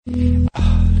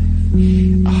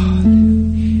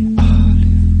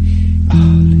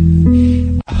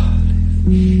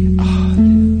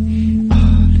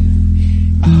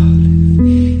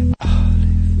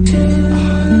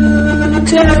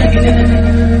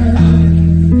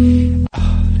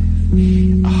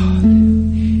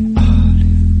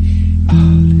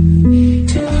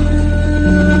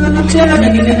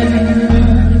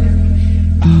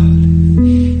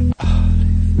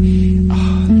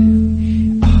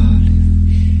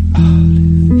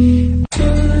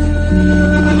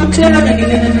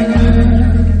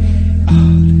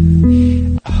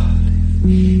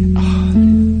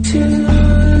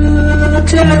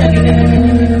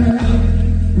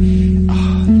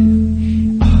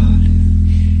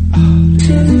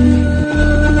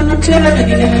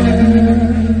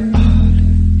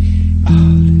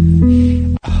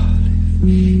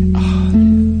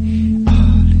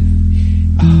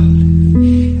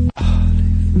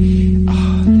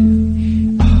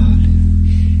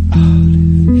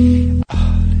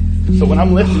So when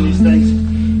I'm lifting these things,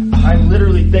 I'm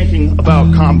literally thinking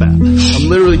about combat. I'm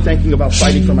literally thinking about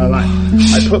fighting for my life.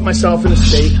 I put myself in a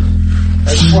state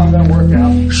right before I'm going to work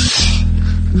out.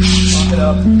 Lock it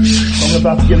up. I'm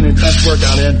about to get an intense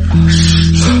workout in.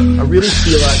 I really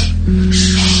feel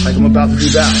like I'm about to do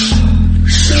that.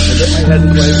 I get my head in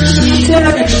place.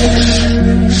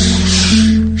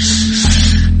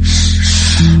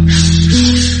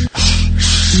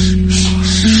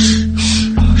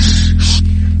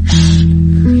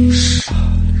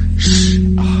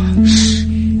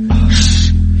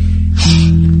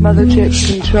 Mothership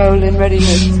control in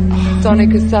readiness.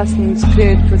 Sonic assassins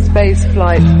cleared for space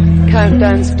flight.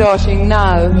 Countdown starting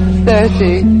now.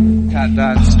 30.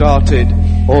 Countdown started.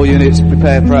 All units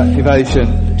prepare for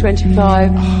activation.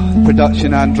 25.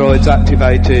 Production androids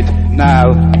activated.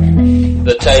 Now.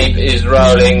 The tape is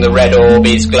rolling. The red orb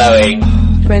is glowing.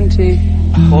 20.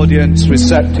 Audience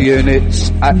receptor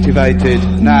units activated.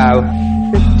 Now.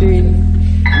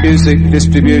 15. Music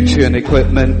distribution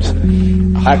equipment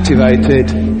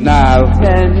activated. Now.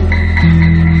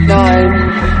 10, 9,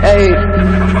 8,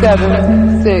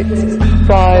 7, 6,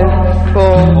 5, 4.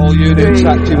 All units 3,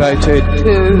 activated.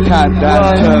 2, Countdown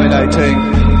 1. terminating.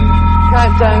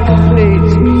 Countdown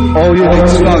complete. All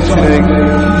units functioning.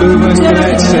 Movement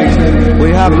commencing. We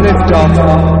have liftoff.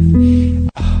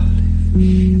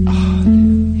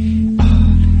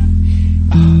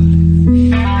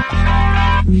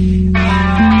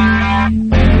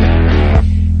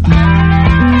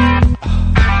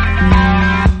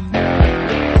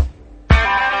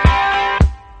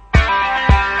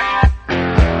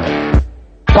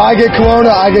 I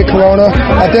get corona.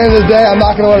 At the end of the day, I'm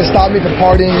not going to let it stop me from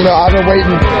partying. You know,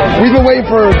 we've been waiting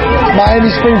for Miami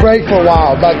spring break for a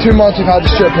while. About 2 months we've had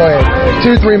this shit playing.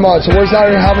 2-3 months. So we're just out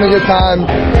here having a good time.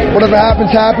 Whatever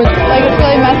happens, happens. Like, it's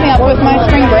really messing up with my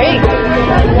spring break.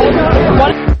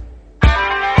 What?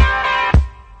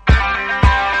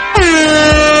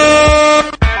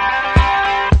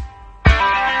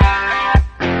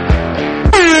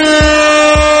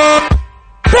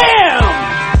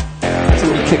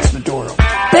 Kicks the door open.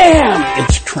 Bam!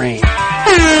 It's Train.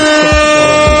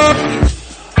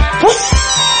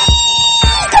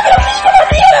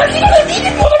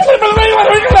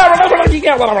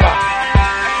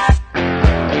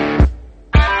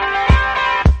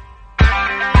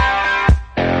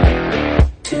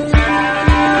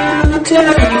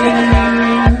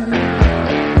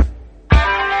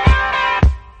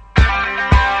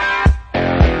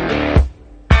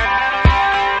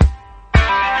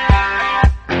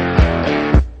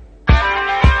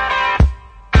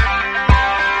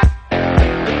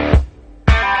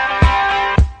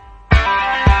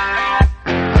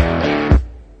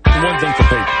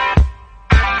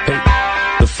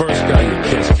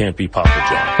 Can't be Papa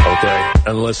John, okay?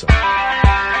 And listen,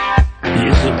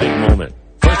 this is a big moment.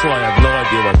 First of all, I have no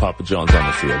idea why Papa John's on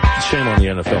the field. Shame on the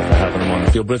NFL for having him on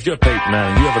the field. But if you're Peyton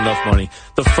Manning, you have enough money.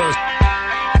 The first...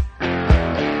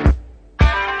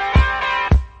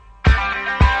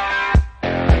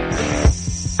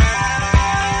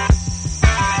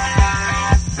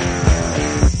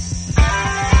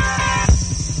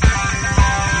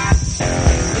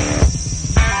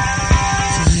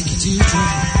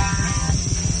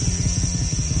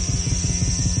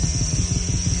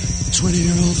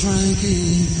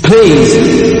 Please.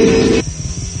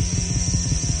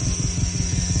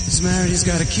 He's married, he's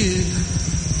got a kid.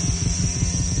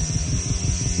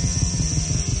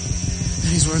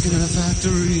 And he's working in a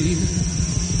factory.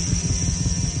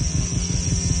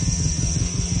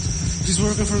 He's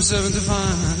working from 7 to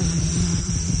 5.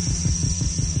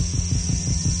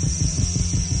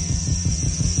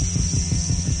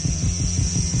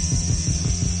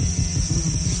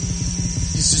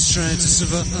 trying to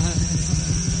survive.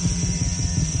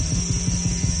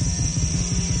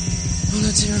 Well,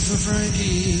 let's hear it for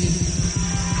Frankie.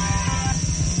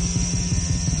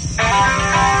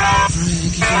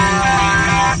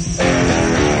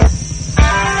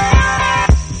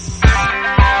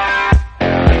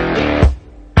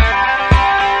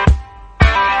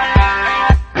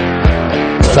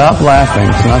 Stop laughing,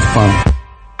 it's not fun.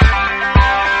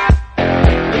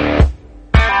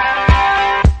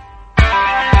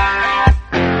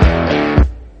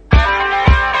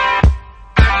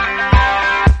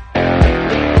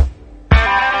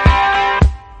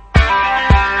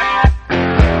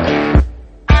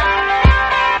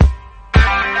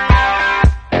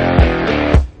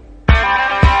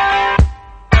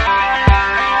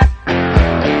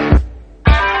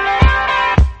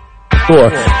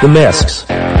 The masks.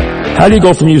 How do you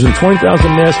go from using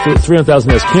 20,000 masks to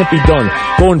 300,000 masks? Can't be done.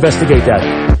 Go investigate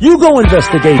that. You go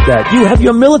investigate that. You have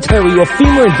your military, your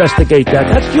FEMA investigate that.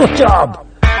 That's your job.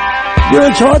 You're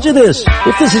in charge of this.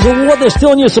 If this is a war, they're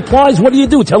stealing your supplies, what do?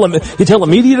 You tell them, you tell the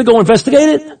media to go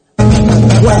investigate it?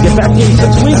 What, get back to you in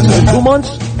 6 weeks or in 2 months?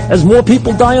 As more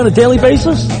people die on a daily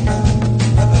basis?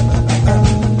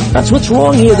 That's what's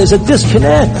wrong here. There's a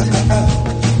disconnect.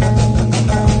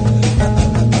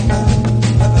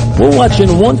 We're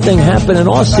watching one thing happen in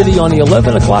our city on the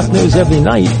 11 o'clock news every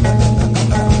night.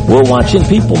 We're watching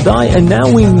people die, and now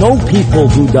we know people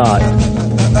who died.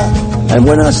 And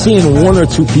we're not seeing 1 or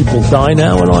 2 people die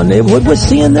now in our neighborhood. We're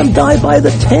seeing them die by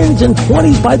the 10s and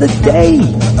 20s by the day.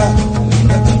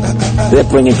 They're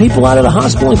bringing people out of the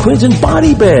hospital in Queens in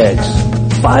body bags,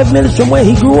 5 minutes from where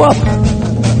he grew up.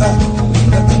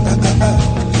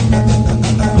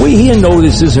 We here know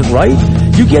this isn't right.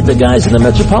 You get the guys in the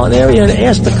metropolitan area and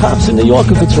ask the cops in New York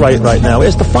if it's right now.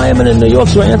 Ask the firemen in New York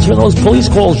who are answering those police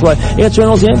calls answering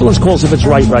those ambulance calls if it's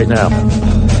right now.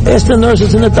 Ask the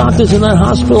nurses and the doctors in that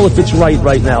hospital if it's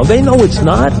right now. They know it's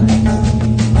not.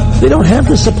 They don't have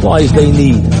the supplies they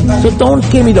need. So don't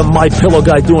give me the My Pillow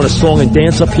guy doing a song and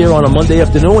dance up here on a Monday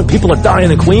afternoon when people are dying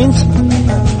in Queens.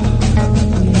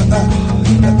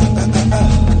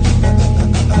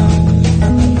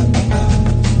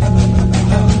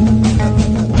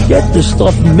 Get the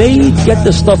stuff made, get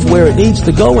the stuff where it needs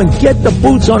to go, and get the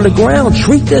boots on the ground.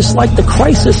 Treat this like the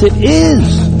crisis it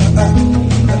is.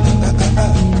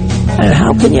 And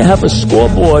how can you have a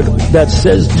scoreboard that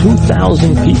says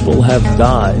 2,000 people have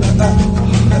died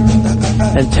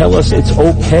and tell us it's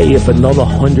okay if another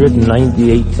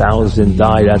 198,000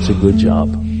 die? That's a good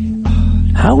job.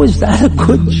 How is that a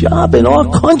good job in our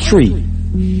country?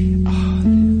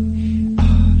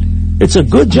 It's a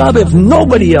good job if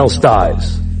nobody else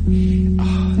dies.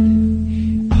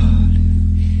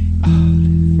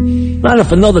 Not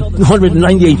if another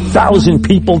 198,000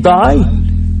 people die.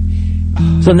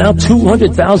 So now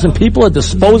 200,000 people are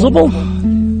disposable?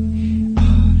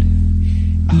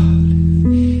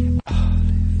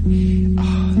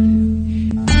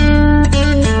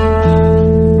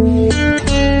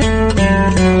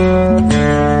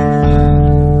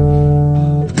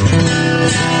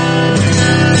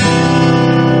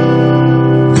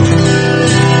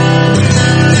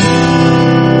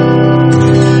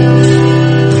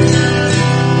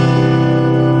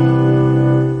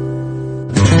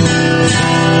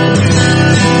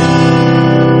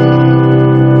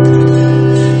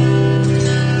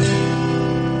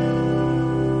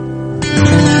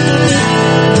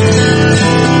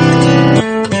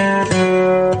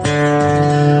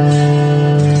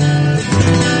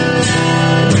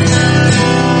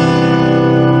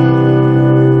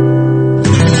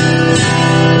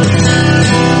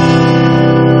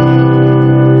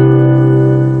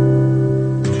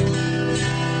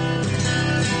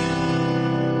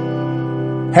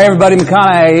 Hey everybody,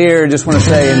 McConaughey here. Just want to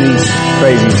say in these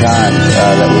crazy times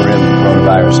that we're in with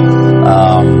coronavirus,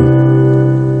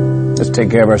 let's take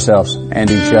care of ourselves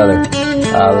and each other.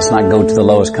 Let's not go to the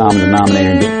lowest common denominator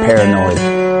and get paranoid.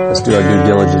 Let's do our due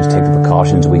diligence, take the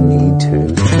precautions we need to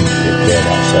take care of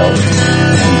ourselves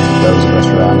and those of us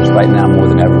around us. Right now, more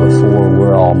than ever before,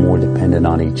 we're all more dependent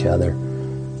on each other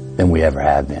than we ever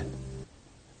have been.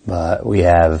 But we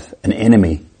have an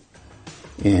enemy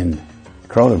in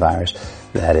coronavirus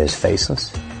that is faceless,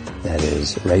 that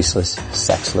is raceless,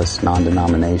 sexless,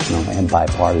 non-denominational, and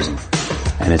bipartisan.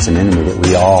 And it's an enemy that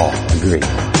we all agree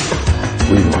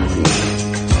we want to beat.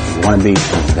 We want to beat,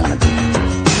 and we're going to beat.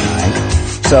 Alright?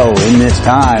 So in this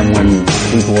time when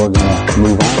people are going to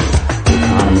move on, the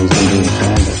economy is going to be in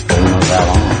shambles, who knows how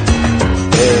long.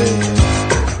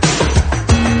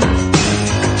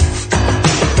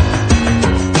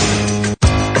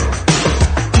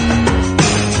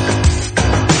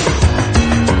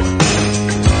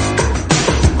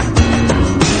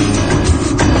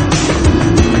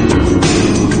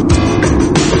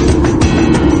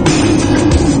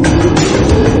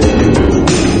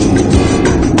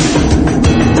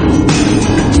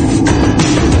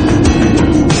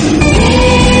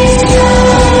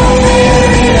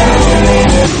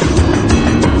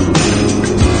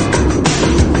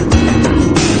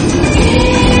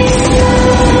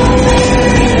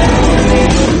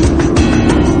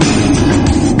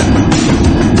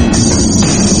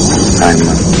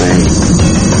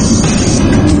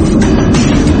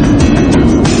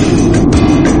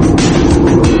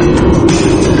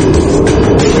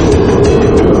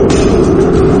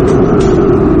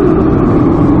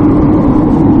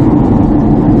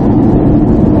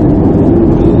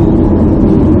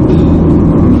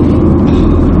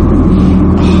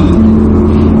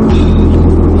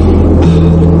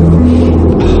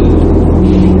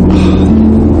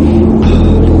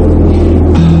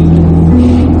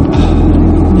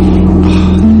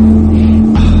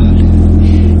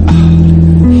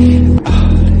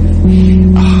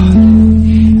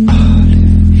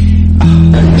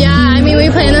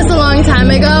 time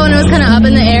ago, and it was kind of up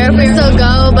in the air if we would still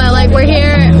go, but like we're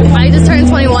here. I just turned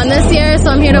 21 this year,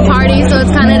 so I'm here to party, so it's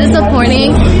kind of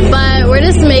disappointing, but we're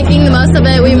just making the most of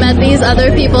it. We met these other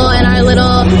people in our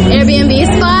little Airbnb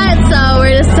spot, so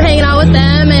we're just hanging out with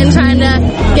them and trying to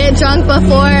get drunk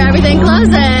before everything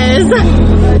closes.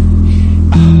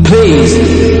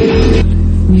 Please.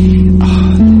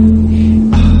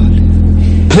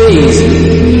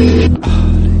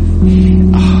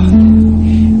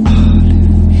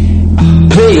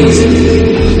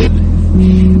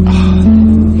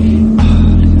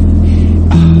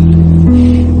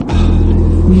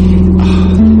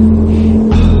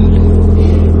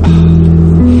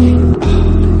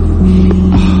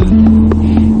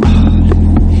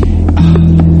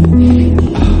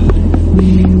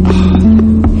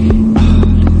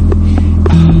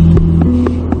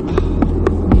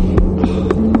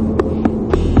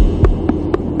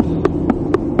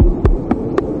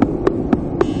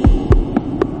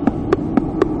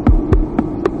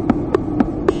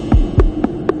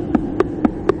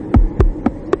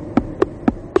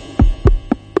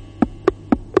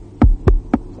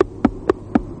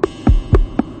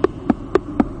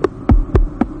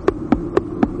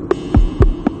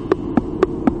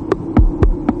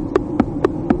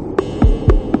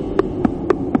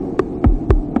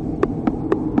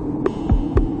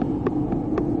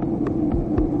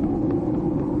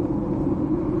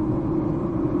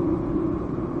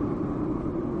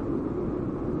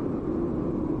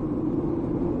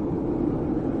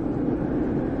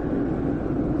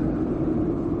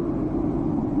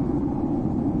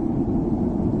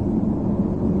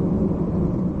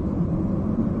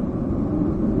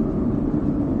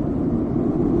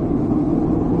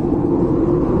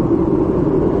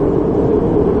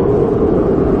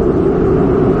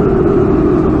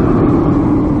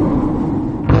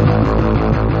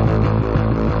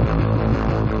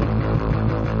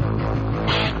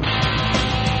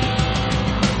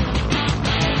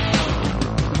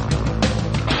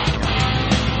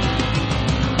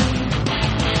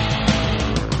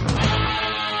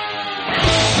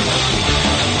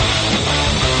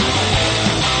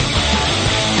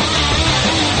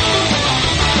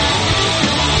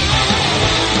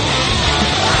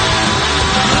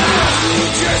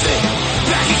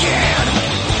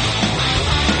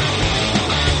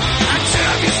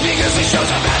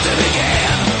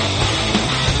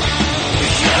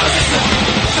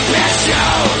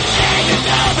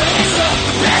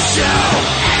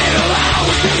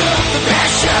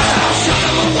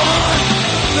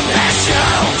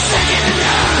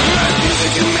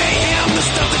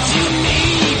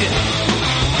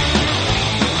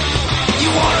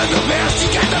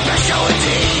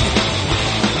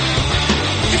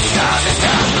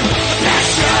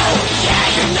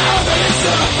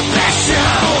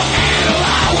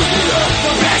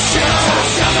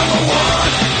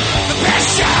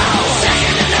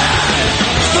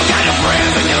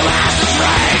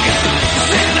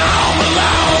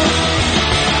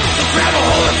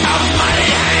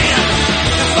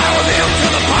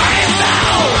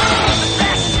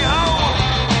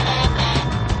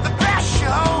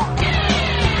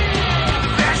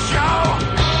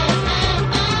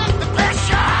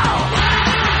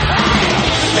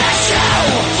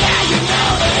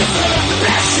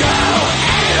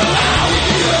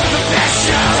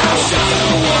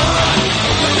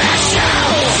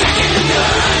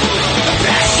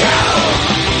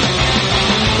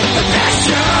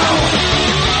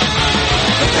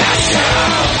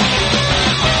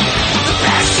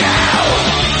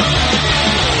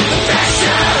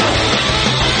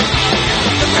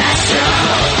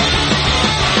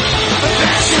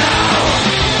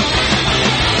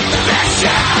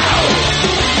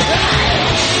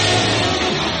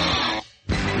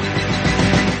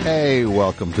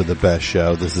 Welcome to the best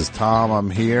show. This is Tom.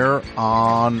 I'm here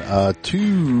on a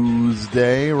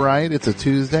Tuesday, right? It's a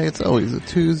Tuesday. It's always a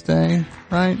Tuesday,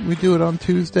 right? We do it on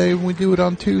Tuesday. We do it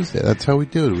on Tuesday. That's how we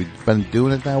do it. We've been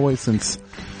doing it that way since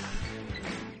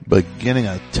beginning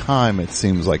of time, it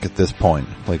seems like at this point.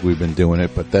 Like we've been doing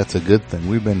it, but that's a good thing.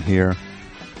 We've been here.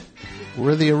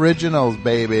 We're the originals,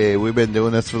 baby. We've been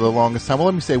doing this for the longest time. Well,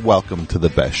 let me say welcome to the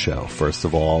best show. First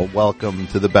of all, welcome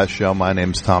to the best show. My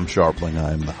name's Tom Sharpling.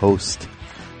 I am the host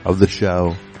of the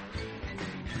show.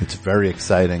 It's very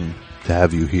exciting to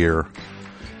have you here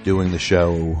doing the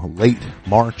show late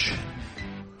March.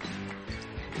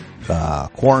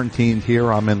 Quarantined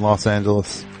here. I'm in Los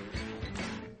Angeles.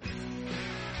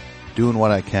 Doing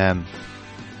what I can.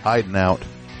 Hiding out.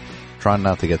 Trying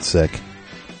not to get sick.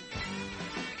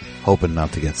 Hoping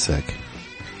not to get sick.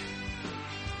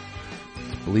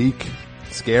 It's bleak.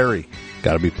 Scary.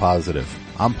 Gotta be positive.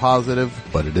 I'm positive,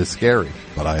 but it is scary.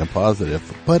 But I am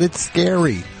positive, but it's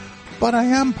scary. But I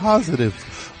am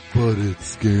positive, but it's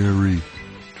scary.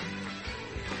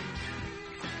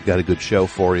 Got a good show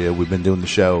for you. We've been doing the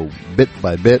show bit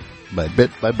by bit,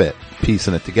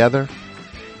 piecing it together.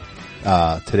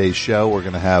 Today's show, we're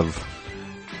going to have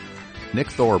Nick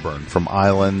Thorburn from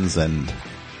Islands and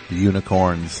the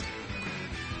Unicorns.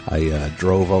 I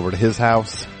drove over to his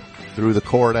house, threw the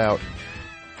cord out,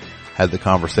 had the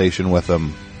conversation with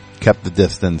him, kept the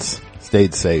distance,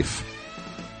 stayed safe,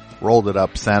 rolled it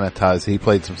up, sanitized. He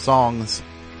played some songs.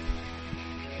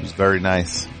 It was very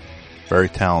nice, very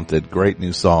talented, great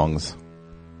new songs.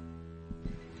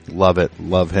 Love it,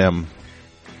 love him.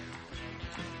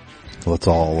 Let's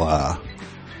all,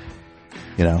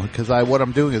 because what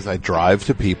I'm doing is I drive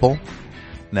to people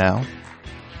now.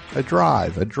 I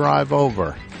drive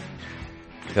over.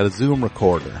 Got a Zoom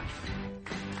recorder.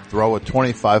 Throw a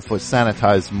 25-foot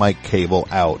sanitized mic cable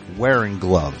out, wearing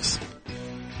gloves.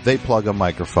 They plug a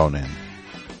microphone in.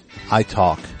 I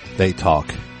talk, they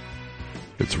talk.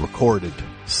 It's recorded.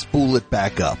 Spool it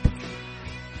back up.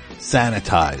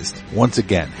 Sanitized. Once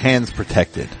again, hands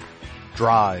protected.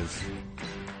 Drive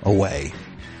away.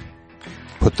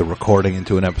 Put the recording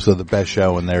into an episode of The Best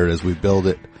Show, and there it is. We build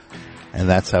it, and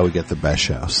that's how we get The Best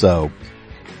Show. So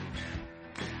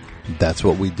that's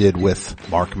what we did with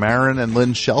Mark Maron and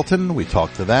Lynn Shelton. We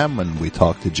talked to them, and we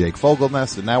talked to Jake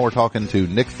Fogelnest, and now we're talking to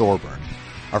Nick Thorburn,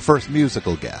 our first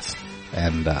musical guest.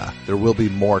 And there will be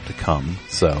more to come,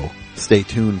 so stay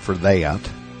tuned for that.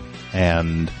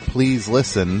 And please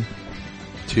listen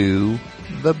to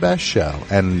The Best Show.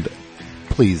 And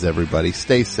please, everybody,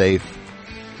 stay safe,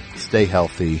 stay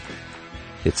healthy.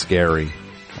 It's scary.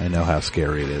 I know how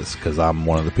scary it is, because I'm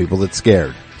one of the people that's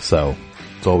scared. So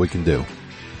that's all we can do.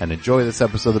 And enjoy this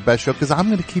episode of The Best Show, because I'm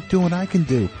going to keep doing what I can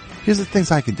do. Here's the things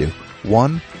I can do.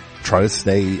 One, try to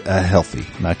stay healthy,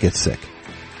 not get sick.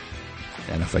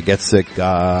 And if I get sick,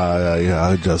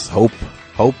 just hope.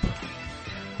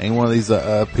 Ain't one of these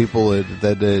people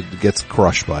that gets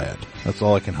crushed by it. That's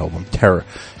all I can hope. I'm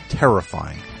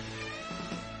terrifying.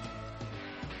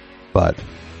 But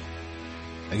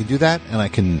I can do that, and I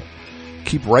can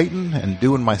keep writing and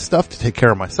doing my stuff to take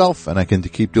care of myself, and I can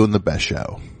keep doing The Best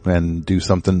Show and do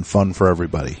something fun for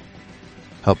everybody.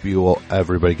 Help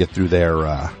everybody get through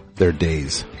their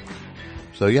days.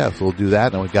 So yeah, so we'll do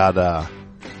that, and we got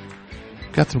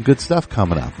some good stuff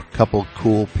coming up. A couple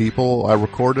cool people I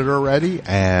recorded already,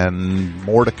 and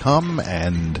more to come,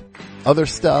 and other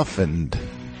stuff, and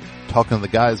talking to the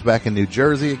guys back in New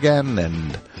Jersey again,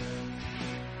 and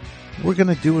we're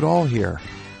gonna do it all here.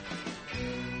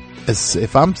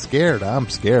 If I'm scared, I'm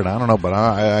scared. I don't know, but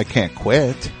I can't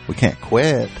quit. We can't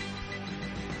quit.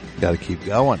 Gotta keep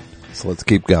going. So let's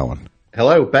keep going.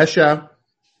 Hello, Best Show.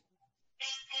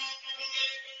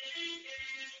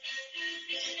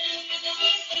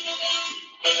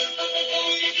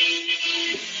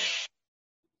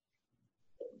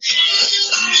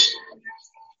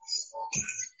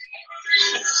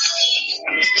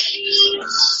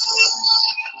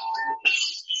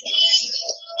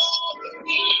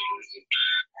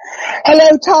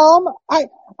 Hello, Tom.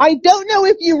 I don't know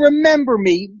if you remember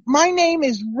me. My name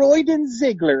is Royden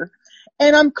Ziegler,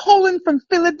 and I'm calling from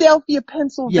Philadelphia,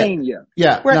 Pennsylvania.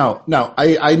 Yeah. No.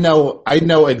 I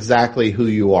know exactly who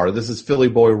you are. This is Philly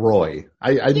boy Roy.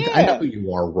 I know who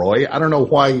you are, Roy. I don't know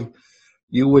why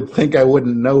you would think I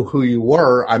wouldn't know who you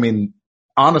were. I mean,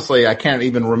 honestly, I can't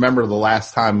even remember the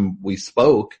last time we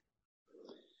spoke.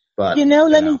 But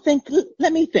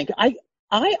let me think.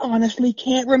 I honestly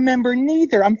can't remember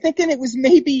neither. I'm thinking it was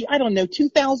maybe,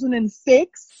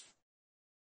 2006.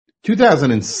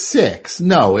 2006?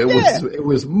 No, it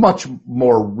was much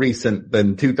more recent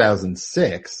than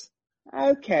 2006.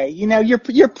 Okay,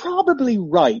 you're probably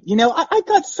right. I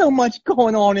got so much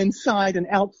going on inside and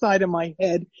outside of my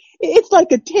head. It's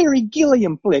like a Terry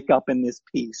Gilliam flick up in this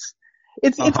piece.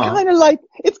 It's kind of like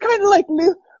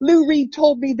Lou Reed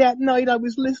told me that night I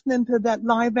was listening to that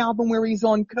live album where he's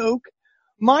on coke.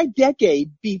 My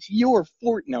decade beats your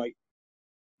fortnight.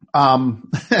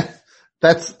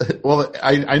 That's, well,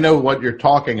 I know what you're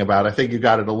talking about. I think you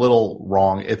got it a little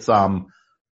wrong. It's,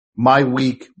 my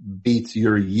week beats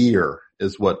your year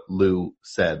is what Lou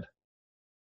said.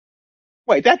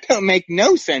 Wait, that don't make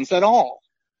no sense at all.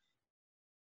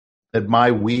 That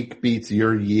my week beats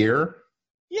your year?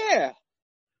 Yeah.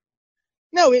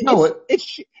 No,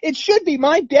 it should be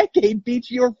my decade beats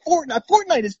your fortnight.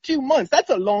 Fortnight is 2 months. That's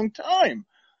a long time.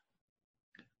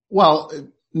 Well,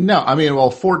 no, I mean,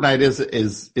 fortnight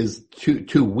is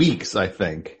 2 weeks, I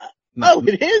think. Oh,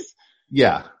 it is?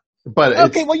 Yeah. But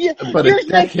okay, yours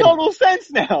makes total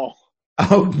sense now.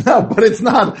 Oh, no, but it's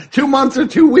not. 2 months or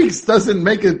 2 weeks doesn't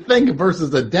make a thing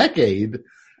versus a decade,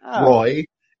 Roy.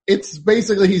 It's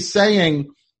basically he's saying,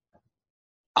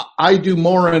 I do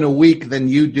more in a week than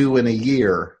you do in a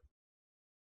year.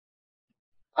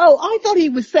 Oh, I thought he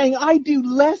was saying I do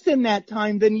less in that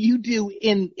time than you do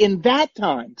in that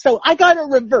time. So I got it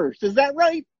reversed. Is that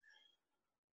right?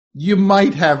 You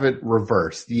might have it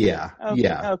reversed. Yeah. Okay,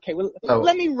 yeah. Okay. Well,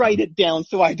 let me write it down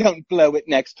so I don't blow it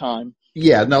next time.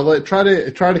 Yeah. No, try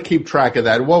to keep track of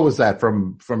that. What was that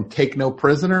from Take No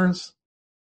Prisoners?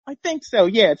 I think so.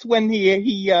 Yeah. It's when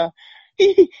he's a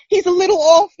little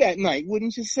off that night,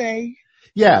 wouldn't you say?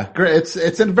 Yeah, great.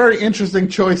 It's a very interesting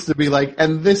choice to be like,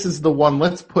 and this is the one.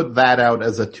 Let's put that out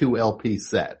as a 2 LP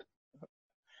set.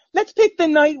 Let's pick the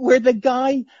night where the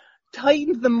guy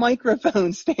tightened the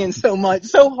microphone stand so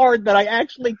hard that I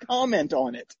actually comment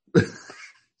on it.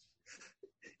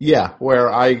 Yeah, where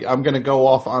I'm going to go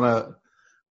off on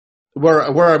where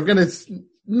I'm going to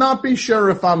not be sure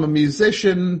if I'm a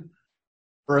musician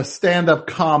or a stand-up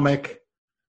comic,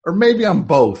 or maybe I'm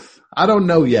both. I don't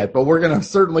know yet, but we're going to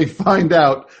certainly find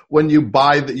out when you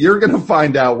you're going to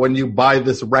find out when you buy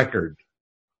this record.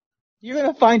 You're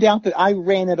going to find out that I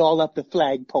ran it all up the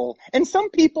flagpole, and some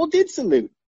people did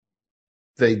salute.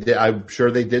 They did. I'm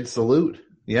sure they did salute.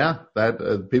 Yeah,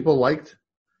 that people liked.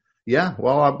 Yeah.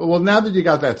 Well, now that you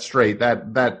got that straight,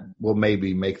 that will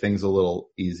maybe make things a little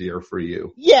easier for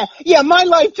you. Yeah. My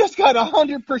life just got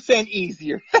 100%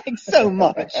 easier. Thanks so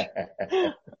much.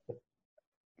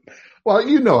 Well,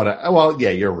 you know what? Yeah,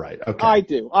 you're right. Okay. I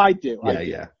do.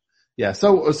 Yeah.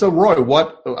 So Roy,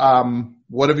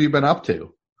 what have you been up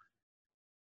to?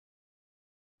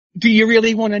 Do you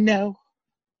really want to know?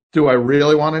 Do I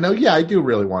really want to know? Yeah, I do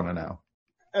really want to know.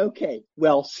 Okay.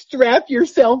 Well, strap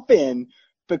yourself in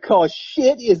because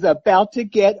shit is about to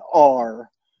get R.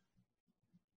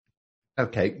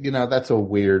 Okay. That's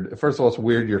first of all, it's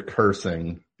weird you're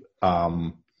cursing.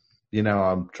 I'm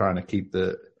trying to keep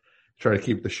the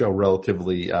show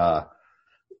relatively, but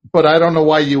I don't know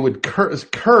why you would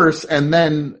curse and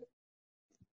then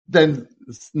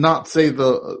not say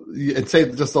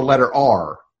say just the letter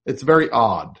R. It's very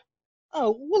odd.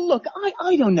 Oh, well, look,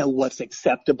 I don't know what's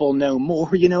acceptable no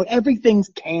more. Everything's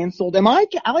canceled. I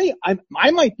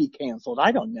might be canceled.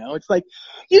 I don't know. It's like,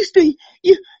 you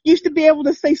used to be able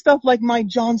to say stuff like my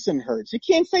Johnson hurts. You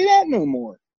can't say that no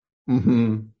more.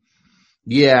 Mm-hmm.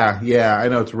 Yeah, I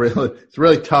know it's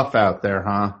really tough out there,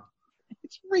 huh?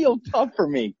 It's real tough for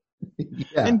me.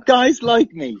 Yeah. And guys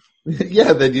like me.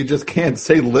 Yeah, that you just can't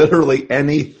say literally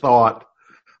any thought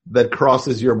that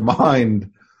crosses your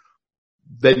mind,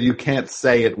 that you can't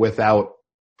say it without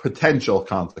potential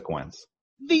consequence.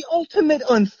 The ultimate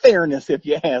unfairness, if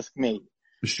you ask me.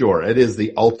 Sure, it is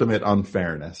the ultimate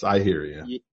unfairness. I hear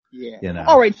you. Yeah.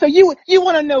 All right, so you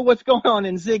want to know what's going on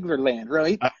in Zieglerland,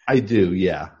 right? I do,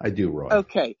 yeah. I do, Roy.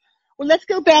 Okay. Well, let's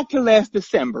go back to last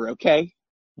December, okay?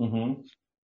 Mm-hmm.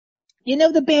 You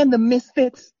know the band The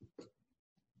Misfits?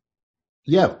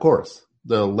 Yeah, of course.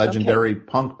 The legendary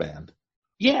punk band.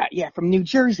 Yeah, from New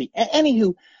Jersey.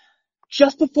 Anywho,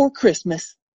 just before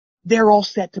Christmas, they're all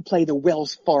set to play the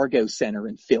Wells Fargo Center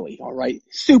in Philly, all right?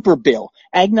 Super bill.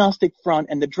 Agnostic Front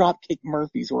and the Dropkick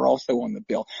Murphys were also on the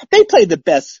bill. They play the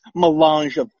best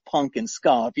melange of punk and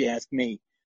ska, if you ask me.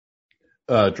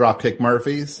 Dropkick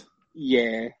Murphys?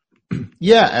 Yeah.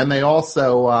 Yeah, and they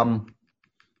also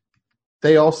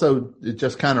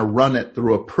just kind of run it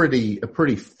through a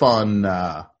pretty fun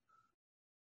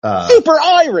Super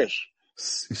Irish.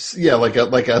 Yeah,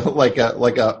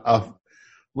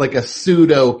 like a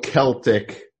pseudo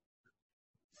Celtic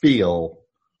feel.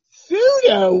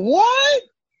 Pseudo what?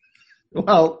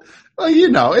 Well,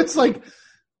 it's like,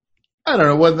 I don't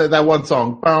know, what that one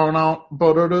song,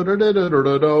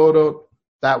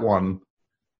 that one.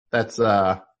 That's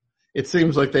it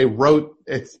seems like they wrote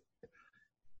it.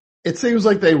 It seems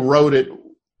like they wrote it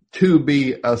to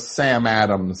be a Sam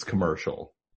Adams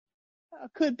commercial.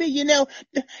 Could be.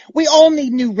 We all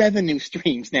need new revenue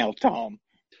streams now, Tom.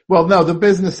 Well, no, the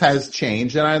business has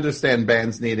changed, and I understand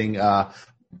bands needing a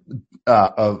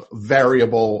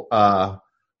variable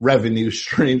revenue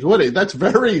streams. That's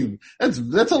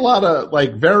a lot of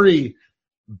like very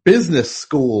business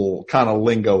school kind of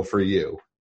lingo for you.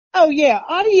 Oh yeah,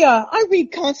 I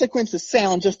read Consequence of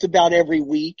Sound just about every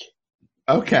week.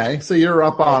 Okay, so you're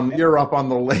up on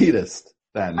the latest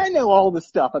then. I know all the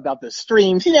stuff about the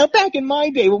streams. Back in my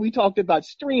day when we talked about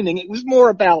streaming, it was more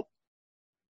about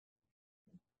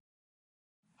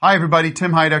Hi everybody,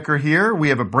 Tim Heidecker here. We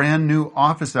have a brand new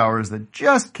Office Hours that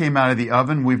just came out of the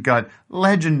oven. We've got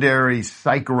legendary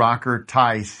psych rocker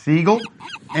Ty Siegel.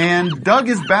 And Doug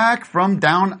is back from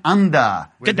down under.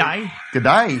 G'day.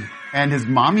 G'day. And his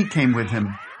mommy came with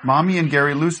him. Mommy and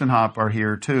Gary Lucenhop are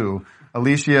here too.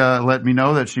 Alicia let me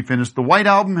know that she finished the White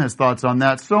Album, has thoughts on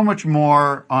that. So much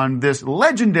more on this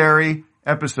legendary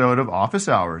episode of Office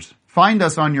Hours. Find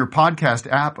us on your podcast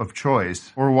app of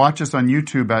choice or watch us on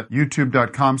YouTube at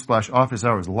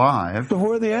youtube.com/officehours-live. So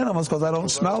who are the animals? Because I don't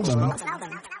smell them.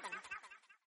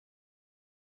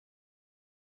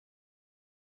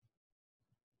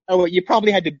 Oh, well, you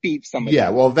probably had to beep somebody.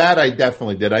 Yeah, well, that I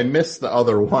definitely did. I missed the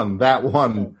other one. That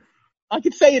one. I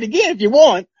could say it again if you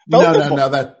want. No,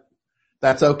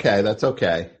 that's okay. That's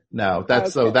okay. No,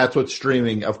 that's okay. So that's what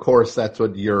streaming, of course, that's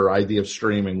what your idea of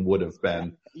streaming would have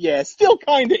been. Yeah, still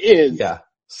kind of is. Yeah.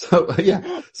 So,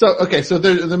 yeah. So, okay, so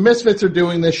the Misfits are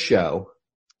doing this show.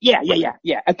 Yeah.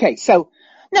 Okay, so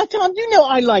now, Tom, you know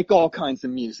I like all kinds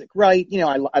of music, right? You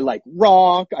know, I like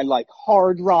rock, I like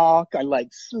hard rock, I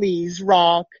like sleaze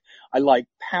rock, I like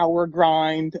power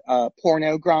grind,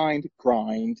 porno grind.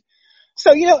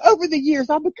 So, you know, over the years,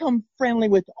 I've become friendly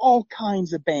with all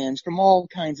kinds of bands from all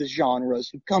kinds of genres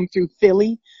who've come through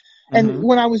Philly. And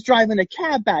when I was driving a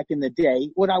cab back in the day,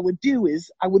 what I would do is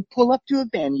I would pull up to a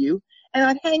venue and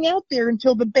I'd hang out there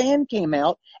until the band came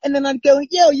out. And then I'd go,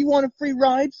 yo, you want a free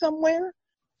ride somewhere?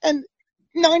 And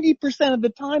 90% of the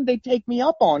time they'd take me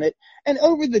up on it. And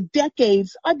over the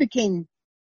decades, I became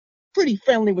pretty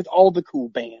friendly with all the cool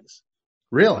bands.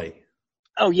 Really?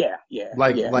 Oh, yeah.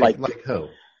 Like who?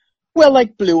 Well,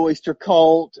 like Blue Oyster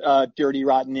Cult, Dirty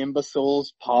Rotten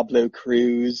Imbeciles, Pablo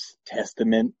Cruz,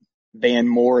 Testament, Van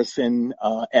Morrison,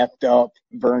 F'd Up,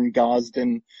 Vern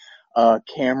Gosdin,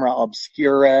 Camera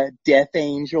Obscura, Death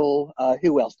Angel,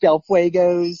 who else? Del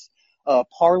Fuegos,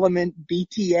 Parliament,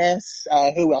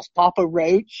 BTS, who else? Papa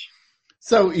Roach.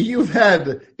 So you've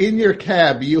had, in your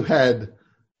cab,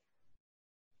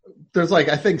 there's like,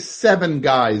 I think 7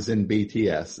 guys in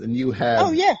BTS, and you had.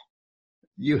 Oh, yeah.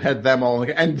 You had them all,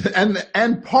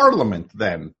 and Parliament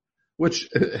then, which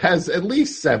has at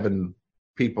least 7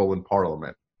 people in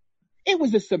Parliament. It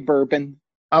was a Suburban.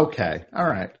 Okay, all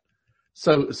right.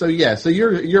 So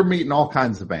you're meeting all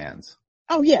kinds of bands.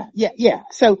 Oh yeah.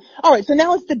 So all right. So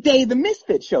now it's the day of the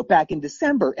Misfit show back in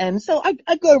December, and so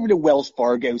I go over to Wells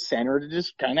Fargo Center to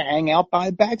just kind of hang out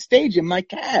backstage in my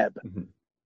cab. Mm-hmm.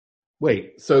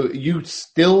 Wait, so you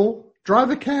still drive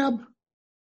a cab?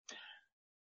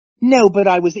 No, but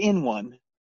I was in one.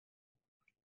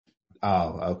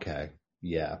 Oh, okay.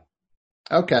 Yeah.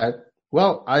 Okay.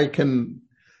 Well, I can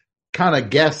kind of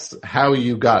guess how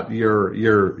you got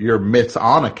your mitts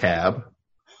on a cab.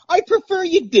 I prefer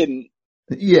you didn't.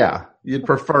 Yeah, you'd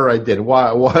prefer I did.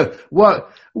 Why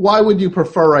would you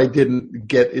prefer I didn't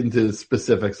get into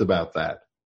specifics about that?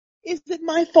 Is it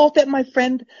my fault that my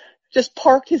friend just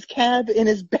parked his cab in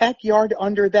his backyard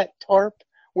under that tarp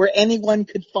where anyone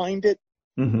could find it?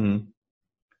 Mm-hmm.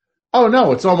 Oh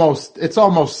no, it's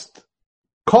almost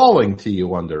calling to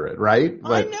you under it, right?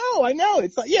 Like, I know.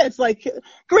 It's like,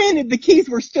 granted the keys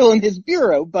were still in his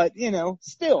bureau, but you know,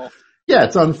 still. Yeah,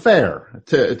 it's unfair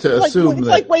to assume it's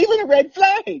like waving a red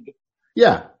flag.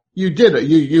 Yeah, you did it.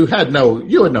 You had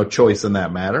no choice in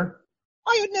that matter.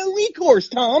 I had no recourse,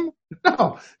 Tom.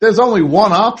 No, there's only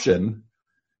one option,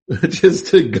 which is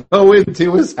to go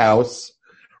into his house,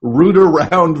 root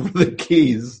around for the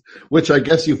keys, which I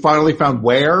guess you finally found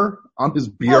where? On his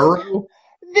bureau?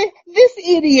 This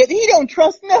idiot, he don't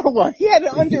trust no one. He had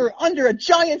it under a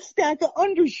giant stack of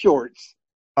undershorts.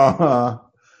 Uh-huh.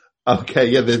 Okay,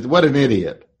 yeah, what an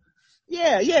idiot.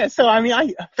 Yeah, so I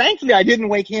mean, thankfully I didn't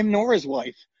wake him nor his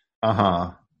wife.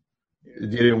 Uh-huh. You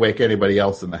didn't wake anybody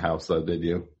else in the house though, did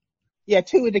you? Yeah,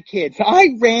 2 of the kids. I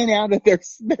ran out of there.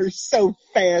 They're so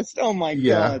fast. Oh my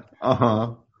God.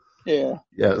 Uh-huh. Yeah.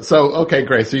 Yeah. So, okay,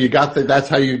 great. So that's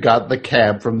how you got the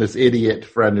cab from this idiot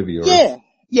friend of yours. Yeah.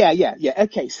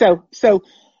 Okay. So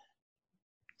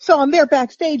I'm there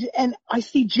backstage and I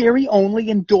see Jerry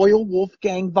Only and Doyle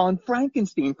Wolfgang von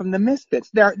Frankenstein from the Misfits.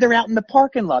 They're out in the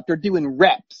parking lot. They're doing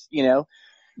reps, you know,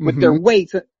 with their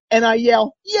weights. And I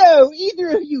yell, yo,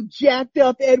 either of you jacked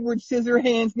up Edward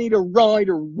Scissorhands need a ride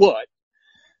or what?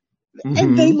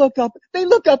 And they look up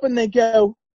and they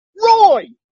go, Roy,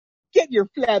 get your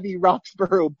flabby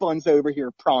Roxborough buns over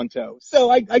here pronto. So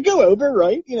I go over,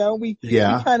 right? You know, we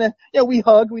kind of, we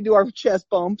hug, we do our chest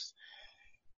bumps.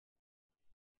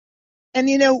 And,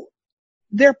 you know,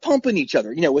 they're pumping each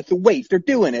other, you know, with the weights. They're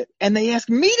doing it. And they ask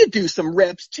me to do some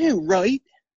reps too, right?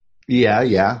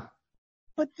 Yeah.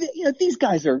 But, you know, these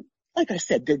guys are like I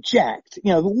said, they're jacked,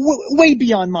 way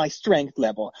beyond my strength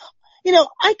level.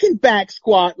 I can back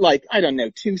squat like, I don't know,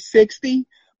 260,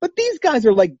 but these guys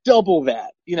are like double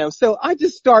that, so I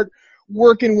just start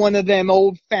working one of them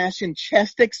old fashioned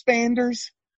chest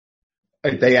expanders.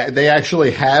 They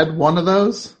actually had one of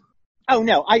those? Oh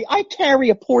no, I carry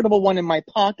a portable one in my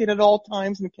pocket at all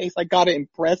times in case I gotta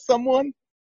impress someone.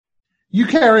 You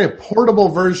carry a portable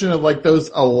version of like those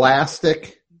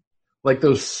elastic, like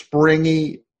those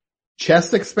springy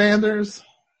chest expanders?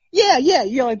 Yeah,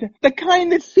 like the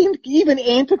kind that seemed even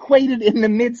antiquated in the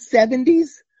mid-70s.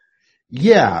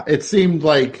 Yeah, it seems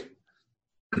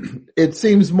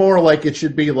more like it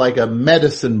should be like a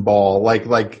medicine ball, like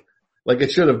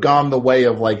it should have gone the way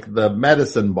of like the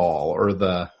medicine ball or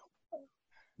the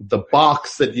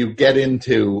box that you get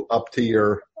into up to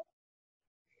your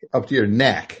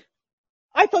neck.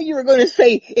 I thought you were going to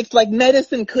say it's like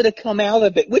medicine could have come out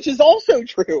of it, which is also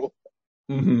true.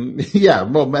 Mm-hmm. Yeah,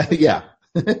 well, yeah.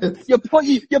 You pull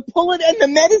it and the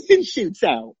medicine shoots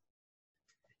out.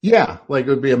 Yeah, like it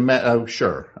would be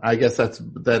sure. I guess I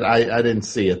didn't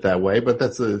see it that way, but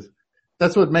that's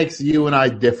what makes you and I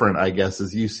different, I guess,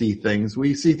 is you see things.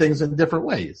 We see things in different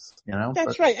ways,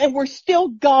 That's right. And we're still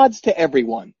gods to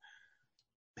everyone.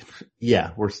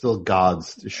 Yeah, we're still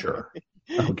gods, sure.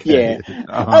 Okay. Yeah.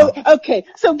 Oh, okay.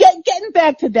 So getting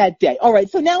back to that day. All right.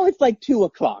 So now it's like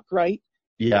 2:00, right?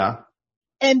 Yeah.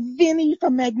 And Vinny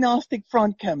from Agnostic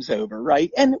Front comes over,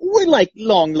 right? And we're like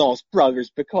long lost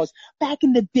brothers because back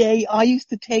in the day, I used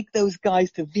to take those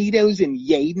guys to Vito's in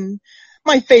Yaden,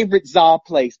 my favorite za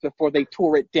place before they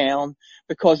tore it down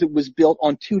because it was built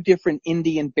on 2 different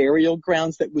Indian burial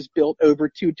grounds that was built over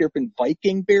 2 different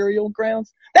Viking burial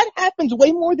grounds. That happens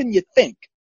way more than you think.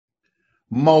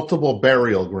 Multiple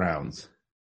burial grounds.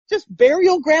 Just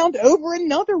burial ground over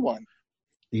another one.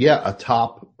 Yeah, a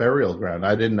top burial ground.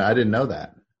 I didn't know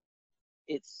that.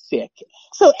 It's sick.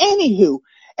 So anywho,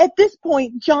 at this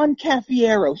point, John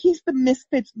Caffiero, he's the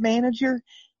Misfits manager.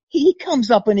 He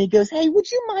comes up and he goes, "Hey, would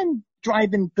you mind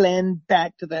driving Glenn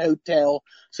back to the hotel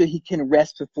so he can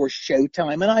rest before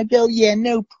showtime?" And I go, "Yeah,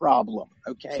 no problem."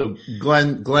 Okay. So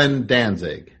Glenn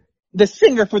Danzig. The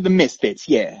singer for the Misfits,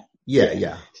 yeah.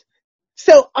 Yeah.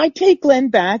 So I take Glenn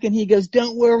back and he goes,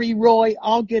 "Don't worry, Roy,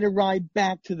 I'll get a ride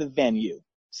back to the venue."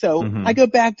 So I go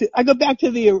back to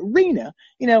the arena,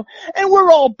 and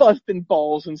we're all busting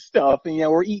balls and stuff. And,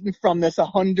 we're eating from this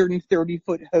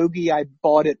 130-foot hoagie I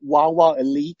bought at Wawa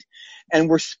Elite, and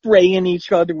we're spraying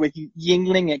each other with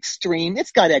Yingling Extreme.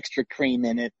 It's got extra cream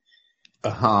in it.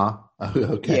 Uh-huh.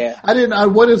 Okay. Yeah.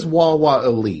 What is Wawa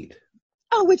Elite?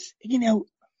 Oh, it's,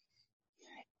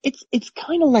 it's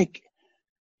kind of like,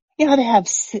 how they have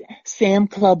Sam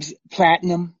Club's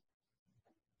Platinum.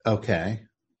 Okay.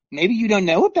 Maybe you don't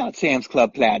know about Sam's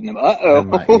Club Platinum. Uh-oh.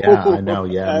 Yeah, I know.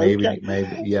 Yeah, maybe,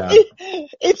 yeah.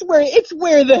 It's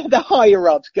where the higher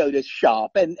ups go to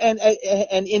shop, and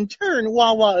in turn,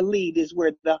 Wawa Elite is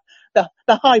where the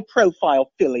high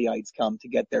profile Phillyites come to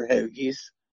get their hoagies.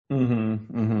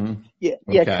 Mm-hmm. Yeah,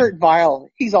 okay. Kurt Vile,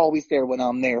 he's always there when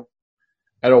I'm there.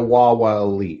 At a Wawa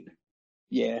Elite.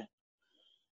 Yeah.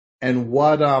 And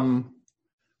what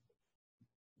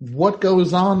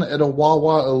goes on at a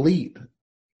Wawa Elite?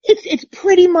 It's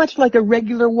pretty much like a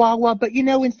regular Wawa, but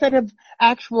instead of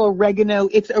actual oregano,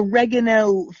 it's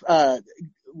oregano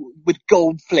with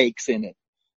gold flakes in it.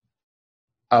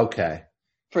 Okay.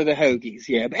 For the hoagies,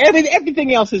 yeah. But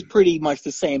everything else is pretty much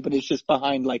the same, but it's just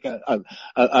behind like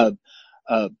a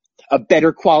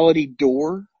better quality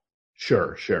door.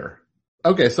 Sure.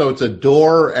 Okay, so it's a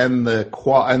door and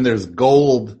there's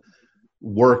gold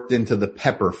worked into the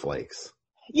pepper flakes.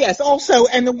 Yes, also,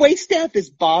 and the waitstaff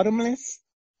is bottomless.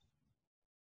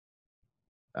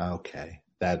 Okay.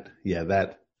 That's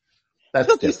took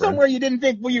different. You somewhere you didn't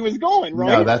think where you was going, right?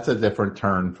 No, that's a different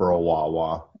turn for a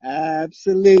Wawa.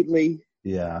 Absolutely.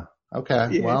 Yeah. Okay.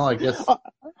 Yes. Well, I guess.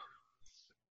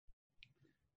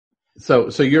 So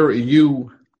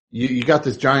you got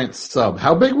this giant sub.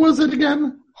 How big was it again?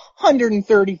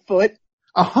 130 foot.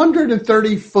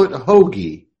 130 foot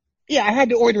hoagie. Yeah, I had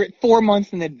to order it 4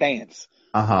 months in advance.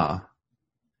 Uh-huh.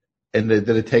 And did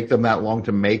it take them that long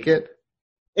to make it?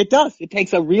 It does. It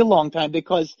takes a real long time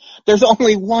because there's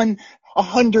only one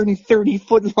 130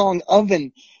 foot long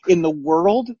oven in the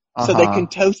world, so they can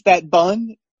toast that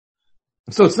bun.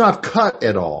 So it's not cut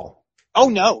at all. Oh,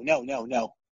 no.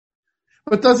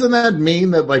 But doesn't that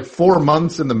mean that like 4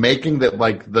 months in the making that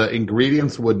like the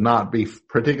ingredients would not be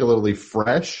particularly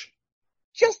fresh?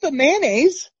 Just the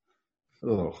mayonnaise.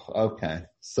 Oh, okay.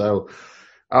 So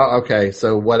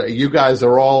what you guys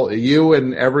are you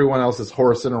and everyone else is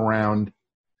horsing around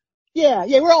Yeah,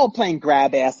 we're all playing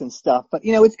grab ass and stuff, but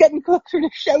it's getting closer to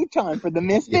showtime for the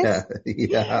Misfits.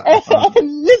 Yeah.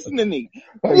 And listen to me.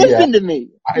 Listen to me.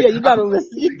 Yeah, you gotta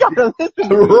listen. You gotta listen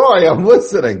to me. Roy, I'm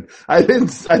listening. I didn't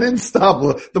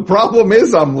stop. The problem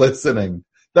is I'm listening.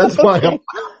 That's why I'm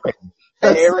laughing.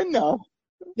 Fair enough.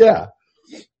 Yeah.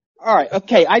 All right.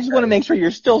 Okay. I just want to make sure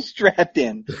you're still strapped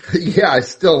in. Yeah, I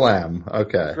still am.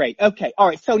 Okay. Great. Okay. All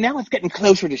right. So now it's getting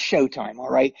closer to showtime. All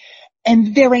right.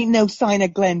 And there ain't no sign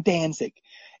of Glenn Danzig.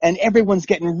 And everyone's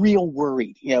getting real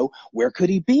worried. Where could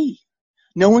he be?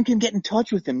 No one can get in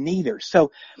touch with him neither.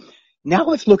 So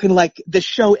now it's looking like the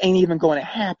show ain't even going to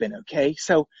happen. Okay.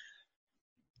 So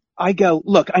I go,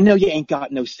 look, I know you ain't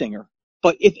got no singer,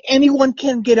 but if anyone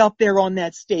can get up there on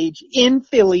that stage in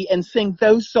Philly and sing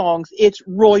those songs, it's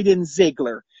Royden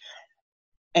Ziegler.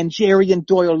 And Jerry and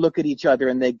Doyle look at each other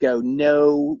and they go,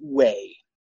 no way.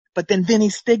 But then Vinny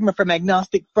Stigma from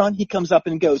Agnostic Front, he comes up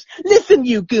and goes, listen,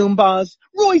 you goombas,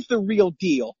 Roy's the real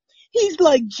deal. He's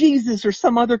like Jesus or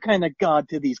some other kind of god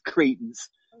to these cretins.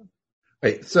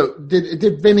 Wait, so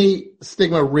did Vinny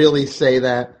Stigma really say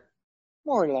that?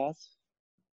 More or less.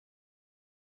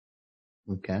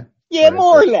 Okay. Yeah,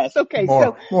 more or less. Okay,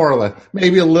 more or less.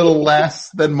 Maybe a little less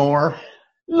than more.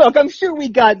 Look, I'm sure we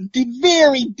got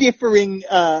very differing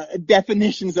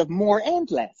definitions of more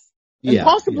and less. And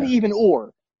possibly even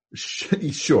or.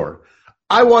 Sure.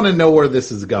 I want to know where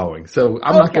this is going. So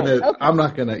I'm not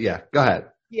gonna, go ahead.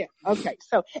 Yeah, okay.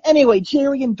 So anyway,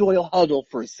 Jerry and Doyle huddle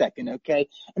for a second, okay?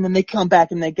 And then they come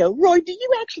back and they go, Roy, do you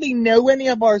actually know any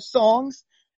of our songs?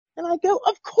 And I go,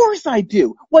 of course I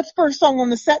do. What's first song on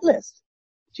the set list?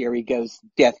 Jerry goes,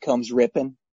 Death Comes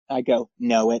Rippin'. I go,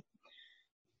 know it.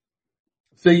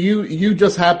 So you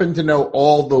just happen to know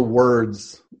all the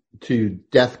words to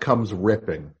Death Comes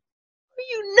Ripping.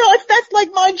 You nuts? That's like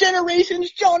my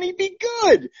generation's Johnny Be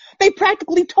Good. They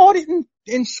practically taught it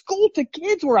in school to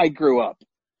kids where I grew up.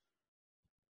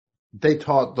 They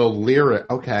taught the lyric.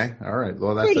 Okay. All right.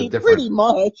 Well, that's a different. Pretty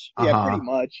much. Yeah, pretty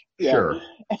much. Yeah. Sure.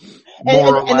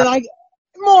 And then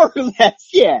more or less.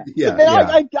 Yeah. Yeah. So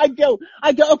then I go,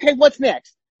 okay, what's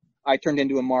next? I turned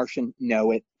into a Martian.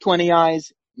 Know it. 20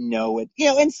 Eyes. Know it.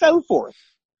 And so forth.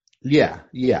 Yeah.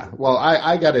 Yeah. Well,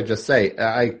 I gotta just say,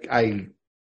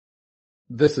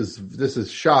 this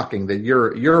is shocking that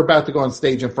you're about to go on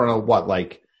stage in front of what,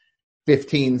 like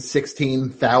 15,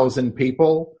 16,000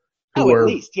 people at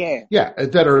least, yeah. Yeah,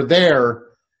 that are there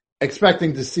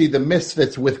expecting to see the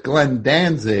Misfits with Glenn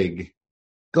Danzig.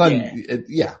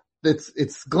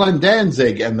 It's Glenn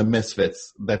Danzig and the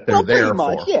Misfits that they're there pretty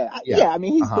much, for. Yeah. I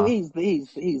mean, he's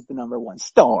the number one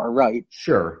star, right?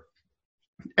 Sure.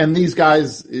 And these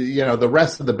guys, the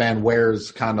rest of the band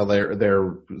wears kind of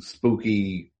their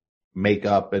spooky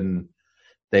makeup, and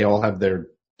they all have their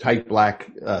tight black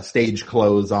stage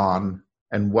clothes on.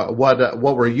 And what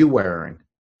were you wearing?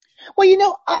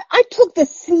 Well, I took the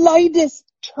slightest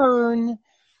turn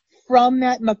from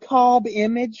that macabre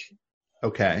image.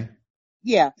 Okay.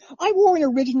 Yeah, I wore an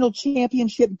original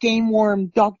championship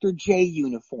game-worn Dr. J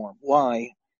uniform. Why?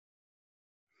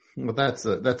 Well, that's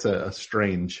a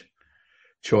strange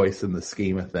choice in the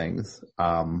scheme of things.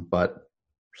 But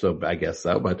so I guess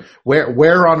so. But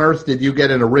where on earth did you get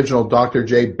an original Dr.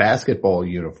 J basketball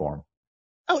uniform?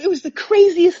 Oh, it was the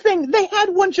craziest thing. They had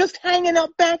one just hanging up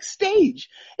backstage.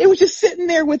 It was just sitting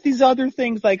there with these other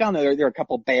things like, I don't know, there are a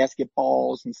couple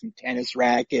basketballs and some tennis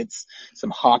rackets, some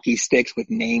hockey sticks with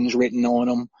names written on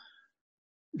them.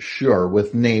 Sure,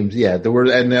 with names, yeah. There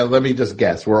were, and let me just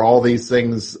guess, were all these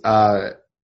things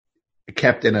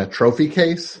kept in a trophy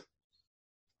case?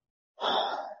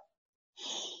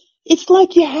 It's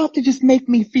like you have to just make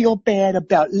me feel bad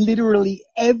about literally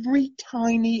every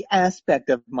tiny aspect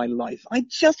of my life. I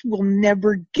just will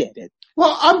never get it.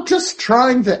 Well, I'm just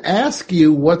trying to ask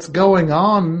you what's going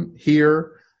on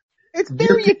here. It's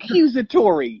very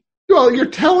accusatory. Well, you're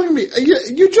telling me,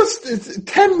 you just,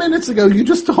 10 minutes ago, you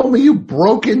just told me you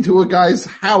broke into a guy's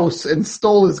house and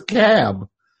stole his cab.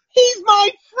 He's my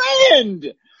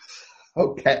friend!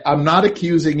 Okay, I'm not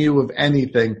accusing you of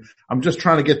anything. I'm just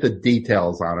trying to get the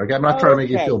details on it. Okay, I'm not trying to make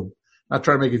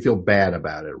you feel bad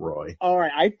about it, Roy. All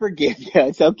right, I forgive you.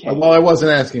 It's okay. Well, I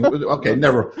wasn't asking. Okay,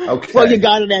 never. Okay. Well, you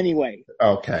got it anyway.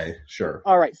 Okay, sure.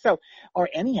 All right. So,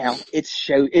 anyhow, it's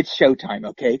showtime.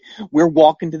 Okay, we're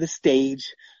walking to the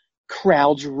stage.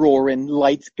 Crowds roaring,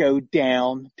 lights go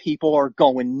down, people are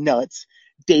going nuts.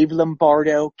 Dave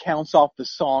Lombardo counts off the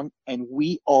song, and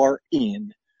we are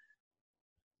in.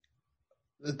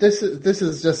 This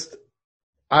is just,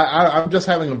 I'm just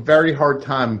having a very hard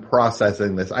time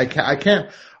processing this. I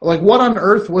can't, like, what on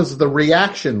earth was the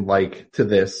reaction like to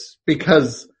this?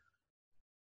 Because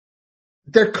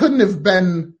there couldn't have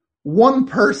been one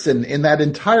person in that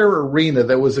entire arena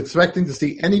that was expecting to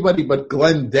see anybody but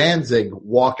Glenn Danzig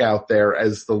walk out there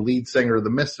as the lead singer of the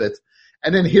Misfits.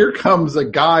 And then here comes a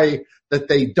guy that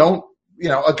they don't,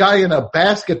 a guy in a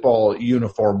basketball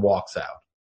uniform walks out.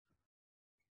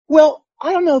 Well,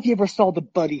 I don't know if you ever saw the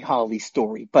Buddy Holly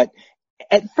story, but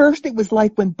at first it was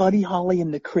like when Buddy Holly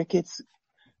and the Crickets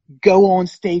go on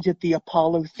stage at the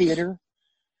Apollo Theater.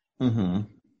 Mm-hmm.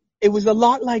 It was a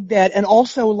lot like that. And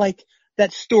also like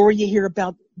that story you hear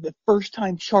about the first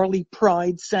time Charlie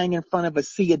Pride sang in front of a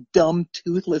sea of dumb,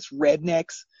 toothless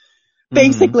rednecks.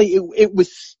 Basically, it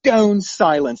was stone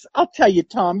silence. I'll tell you,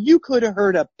 Tom, you could have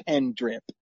heard a pen drip.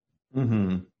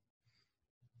 Mm-hmm.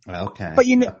 Okay. But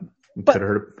you could have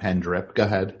heard a pen drip. Go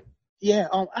ahead. Yeah,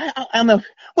 I don't know.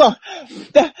 Well,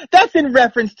 that's in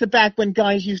reference to back when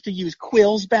guys used to use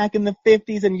quills back in the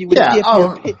 50s, and you would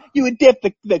dip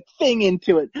the thing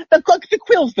into it. The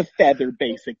quill's the feather,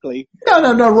 basically.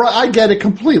 No, I get it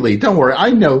completely. Don't worry. I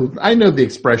know the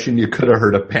expression. You could have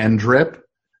heard a pen drip.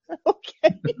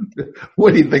 Okay.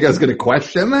 What do you think I was going to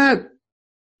question that?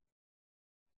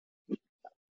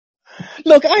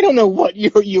 Look, I don't know what your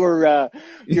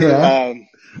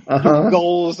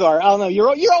goals are. I don't know.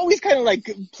 You're always kind of like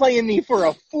playing me for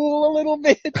a fool a little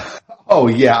bit. Oh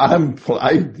yeah,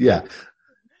 yeah.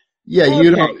 Okay.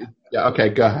 You don't. Yeah. Okay.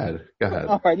 Go ahead.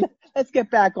 All right. Let's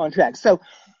get back on track. So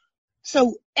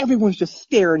everyone's just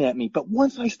staring at me, but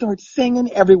once I start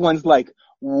singing, everyone's like,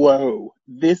 whoa,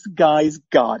 this guy's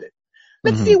got it.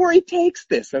 Let's see where he takes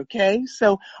this, okay?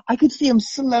 So I could see him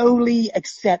slowly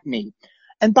accept me.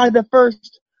 And by the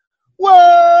first,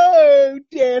 whoa,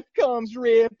 death comes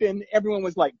ripping, everyone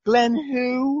was like, Glenn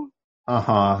who?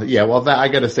 Yeah, well, I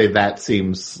gotta say that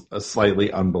seems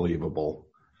slightly unbelievable.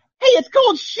 Hey, it's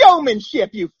called showmanship,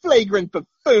 you flagrant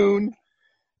buffoon.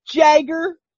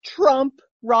 Jagger, Trump,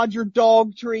 Roger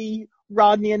Dogtree,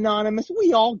 Rodney Anonymous,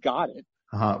 we all got it.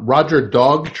 Roger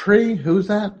Dogtree? Who's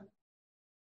that?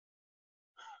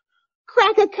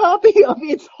 Crack a copy of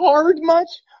It's Hard much?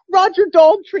 Roger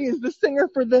Dogtree is the singer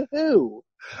for The Who.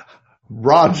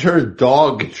 Roger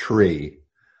Dogtree.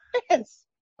 Yes.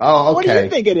 Oh, okay. What do you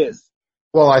think it is?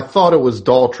 Well, I thought it was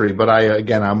Daltrey, but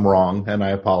I'm wrong, and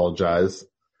I apologize.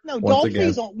 No,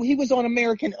 Daltrey's he was on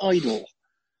American Idol.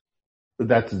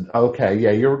 That's okay.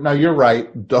 Yeah, you're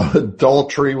right.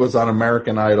 Daltrey was on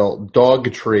American Idol.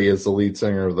 Dogtree is the lead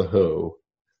singer of The Who.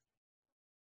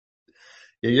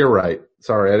 Yeah, you're right.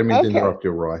 Sorry, I didn't mean to interrupt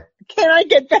you, Roy. Can I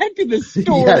get back to the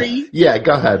story? Yeah,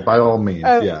 go ahead, by all means.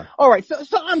 Yeah. All right, so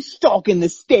I'm stalking the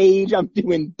stage. I'm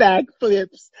doing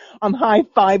backflips. I'm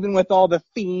high-fiving with all the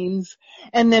fiends.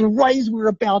 And then right as we're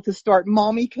about to start,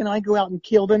 Mommy, can I go out and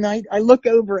kill tonight? I look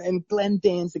over and Glenn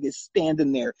Danzig is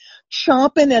standing there,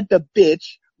 chomping at the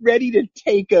bitch, ready to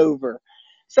take over.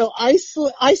 So I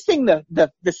sing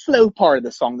the slow part of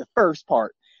the song, the first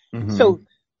part. Mm-hmm. So,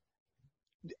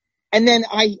 and then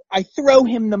I throw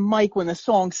him the mic when the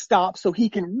song stops so he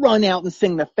can run out and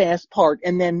sing the fast part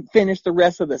and then finish the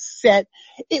rest of the set.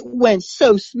 It went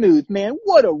so smooth, man.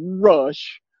 What a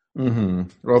rush. Mm-hmm.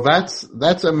 Well,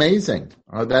 that's amazing.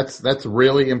 That's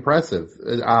really impressive.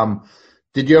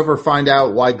 Did you ever find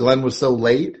out why Glenn was so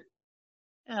late?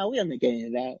 We don't get into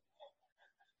that.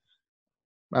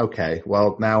 Okay.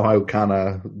 Well, now I kind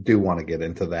of do want to get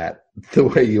into that, the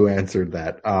way you answered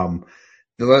that.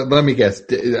 Let me guess.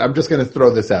 I'm just going to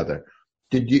throw this out there.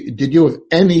 Did you have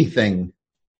anything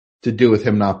to do with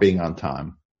him not being on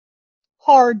time?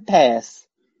 Hard pass.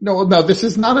 No, this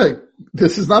is not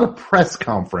a press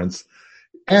conference.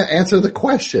 Answer the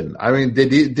question. I mean,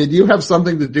 did you have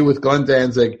something to do with Glenn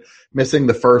Danzig missing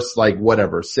the first,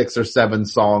 6 or 7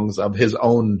 songs of his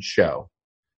own show?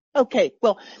 Okay.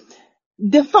 Well,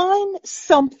 define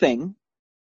something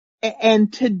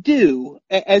and to do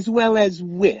as well as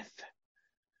with.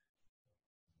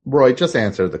 Roy, just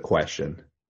answer the question.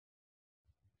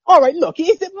 All right, look,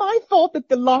 is it my fault that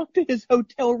the lock to his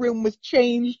hotel room was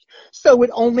changed so it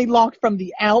only locked from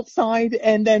the outside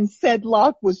and then said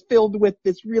lock was filled with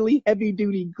this really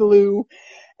heavy-duty glue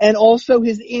and also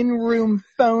his in-room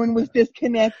phone was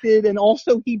disconnected and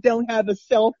also he don't have a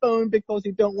cell phone because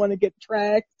he don't want to get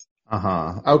tracked?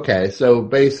 Okay, so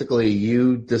basically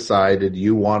you decided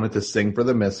you wanted to sing for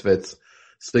the Misfits,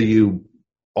 so you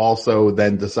also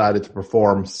then decided to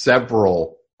perform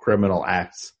several criminal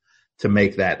acts to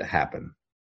make that happen.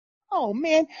 Oh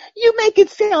man, you make it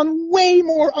sound way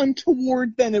more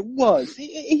untoward than it was.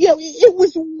 It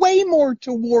was way more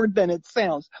toward than it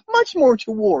sounds. Much more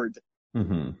toward.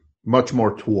 Mm-hmm. Much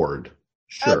more toward.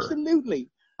 Sure. Absolutely.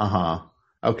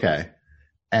 Okay.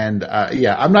 And,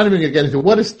 I'm not even gonna get into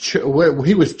what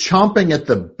he was chomping at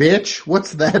the bitch?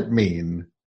 What's that mean?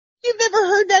 You've never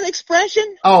heard that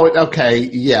expression? Oh, okay.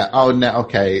 Yeah. Oh, no.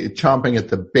 Okay. Chomping at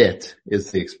the bit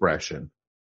is the expression.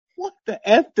 What the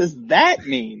F does that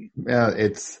mean?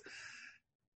 It's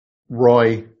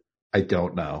Roy. I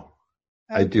don't know.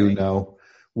 Okay. I do know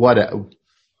what.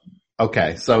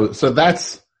 Okay. So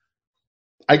that's,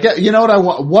 I get, you know what I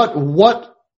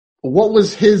want? What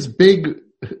was his big,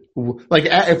 like,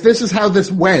 if this is how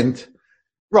this went,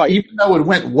 right? Even though it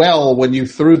went well when you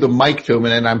threw the mic to him,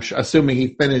 and I'm assuming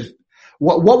he finished.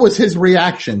 What was his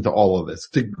reaction to all of this?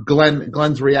 To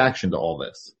Glenn's reaction to all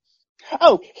this?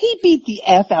 Oh, he beat the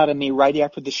F out of me right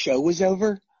after the show was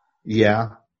over. Yeah.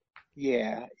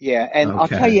 Yeah. And okay. I'll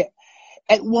tell you,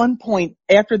 at one point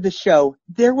after the show,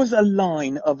 there was a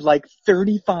line of like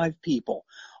 35 people.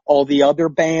 All the other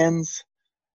bands,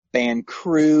 band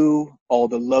crew, all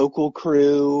the local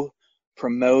crew,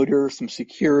 promoters, some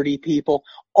security people,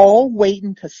 all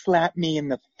waiting to slap me in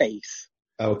the face.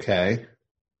 Okay.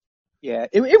 Yeah,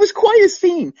 it was quite a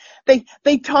scene.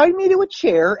 They tied me to a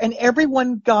chair and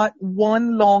everyone got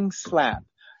one long slap.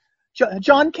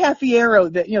 John Caffiero,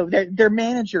 their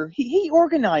manager, he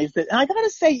organized it. And I gotta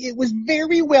say, it was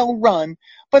very well run,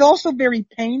 but also very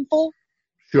painful.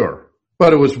 Sure.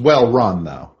 But it was well run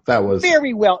though. That was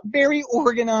very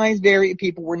organized,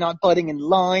 people were not butting in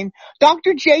line.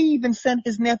 Dr. J even sent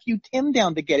his nephew Tim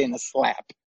down to get in a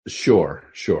slap. Sure.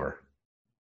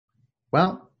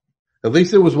 Well, at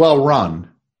least it was well run.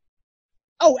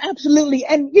 Oh, absolutely.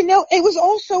 And it was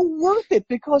also worth it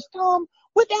because, Tom,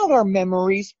 without our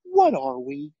memories, what are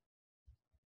we?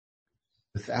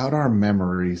 Without our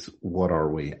memories, what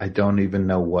are we? I don't even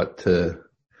know what to.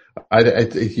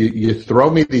 You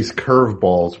throw me these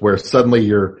curveballs where suddenly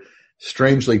you're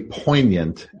strangely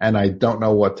poignant, and I don't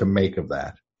know what to make of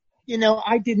that.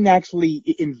 I didn't actually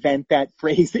invent that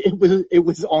phrase. It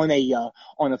was on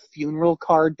a funeral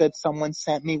card that someone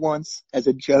sent me once as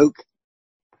a joke.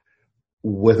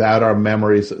 Without our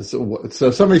memories,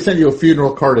 so somebody sent you a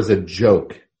funeral card as a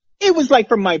joke. It was like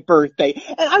for my birthday,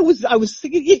 and I was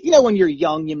when you're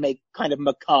young, you make kind of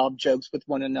macabre jokes with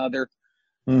one another.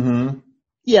 Mm-hmm.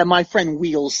 Yeah, my friend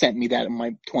Wheels sent me that on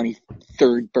my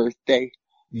 23rd birthday.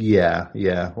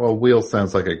 Yeah. Well, Wheels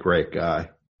sounds like a great guy.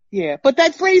 Yeah, but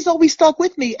that phrase always stuck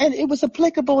with me, and it was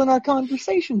applicable in our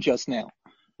conversation just now.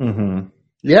 Mm-hmm.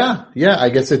 Yeah, I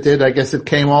guess it did. I guess it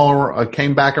came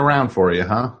back around for you,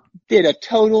 huh? Did a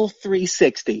total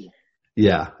 360.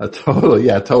 Yeah, a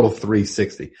total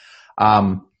 360.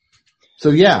 So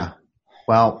yeah,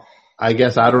 well, I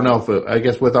guess I don't know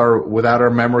if without our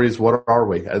memories, what are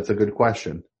we? That's a good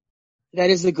question. That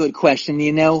is a good question.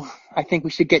 I think we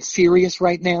should get serious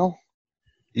right now.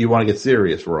 You want to get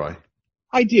serious, Roy?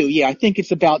 I do. Yeah, I think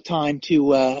it's about time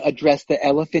to address the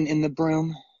elephant in the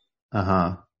room.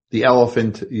 Uh-huh. The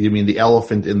elephant, you mean the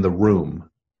elephant in the room?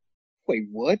 Wait,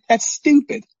 what? That's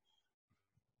stupid.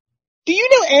 Do you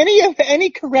know any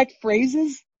correct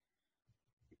phrases?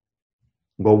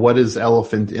 Well, what does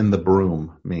elephant in the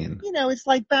broom mean? It's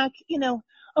like back,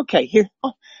 okay, here,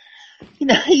 back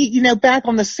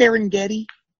on the Serengeti.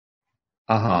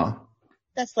 Uh-huh.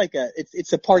 That's like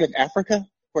it's a part of Africa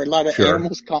where a lot of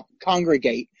animals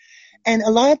congregate. And a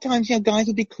lot of times, guys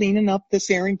would be cleaning up the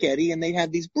Serengeti and they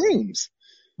have these brooms.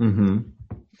 Mm-hmm.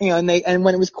 And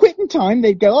when it was quitting time,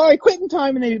 they'd go, all right, quitting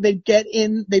time. And they'd get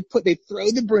in, they'd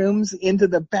throw the brooms into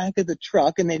the back of the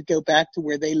truck and they'd go back to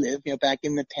where they live, back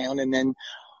in the town. And then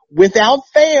without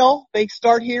fail, they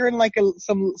start hearing like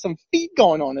some feet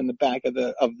going on in the back of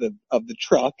the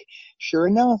truck. Sure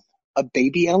enough, a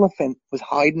baby elephant was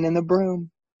hiding in the broom.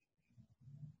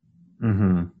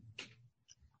 Mm-hmm.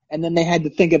 And then they had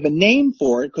to think of a name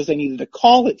for it because they needed to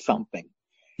call it something.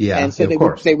 Yeah, and so of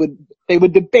they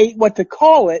would debate what to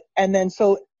call it, and then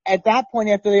so at that point,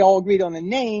 after they all agreed on a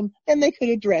name, then they could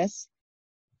address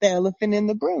the elephant in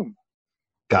the broom.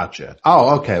 Gotcha.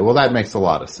 Oh, okay. Well, that makes a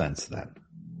lot of sense then.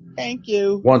 Thank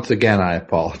you. Once again, I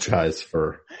apologize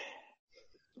for.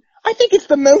 I think it's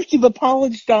the most you've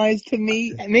apologized to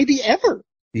me, maybe ever.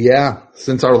 Yeah,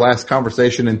 since our last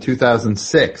conversation in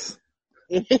 2006.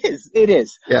 It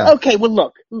is. Yeah. Okay.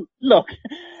 Well, look.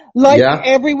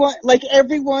 Like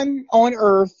everyone on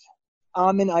Earth,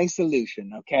 I'm in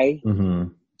isolation, okay? Mm-hmm.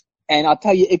 And I'll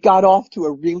tell you, it got off to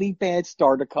a really bad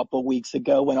start a couple of weeks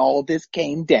ago when all this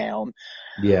came down.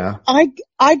 Yeah.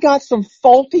 I got some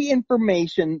faulty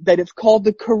information that it's called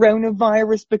the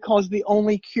coronavirus because the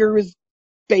only cure is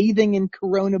bathing in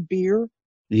Corona beer.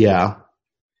 Yeah.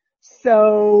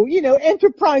 So,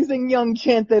 enterprising young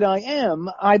gent that I am,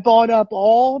 I bought up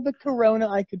all the Corona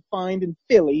I could find in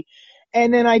Philly.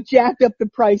 And then I jacked up the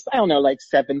price, I don't know, like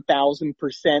 7,000%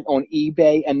 on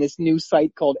eBay and this new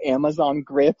site called Amazon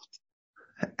Grift.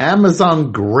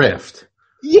 Amazon grift.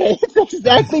 Yeah, it's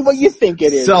exactly what you think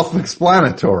it is.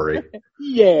 Self-explanatory.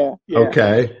 Yeah.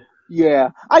 Okay. Yeah.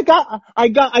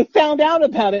 I found out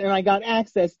about it and I got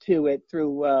access to it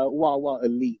through, Wawa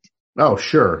Elite. Oh,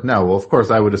 sure. No, well, of course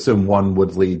I would assume one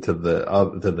would lead to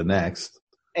the next.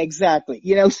 Exactly.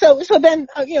 So then,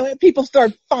 people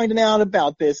start finding out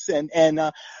about this and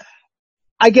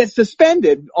I get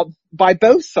suspended by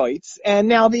both sites, and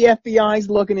now the FBI's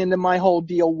looking into my whole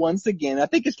deal once again. I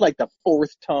think it's like the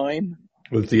 4th time.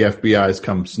 With the FBI's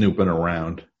come snooping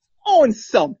around. On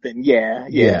something,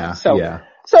 yeah. So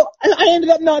I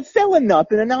ended up not selling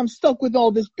nothing, and now I'm stuck with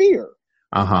all this beer.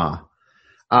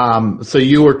 So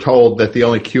you were told that the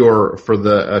only cure for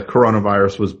the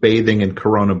coronavirus was bathing in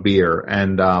Corona beer,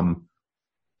 and I'm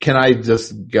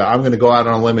going to go out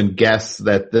on a limb and guess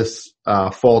that this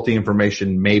faulty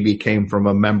information maybe came from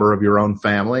a member of your own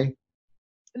family?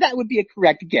 That would be a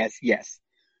correct guess, yes.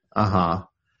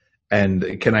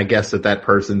 And can I guess that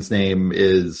person's name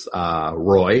is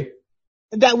Roy?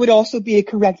 That would also be a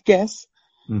correct guess.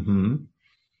 Mm-hmm.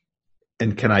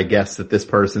 And can I guess that this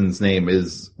person's name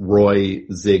is Roy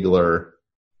Ziegler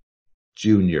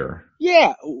Jr.?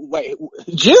 Yeah. Wait,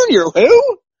 Junior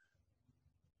who?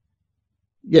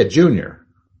 Yeah, Junior.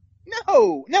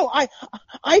 No,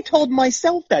 I told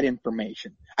myself that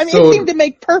information. I mean, it seemed to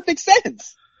make perfect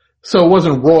sense. So it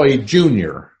wasn't Roy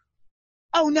Jr.?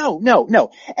 Oh,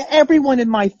 no. Everyone in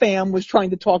my fam was trying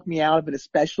to talk me out of it,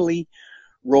 especially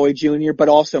Roy Jr., but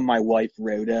also my wife,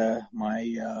 Rhoda,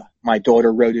 my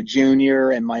daughter, Rhoda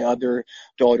Jr., and my other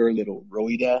daughter, little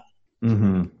Rhoda.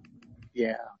 Mm-hmm.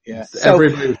 Yeah. So,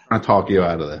 everybody was trying to talk you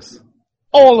out of this.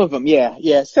 All of them,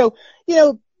 yeah. So,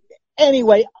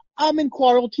 anyway, I'm in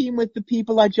quarantine with the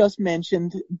people I just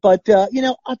mentioned, but,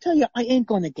 I'll tell you, I ain't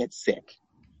gonna get sick.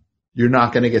 You're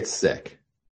not gonna get sick?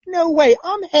 No way.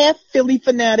 I'm half Philly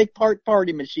fanatic, part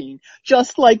party machine,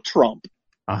 just like Trump.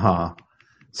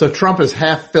 So Trump is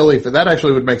half Philly. That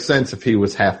actually would make sense if he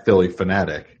was half Philly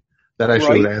fanatic. That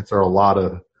actually would answer a lot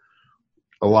of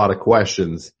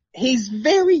questions. He's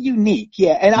very unique,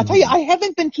 yeah. And I'll tell you, I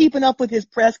haven't been keeping up with his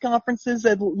press conferences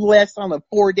at the last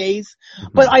 4 days,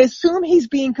 but I assume he's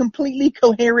being completely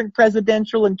coherent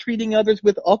presidential and treating others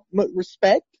with utmost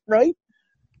respect, right?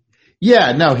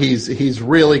 Yeah, no, he's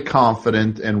really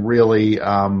confident and really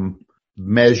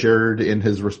measured in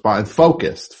his response.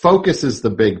 Focused. Focus is the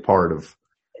big part of.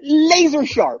 Laser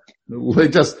sharp.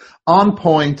 Just on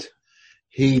point.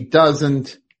 He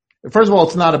doesn't. First of all,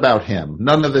 it's not about him.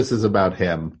 None of this is about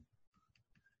him.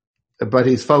 But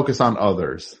he's focused on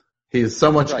others. He has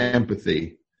so much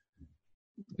empathy.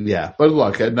 Yeah, but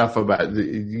look, enough about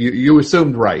you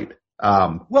assumed right.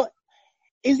 Well,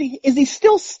 is he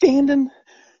still standing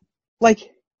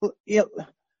like how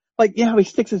he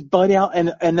sticks his butt out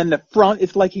and then the front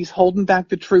is like he's holding back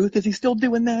the truth? Is he still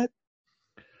doing that?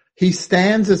 He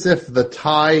stands as if that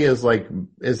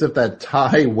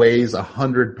tie weighs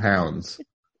 100 pounds.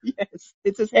 Yes,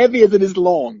 it's as heavy as it is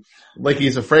long. Like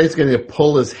he's afraid it's going to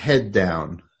pull his head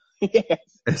down. Yes.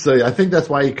 And so I think that's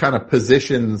why he kind of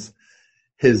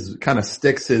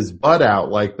sticks his butt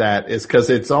out like that, is because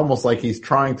it's almost like he's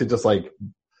trying to just like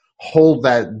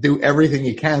do everything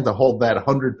he can to hold that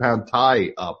 100-pound tie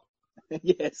up.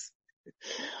 Yes.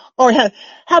 Or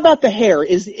how about the hair?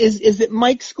 Is it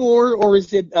Mike Score or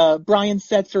is it Brian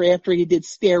Setzer after he did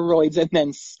steroids and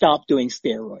then stopped doing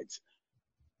steroids?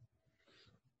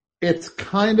 It's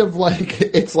kind of like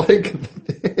I think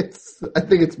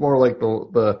it's more like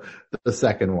the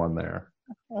second one there.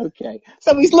 Okay.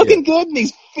 So he's looking good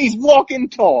and he's walking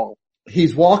tall.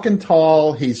 He's walking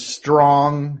tall, he's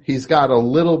strong, he's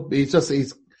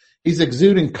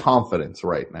exuding confidence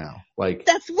right now. Like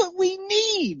that's what we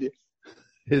need.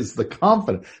 Is the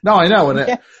confidence. No, I know.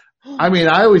 And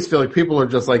I always feel like people are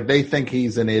just like, they think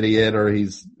he's an idiot or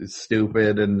he's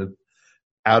stupid and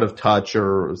out of touch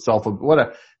or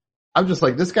whatever. I'm just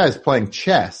like, this guy's playing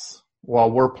chess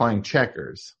while we're playing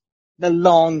checkers. The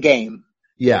long game.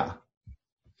 Yeah.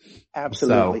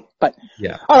 Absolutely. So, but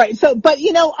yeah. All right. So, but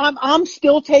I'm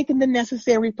still taking the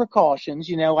necessary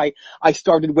precautions. I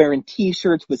started wearing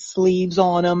t-shirts with sleeves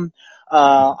on them.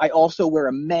 I also wear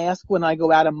a mask when I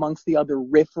go out amongst the other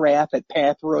riffraff at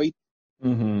Pathright.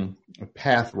 Mm-hmm.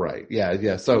 Pathright.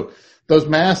 Yeah. So those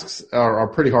masks are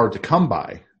pretty hard to come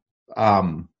by.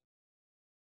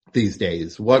 These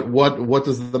days. What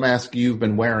does the mask you've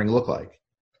been wearing look like?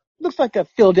 Looks like a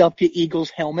Philadelphia Eagles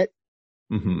helmet.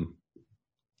 Mm-hmm.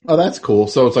 Oh, that's cool.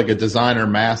 So it's like a designer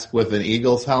mask with an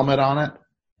Eagles helmet on it?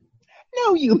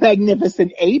 No, you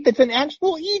magnificent ape. It's an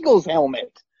actual Eagles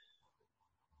helmet.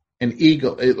 An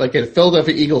Eagle, like a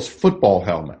Philadelphia Eagles football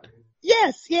helmet.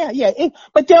 Yes, yeah.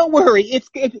 But don't worry,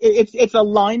 it's a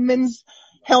lineman's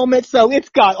helmet, so it's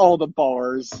got all the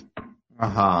bars.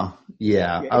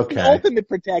 Yeah. It's Okay. the ultimate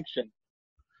protection.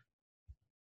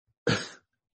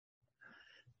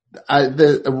 I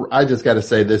just got to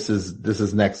say this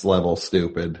is next level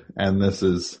stupid, and this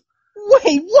is.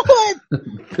 Wait, what?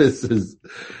 This is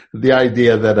the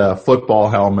idea that a football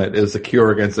helmet is a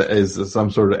cure against is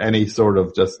some sort of any sort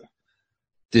of just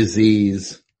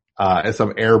disease,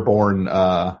 some airborne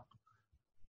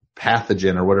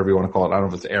pathogen or whatever you want to call it. I don't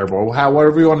know if it's airborne,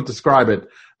 whatever you want to describe it.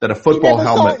 That a football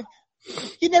helmet.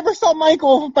 You never saw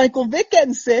Michael Vick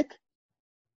getting sick.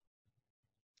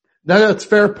 No, that's a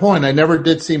fair point. I never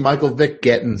did see Michael Vick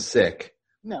getting sick.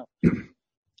 No.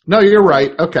 No, you're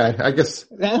right. Okay, I guess.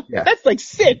 Yeah. That's like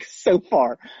 6 so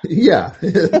far. Yeah,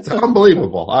 it's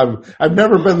unbelievable. I've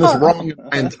never been this wrong in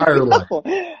my entire life.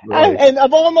 Right. And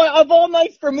of all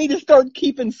nights for me to start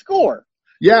keeping score.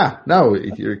 Yeah, no,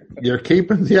 you're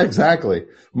keeping. Yeah, exactly.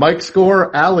 Mike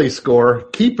score, Allie score,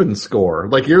 keeping score.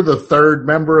 Like you're the third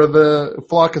member of the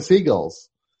flock of seagulls.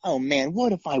 Oh man,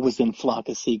 what if I was in Flock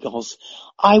of Seagulls?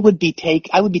 I would be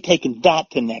taking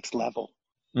that to next level.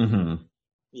 Mm-hmm.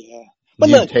 Yeah. But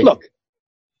look.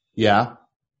 Yeah.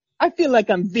 I feel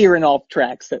like I'm veering off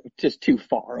tracks just too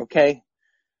far, okay?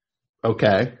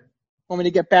 Okay. Want me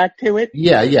to get back to it?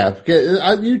 Yeah.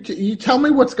 You tell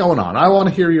me what's going on. I want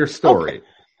to hear your story. Okay.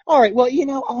 All right. Well,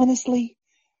 honestly,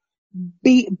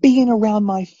 being around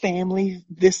my family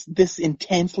this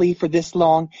intensely for this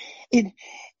long,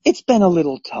 it's been a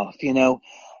little tough,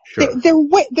 Sure. They're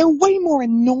way more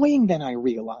annoying than I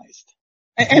realized.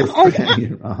 And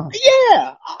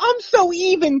yeah, I'm so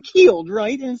even keeled,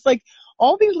 right? And it's like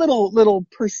all these little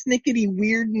persnickety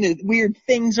weird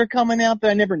things are coming out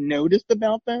that I never noticed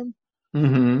about them.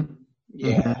 Mm-hmm.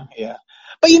 Yeah.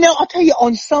 But I'll tell you,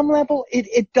 on some level,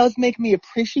 it does make me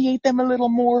appreciate them a little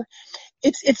more.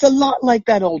 It's a lot like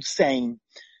that old saying,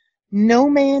 no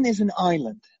man is an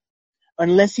island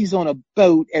unless he's on a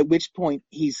boat, at which point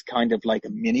he's kind of like a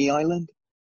mini island.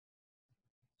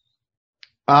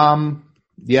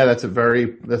 Yeah, that's a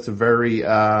very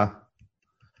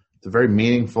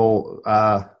meaningful,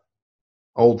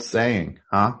 old saying,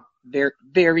 huh?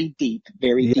 Very deep. But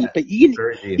very deep.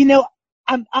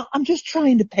 I'm just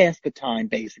trying to pass the time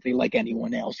basically like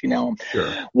anyone else, I'm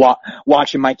sure.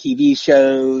 Watching my TV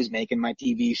shows, making my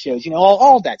TV shows,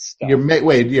 all that stuff.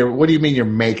 What do you mean you're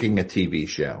making a TV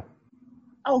show?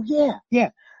 Oh yeah.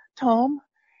 Tom.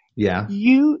 Yeah.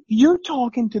 You're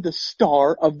talking to the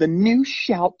star of the new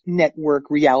Shout Network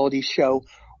reality show,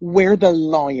 Where the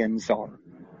Lions Are.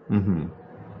 Mm-hmm.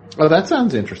 Oh, that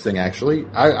sounds interesting, actually.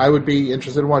 I would be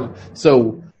interested in one.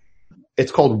 So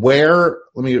it's called Where,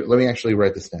 let me actually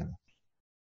write this down.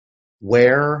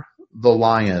 Where the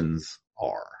Lions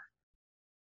Are.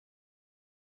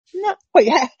 No, wait,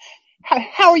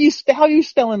 how are you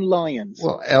spelling lions?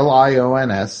 Well,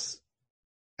 Lions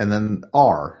and then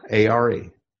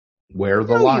A-R-E. Where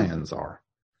the Lions Are.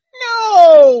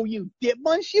 No, you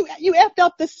dipmunch. You effed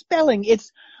up the spelling.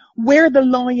 It's Where the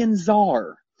Lions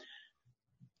Are.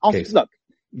 Look.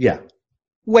 Yeah.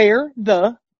 Where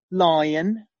the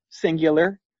lion,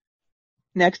 singular,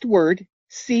 next word,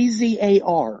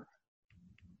 C-Z-A-R.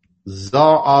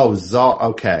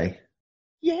 Okay.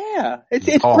 Yeah.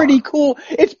 It's pretty cool.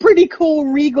 It's pretty cool,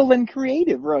 regal, and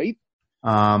creative, right?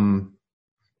 Well,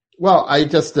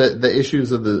 the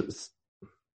issues of the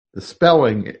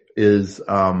spelling is,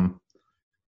 I'm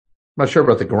not sure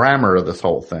about the grammar of this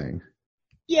whole thing.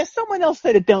 Yeah, someone else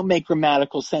said it don't make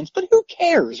grammatical sense, but who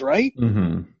cares, right?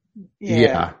 Mm-hmm.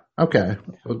 Yeah. Okay.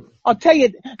 I'll tell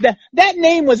you, that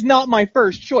name was not my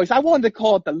first choice. I wanted to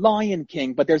call it The Lion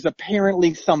King, but there's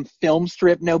apparently some film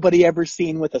strip nobody ever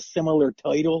seen with a similar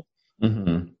title.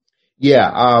 Mm-hmm.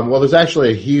 Yeah, well, there's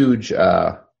actually a huge,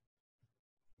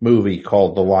 movie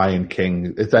called The Lion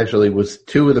King. It actually was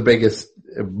two of the biggest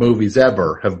movies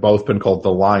ever have both been called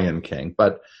The Lion King,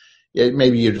 but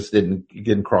maybe you just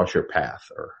didn't cross your path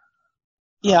or.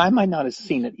 Yeah, I might not have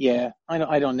seen it. Yeah,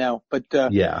 I don't know, but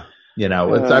yeah,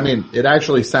 it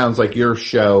actually sounds like your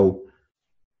show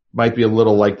might be a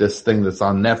little like this thing that's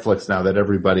on Netflix now that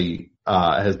everybody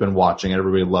has been watching and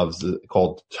everybody loves,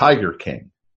 called Tiger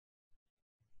King.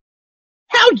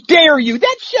 How dare you?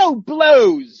 That show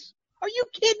blows. Are you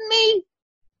kidding me?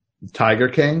 Tiger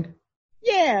King?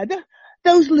 Yeah,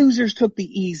 those losers took the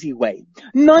easy way.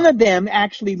 None of them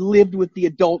actually lived with the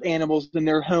adult animals in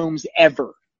their homes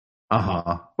ever.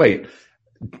 Uh-huh. Wait,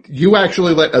 you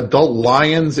actually let adult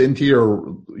lions into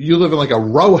you live in like a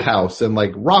row house in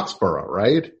like Roxborough,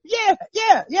 right? Yeah.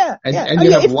 And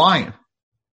you have lions.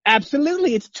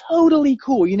 Absolutely. It's totally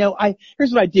cool. You know,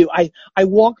 here's what I do. I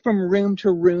walk from room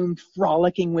to room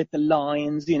frolicking with the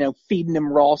lions, you know, feeding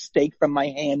them raw steak from my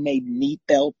handmade meat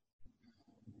belt.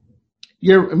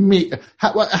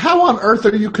 How on earth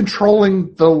are you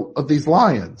controlling these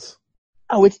lions?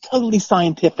 Oh, it's totally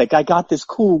scientific. I got this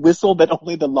cool whistle that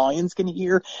only the lions can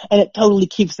hear, and it totally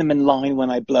keeps them in line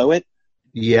when I blow it.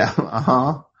 Yeah,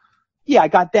 uh-huh. Yeah, I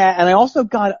got that, and I also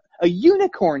got a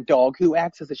unicorn dog who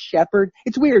acts as a shepherd.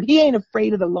 It's weird. He ain't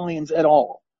afraid of the lions at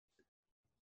all.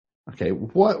 Okay,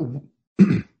 what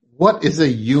is a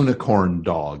unicorn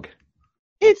dog?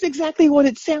 It's exactly what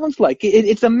it sounds like.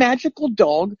 It's a magical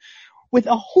dog with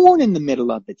a horn in the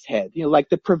middle of its head, you know, like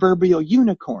the proverbial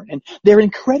unicorn. And they're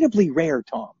incredibly rare,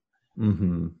 Tom.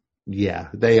 Mm-hmm. Yeah,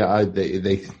 they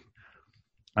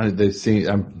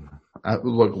seem,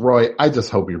 look, Roy, I just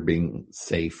hope you're being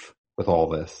safe with all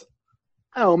this.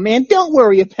 Oh man, don't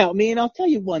worry about me. And I'll tell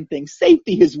you one thing.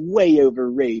 Safety is way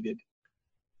overrated.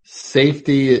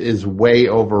 Safety is way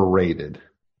overrated.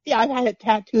 Yeah, I've had it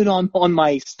tattooed on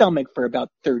my stomach for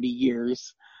about 30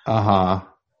 years. Uh-huh.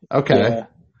 Okay. Yeah.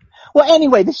 Well,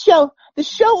 anyway, the show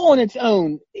on its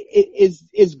own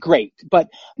is great, but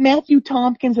Matthew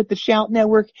Tompkins at the Shout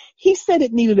Network, he said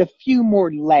it needed a few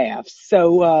more laughs.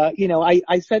 So, you know,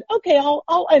 I said, okay,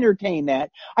 I'll entertain that.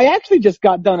 I actually just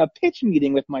got done a pitch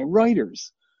meeting with my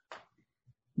writers.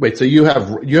 Wait, so you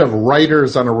have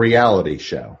writers on a reality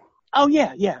show? Oh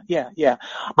yeah.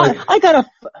 Like, I got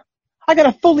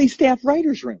a fully staffed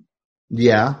writers room.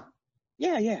 Yeah?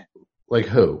 Yeah. Like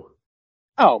who?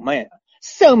 Oh man.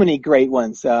 So many great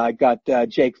ones. I got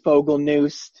Jake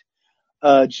Fogelnoost,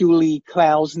 Julie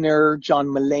Klausner, John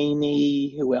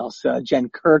Mulaney, who else? Jen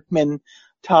Kirkman,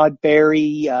 Todd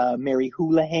Barry, Mary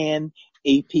Houlihan,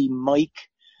 AP Mike,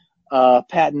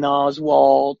 Patton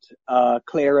Oswalt,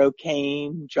 Claire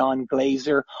O'Kane, John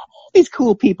Glazer. All these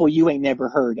cool people you ain't never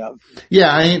heard of.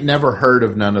 Yeah, I ain't never heard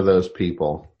of none of those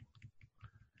people.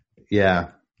 Yeah.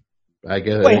 I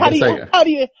guess. Wait, how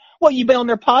do you, what, you been on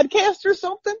their podcast or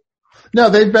something? No,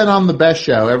 they've been on the Best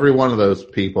Show. Every one of those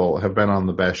people have been on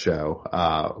the Best Show,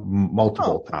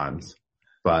 multiple times.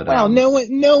 But, wow, no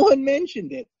one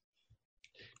mentioned it.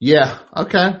 Yeah.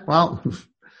 Okay. Well,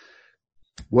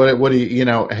 what do you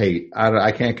know, hey,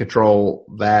 I can't control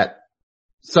that.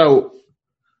 So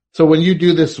when you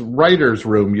do this writer's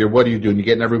room, what are you doing? You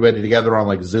getting everybody together on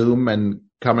like Zoom and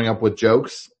coming up with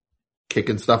jokes,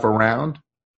 kicking stuff around?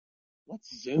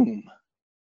 What's Zoom?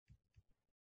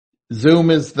 Zoom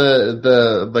is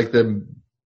the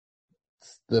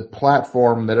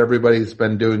platform that everybody's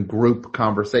been doing group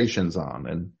conversations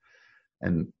on,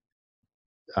 and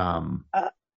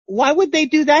why would they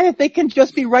do that if they can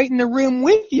just be right in the room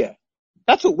with you?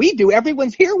 That's what we do.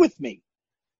 Everyone's here with me.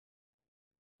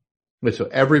 So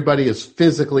everybody is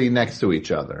physically next to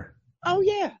each other. Oh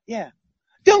yeah.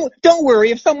 Don't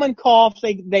worry. If someone coughs,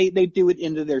 they do it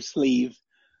into their sleeve.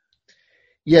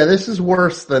 Yeah, this is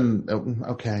worse than,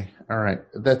 okay, all right.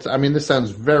 This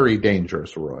sounds very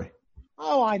dangerous, Roy.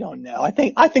 Oh, I don't know. I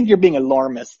think you're being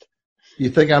alarmist. You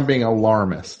think I'm being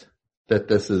alarmist? That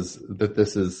this is,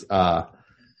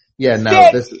 yeah, no,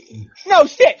 sit. this is. No,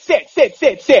 sit.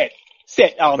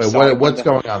 Oh, I'm wait, sorry. What's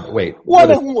going on? Wait. One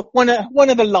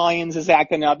of the lions is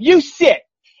acting up. You sit.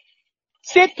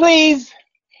 Sit, please.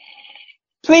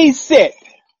 Please sit.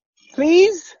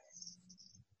 Please.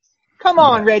 Come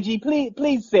on, Reggie.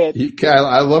 Please sit.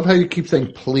 I love how you keep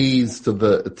saying please to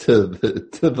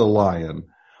the lion.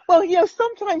 Well, you know,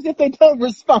 sometimes if they don't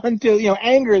respond to, you know,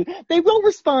 anger, they will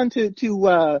respond to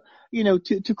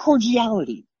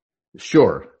cordiality.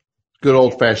 Sure. Good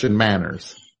old fashioned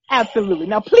manners. Absolutely.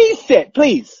 Now please sit,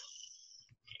 please.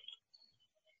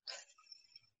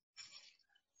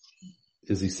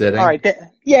 Is he sitting? All right.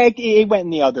 Yeah, he went in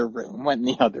the other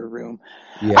room.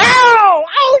 Yeah. Ow!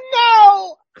 Oh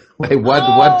no! Wait,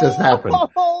 what just happened?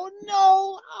 Oh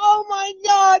no! Oh my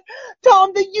God!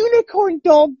 Tom, the unicorn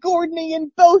dog gored me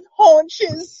in both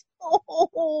haunches.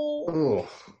 Oh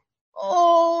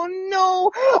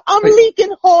no! I'm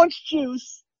leaking haunch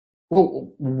juice.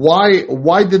 Well,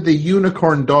 why did the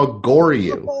unicorn dog gore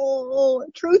you? Oh,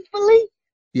 truthfully?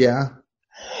 Yeah.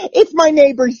 It's my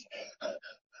neighbor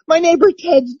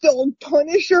Ted's dog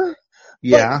Punisher.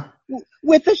 Yeah.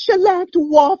 With a shellacked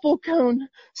waffle cone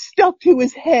stuck to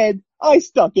his head. I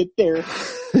stuck it there.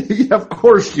 Yeah, of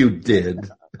course you did.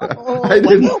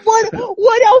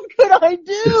 What else could I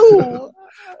do?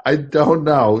 I don't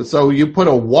know. So you put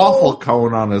a waffle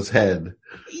cone on his head.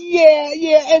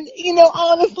 Yeah, and you know,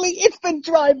 honestly, it's been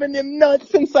driving him nuts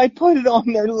since I put it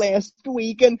on there last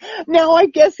week, and now I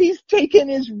guess he's taking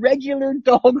his regular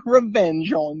dog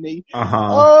revenge on me.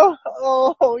 Uh-huh.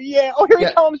 Oh, yeah. Oh, here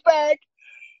he comes back.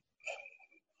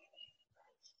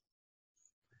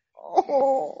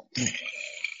 Oh.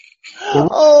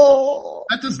 Oh.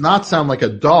 That does not sound like a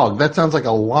dog. That sounds like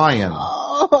a lion.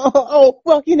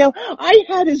 Well, I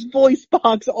had his voice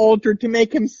box altered to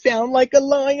make him sound like a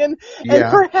lion,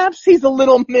 and perhaps he's a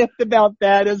little miffed about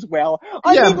that as well.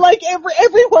 I mean, like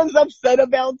everyone's upset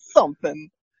about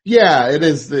something. Yeah, it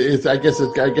is. I guess,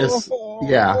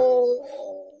 yeah.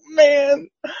 Oh, man.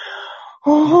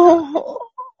 Oh.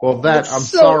 Well, I'm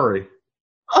sorry.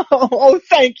 Oh,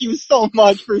 thank you so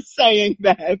much for saying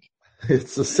that.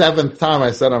 It's the 7th time I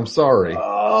said I'm sorry.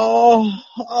 Oh,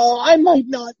 I might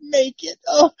not make it.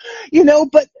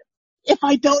 But if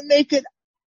I don't make it,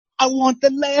 I want the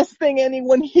last thing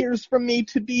anyone hears from me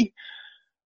to be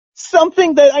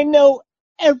something that I know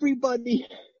everybody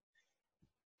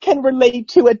can relate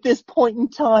to at this point in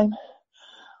time.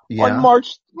 Yeah. On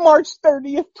March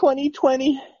 30th,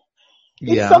 2020.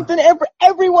 It's something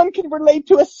everyone can relate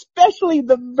to, especially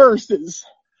the verses.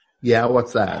 Yeah,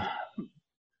 what's that?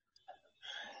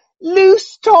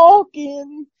 Loose talk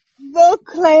in the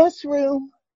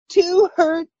classroom, to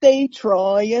hurt they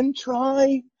try and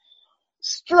try.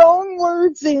 Strong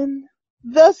words in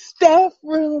the staff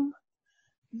room,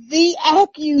 the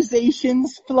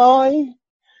accusations fly.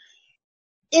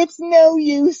 It's no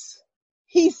use,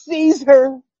 he sees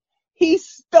her, he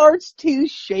starts to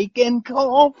shake and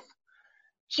cough,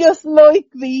 just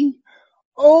like the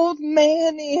old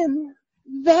man in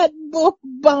that book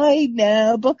by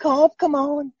Nabokov. Come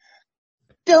on.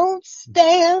 Don't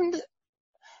stand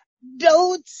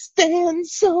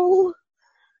so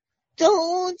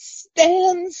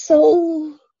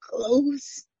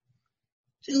close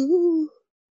to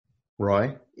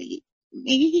Roy?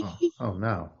 me. Oh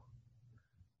no.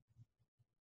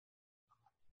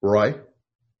 Roy?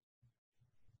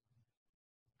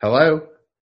 Hello?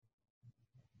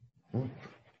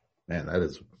 Man, I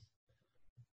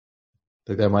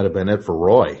think that might have been it for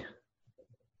Roy.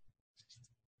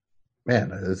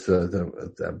 Man, it's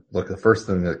look, the first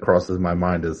thing that crosses my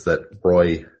mind is that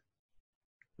Philly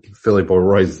Boy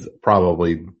Roy's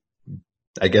probably,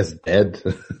 I guess, dead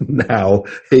now.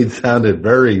 He sounded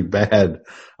very bad.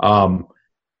 But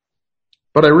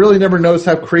I really never noticed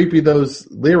how creepy those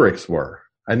lyrics were.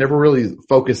 I never really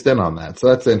focused in on that. So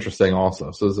that's interesting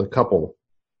also. So there's a couple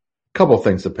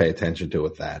things to pay attention to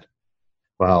with that.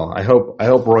 Well, I hope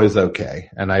Roy's okay.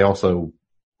 And I also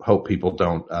hope people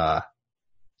don't,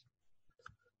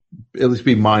 at least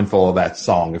be mindful of that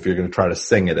song if you're going to try to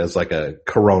sing it as like a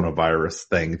coronavirus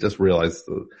thing. Just realize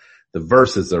the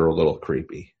verses are a little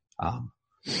creepy.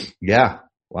 Yeah.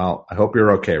 Well, I hope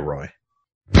you're okay, Roy.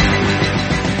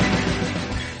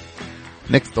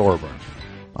 Nick Thorburn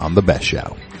on The Best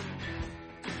Show.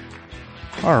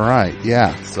 All right.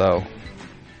 Yeah. So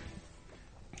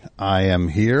I am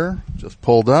here, just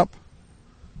pulled up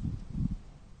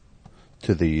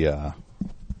to the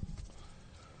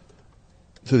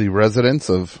residence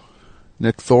of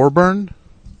Nick Thorburn,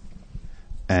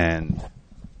 and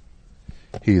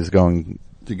he is going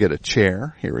to get a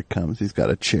chair. Here it comes. He's got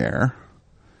a chair.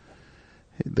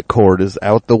 The cord is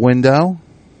out the window.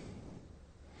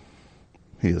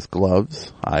 He has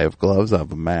gloves. I have gloves. I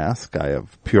have a mask. I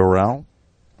have Purell.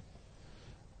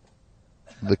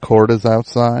 The cord is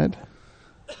outside.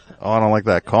 Oh, I don't like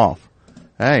that cough.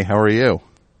 Hey, how are you?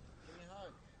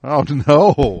 Oh,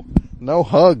 no. No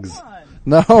hugs.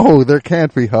 No, there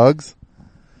can't be hugs.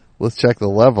 Let's check the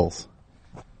levels.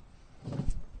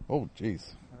 Oh, jeez.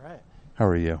 All right. How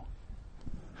are you?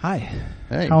 Hi.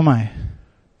 Hey. How am I?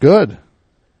 Good.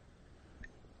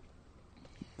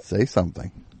 Say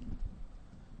something.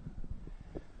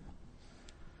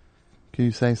 Can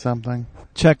you say something?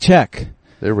 Check, check.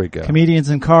 There we go. Comedians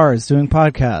in cars doing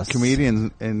podcasts.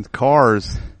 Comedians in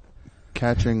cars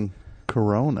catching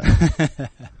corona.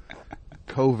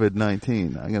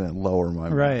 COVID-19. I'm going to lower my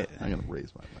mask. I'm going to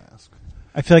raise my mask.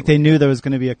 I feel like they knew there was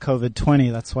going to be a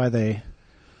COVID-20. That's why they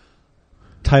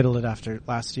titled it after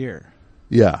last year.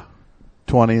 Yeah.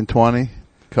 20 and 20.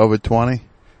 COVID-20.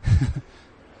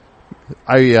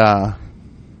 I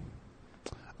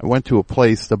went to a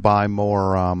place to buy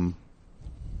more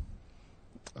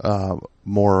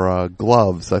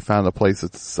gloves. I found a place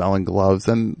that's selling gloves,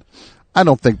 and I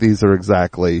don't think these are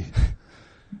exactly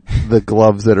the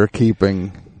gloves that are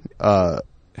keeping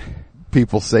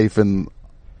people safe in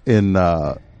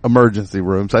emergency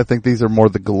rooms. I think these are more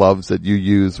the gloves that you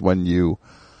use when you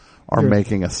are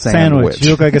making a sandwich.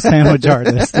 You look like a sandwich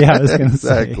artist. Yeah, I was going to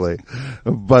say. Exactly.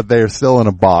 But they're still in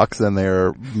a box and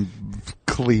they're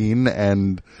clean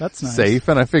and That's nice. Safe,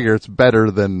 and I figure it's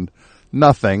better than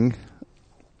nothing.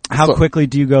 How quickly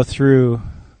do you go through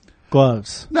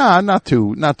gloves. No, not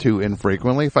too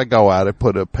infrequently. If I go out, I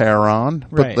put a pair on,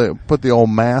 put the old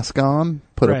mask on,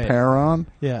 put a pair on.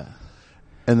 Yeah.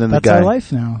 And then that's our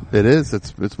life now. It is.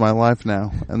 It's my life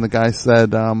now. And the guy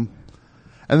said, and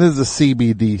this is a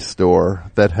CBD store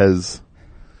that has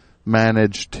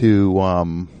managed to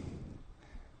kind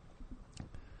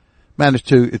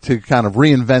of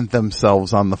reinvent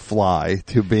themselves on the fly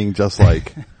to being just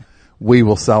like, we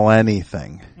will sell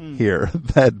anything here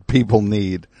that people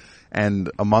need.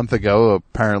 And a month ago,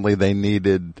 apparently they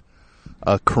needed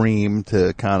a cream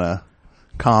to kind of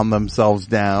calm themselves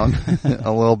down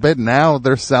a little bit. Now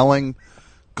they're selling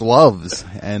gloves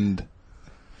and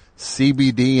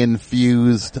CBD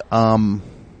infused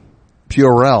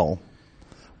Purell,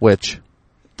 which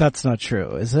that's not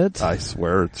true, is it? I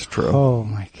swear it's true. Oh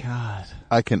my God.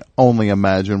 I can only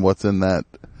imagine what's in that,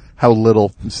 how little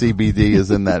CBD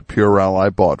is in that Purell I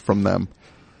bought from them.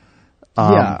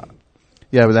 Yeah,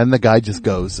 but then the guy just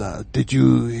goes, did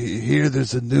you hear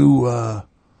there's a new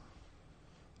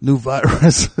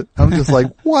virus? I'm just like,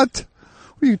 what?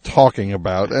 What are you talking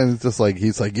about? And it's just like,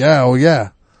 he's like, yeah,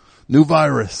 new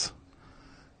virus.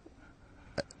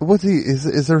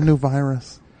 Is there a new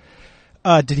virus?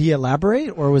 Did he elaborate,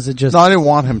 or was it just? No, I didn't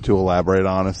want him to elaborate,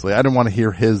 honestly. I didn't want to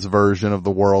hear his version of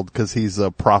the world because he's a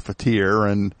profiteer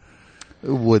and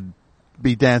would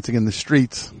be dancing in the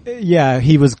streets. Yeah,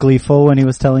 he was gleeful when he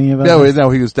was telling you about it. No,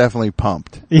 he was definitely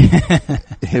pumped.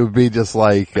 It would be just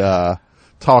like,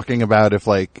 talking about if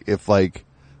I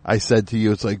said to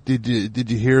you, it's like, did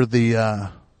you hear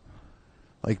the,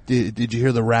 did you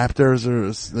hear the Raptors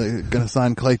are gonna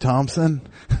sign Klay Thompson?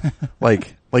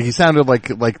 like he sounded like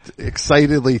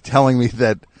excitedly telling me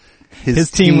that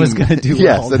his team was gonna do well.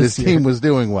 Yes, that his team was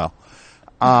doing well.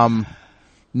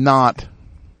 Not,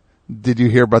 did you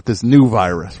hear about this new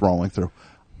virus rolling through?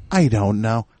 I don't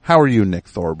know. How are you, Nick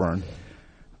Thorburn?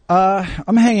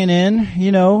 I'm hanging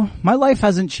in, my life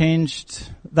hasn't changed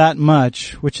that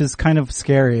much, which is kind of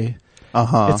scary.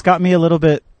 It's got me a little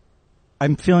bit,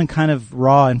 I'm feeling kind of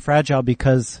raw and fragile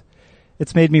because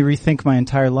it's made me rethink my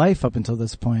entire life up until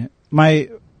this point. My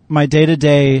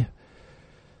day-to-day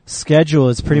schedule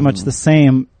is pretty much the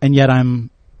same, and yet I'm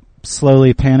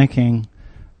slowly panicking.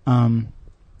 And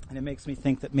it makes me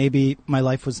think that maybe my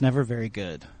life was never very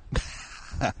good.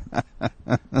 That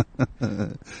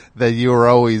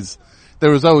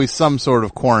there was always some sort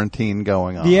of quarantine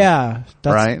going on. Yeah,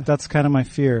 right? That's kind of my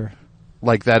fear.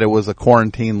 Like that it was a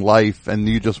quarantine life and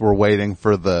you just were waiting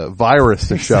for the virus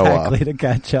to show up. Exactly, to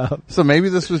catch up. So maybe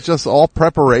this was just all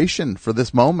preparation for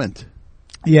this moment.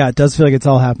 Yeah, it does feel like it's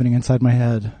all happening inside my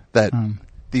head. That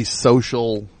these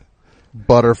social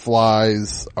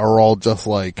butterflies are all just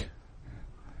like,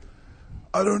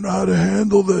 I don't know how to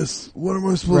handle this. What am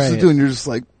I supposed to do? And you're just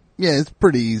like, yeah, it's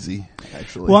pretty easy,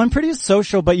 actually. Well, I'm pretty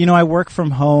social, but I work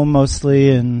from home mostly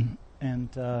and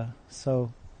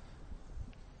so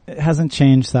it hasn't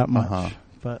changed that much,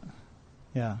 but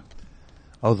yeah.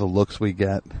 Oh, the looks we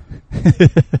get.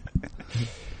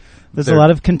 There's a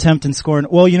lot of contempt and scorn.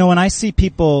 Well, when I see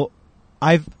people,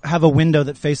 I have a window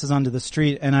that faces onto the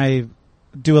street and I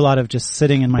do a lot of just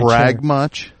sitting in my chair. Brag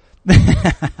much?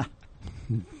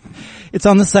 It's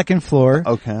on the second floor.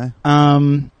 Okay.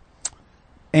 And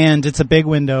it's a big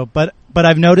window, but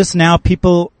I've noticed now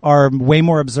people are way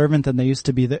more observant than they used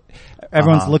to be. That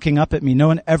everyone's looking up at me. No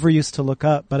one ever used to look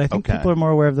up, but I think people are more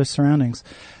aware of their surroundings.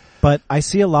 But I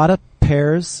see a lot of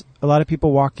pairs, a lot of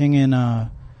people walking in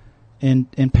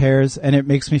pairs, and it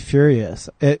makes me furious.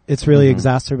 It's really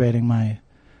exacerbating my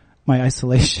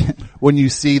isolation. When you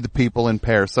see the people in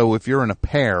pairs, so if you're in a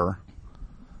pair,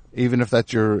 even if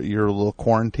that's your little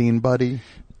quarantine buddy,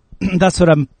 that's what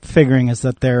I'm figuring is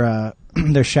that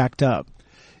they're shacked up.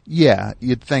 Yeah,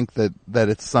 you'd think that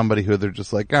it's somebody who they're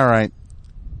just like, all right,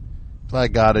 if I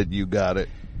got it, you got it.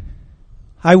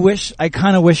 I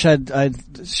kind of wish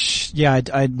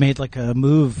I'd made like a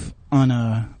move on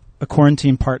a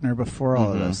quarantine partner before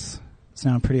all of this. So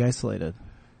now I'm pretty isolated.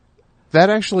 That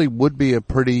actually would be a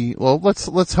pretty, well,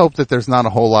 let's hope that there's not a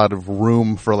whole lot of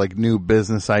room for like new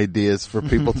business ideas for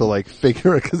people to like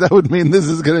figure it, cause that would mean this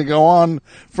is gonna go on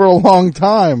for a long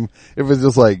time if it's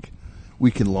just like, we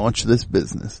can launch this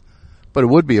business. But it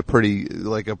would be a pretty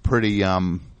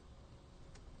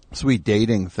sweet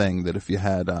dating thing that if you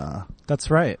had, that's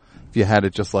right. If you had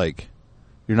it just like,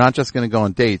 you're not just gonna go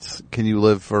on dates, can you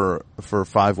live for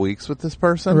 5 weeks with this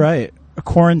person? Right. A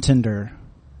quarantinder.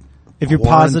 If you're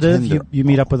positive, you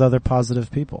meet up with other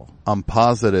positive people. I'm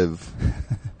positive.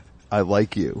 I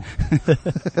like you.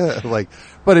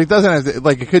 But it doesn't have to,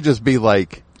 it could just be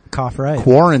like, cough right.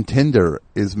 Quarantinder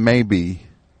is maybe,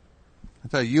 I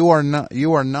thought you are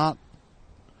not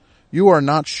You are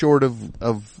not short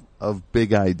of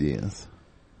big ideas,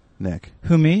 Nick.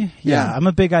 Who, me? Yeah. I'm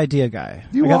a big idea guy.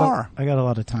 You are. I got a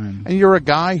lot of time. And you're a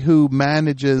guy who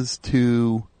manages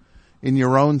to, in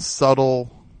your own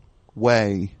subtle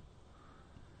way,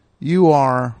 you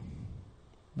are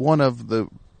one of the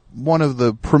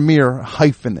premier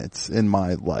hyphenates in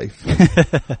my life.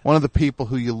 One of the people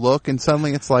who you look and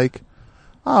suddenly it's like,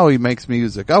 oh, he makes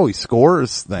music. Oh, he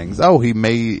scores things. Oh, he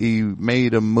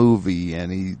made a movie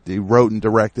and he wrote and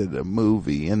directed a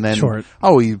movie and then, Short.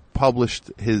 oh, he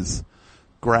published his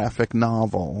graphic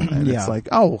novel. And it's like,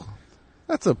 oh,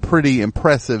 that's a pretty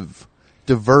impressive,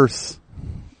 diverse,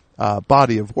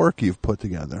 body of work you've put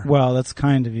together. Well, that's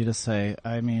kind of you to say.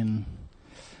 I mean,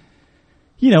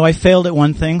 I failed at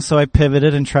one thing, so I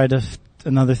pivoted and tried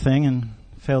another thing and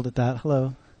failed at that.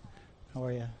 Hello. How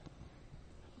are you?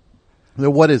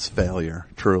 What is failure,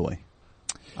 truly?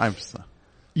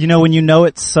 When you know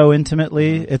it so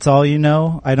intimately, it's all you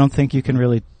know, I don't think you can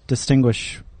really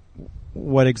distinguish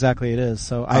what exactly it is.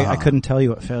 So I couldn't tell you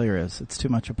what failure is. It's too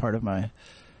much a part of my...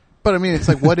 But I mean, it's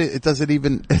like,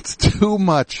 it's too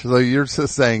much. So you're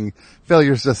just saying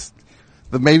failure's just,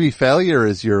 maybe failure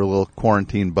is your little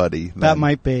quarantine buddy. Then. That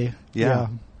might be. Yeah.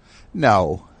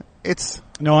 No,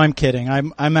 I'm kidding.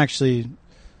 I'm actually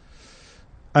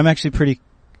pretty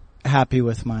happy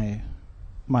with my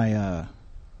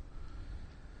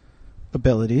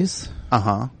abilities.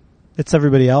 It's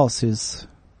everybody else who's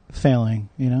failing,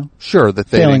 Sure, that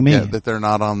failing me. That they're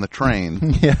not on the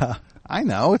train. Yeah. I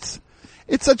know. It's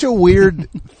such a weird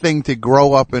thing to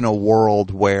grow up in a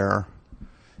world where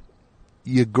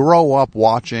you grow up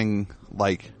watching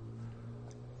like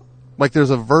there's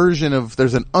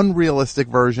an unrealistic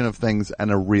version of things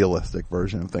and a realistic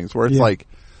version of things where it's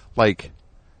like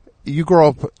you grow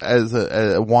up as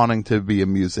wanting to be a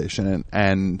musician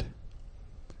and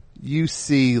you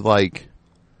see like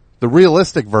the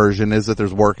realistic version is that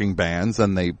there's working bands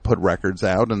and they put records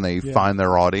out and they find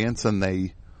their audience and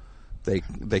they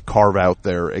carve out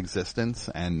their existence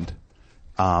and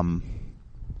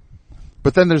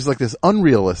but then there's like this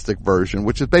unrealistic version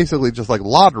which is basically just like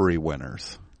lottery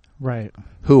winners, right,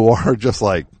 who are just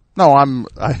like, no,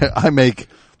 I make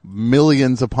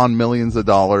millions upon millions of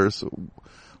dollars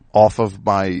off of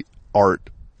my art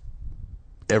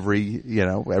every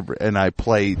and I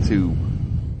play to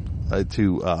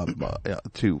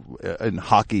in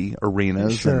hockey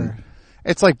arenas. Sure. And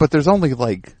it's like, but there's only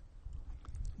like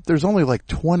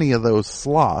 20 of those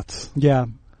slots. Yeah.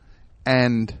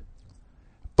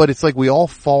 But it's like we all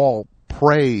fall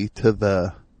prey to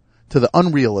the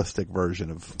unrealistic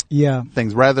version of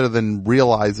things rather than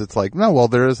realize it's like, no, well,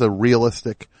 there is a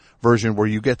realistic version where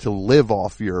you get to live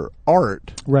off your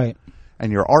art. Right.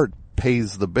 And your art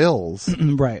pays the bills.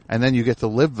 Right. And then you get to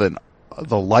live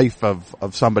the life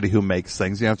of somebody who makes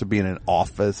things. You have to be in an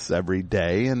office every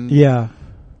day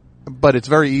but it's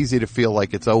very easy to feel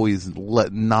like it's always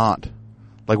like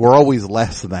we're always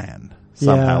less than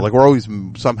somehow. Like we're always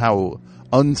somehow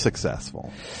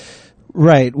unsuccessful.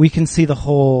 Right. We can see the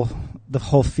whole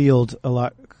field a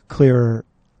lot clearer,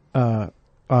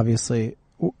 obviously,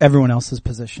 everyone else's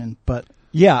position. But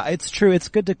yeah, it's true. It's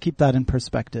good to keep that in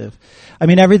perspective. I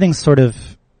mean, everything's sort of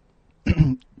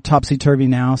topsy-turvy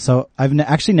now, so I've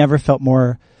actually never felt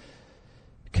more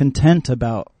content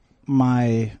about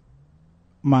my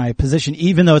position,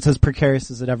 even though it's as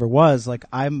precarious as it ever was. Like,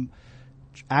 I'm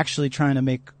actually trying to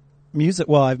make music.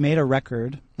 Well, I've made a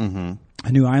record, a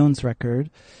New Islands record.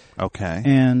 Okay.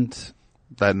 And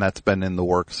that's been in the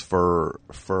works for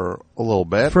a little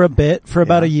bit. For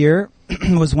about a year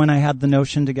was when I had the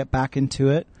notion to get back into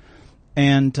it.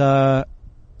 And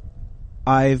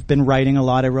I've been writing a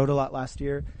lot. I wrote a lot last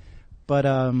year. But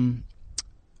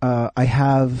I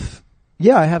have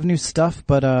new stuff,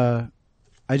 but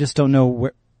I just don't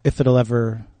know if it'll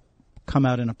ever come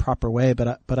out in a proper way,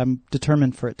 but I'm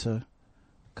determined for it to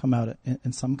come out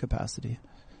in some capacity.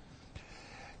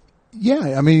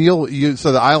 Yeah, I mean,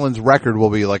 so the Islands record will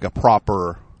be like a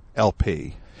proper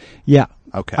LP. Yeah.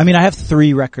 Okay. I mean, I have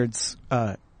 3 records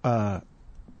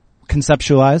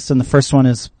conceptualized, and the first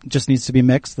one just needs to be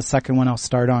mixed. The second one I'll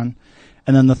start on,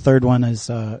 and then the third one is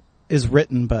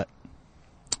written, but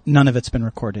none of it's been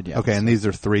recorded yet. Okay, and these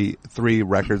are three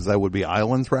records that would be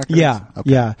Islands records? Yeah,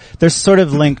 okay. Yeah. They're sort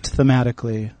of linked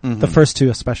thematically. The first 2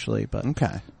 especially, but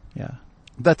okay. Yeah.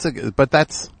 That's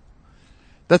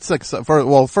like, first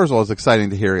of all, it's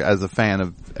exciting to hear as a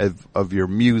fan of your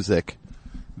music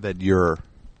that you're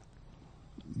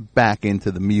back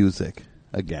into the music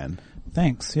again.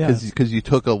 Thanks. Yeah. Because you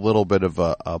took a little bit of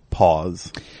a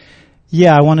pause.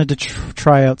 Yeah, I wanted to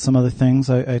try out some other things.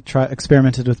 I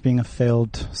experimented with being a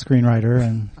failed screenwriter,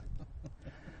 and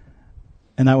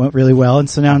and that went really well. And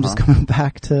so now I'm just coming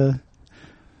back to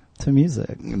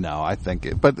music. No, I think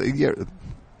it, but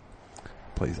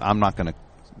please, I'm not going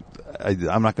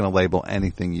to label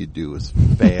anything you do as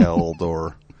failed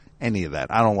or any of that.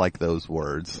 I don't like those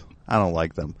words. I don't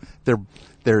like them.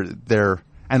 They're,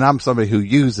 and I'm somebody who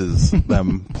uses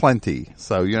them plenty.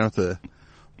 So you don't have to,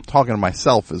 I'm talking to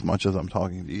myself as much as I'm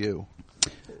talking to you.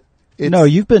 No,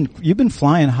 you've been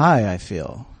flying high, I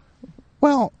feel.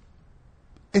 Well,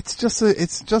 it's just a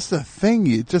thing.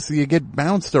 You get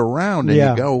bounced around and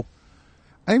you go,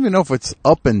 I don't even know if it's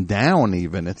up and down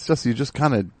even. It's just, you just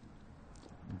kind of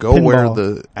go Pinball. where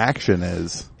the action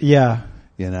is. Yeah.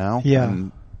 You know? Yeah.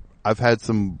 And I've had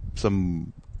some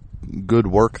good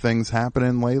work things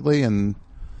happening lately, and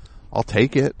I'll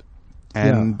take it.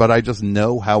 But I just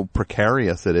know how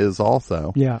precarious it is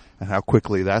also. Yeah. And how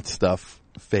quickly that stuff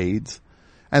fades.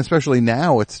 And especially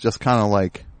now, it's just kind of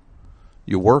like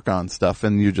you work on stuff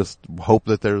and you just hope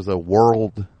that there's a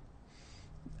world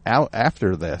out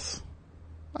after this.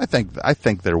 I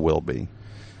think there will be.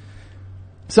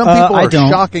 Some people are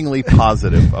shockingly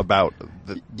positive about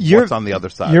what's on the other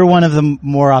side. You're one of the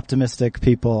more optimistic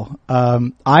people.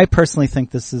 I personally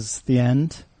think this is the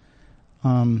end.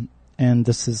 And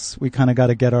we kind of got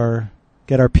to get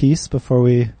our piece before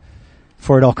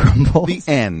it all crumbles. The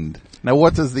end. Now,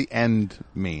 what does the end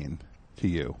mean to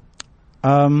you?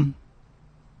 I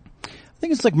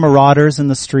think it's like marauders in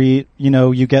the street. You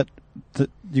know, you get the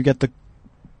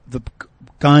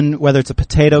gun, whether it's a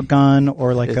potato gun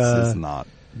or like a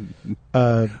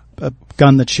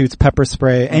gun that shoots pepper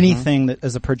spray, anything that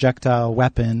is a projectile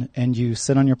weapon, and you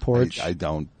sit on your porch. I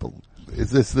don't believe.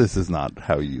 This is not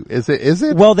how you, is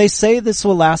it? Well, they say this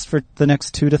will last for the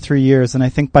next 2 to 3 years, and I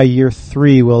think by year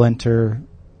 3 we'll enter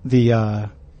the,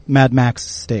 Mad Max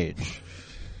stage.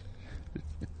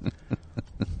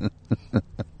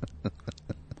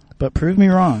 But prove me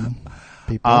wrong,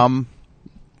 people.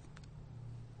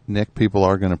 Nick, people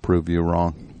are going to prove you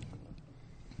wrong.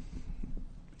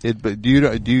 But do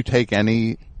you take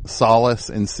any solace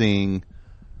in seeing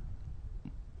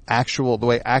the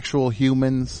way actual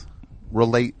humans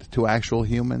relate to actual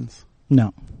humans?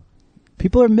 No.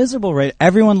 People are miserable, right?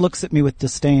 Everyone looks at me with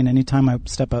disdain anytime I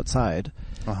step outside.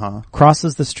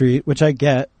 Crosses the street, which I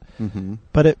get.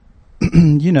 But it,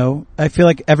 I feel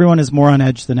like everyone is more on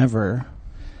edge than ever.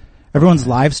 Everyone's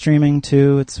live streaming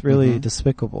too. It's really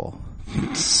despicable.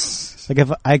 Like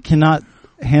if I cannot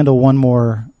handle one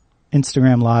more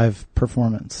Instagram live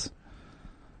performance.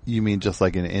 You mean just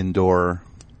like an indoor?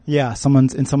 Yeah,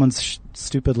 someone's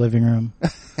stupid living room.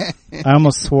 I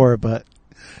almost swore, but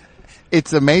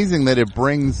it's amazing that it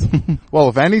brings. Well,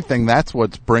 if anything, that's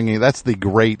the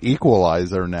great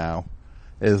equalizer now,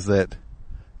 is that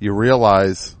you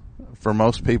realize for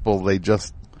most people it's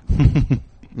just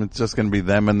going to be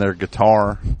them and their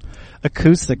guitar,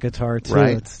 acoustic guitar too.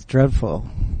 Right? It's dreadful.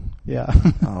 Yeah.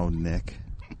 Oh, Nick,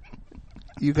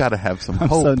 you got to have some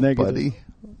hope, buddy.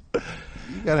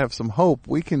 You got to have some hope.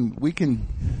 We can.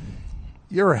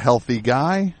 You're a healthy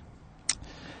guy.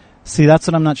 See, that's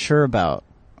what I'm not sure about.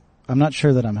 I'm not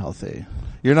sure that I'm healthy.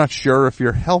 You're not sure if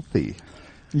you're healthy.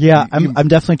 Yeah, I'm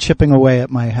definitely chipping away at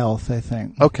my health, I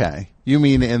think. Okay. You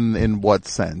mean in what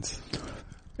sense?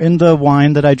 In the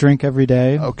wine that I drink every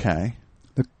day. Okay.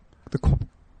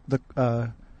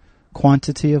 The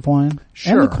quantity of wine.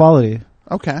 Sure. And the quality.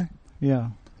 Okay. Yeah.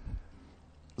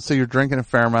 So you're drinking a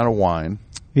fair amount of wine.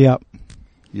 Yep.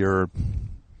 You're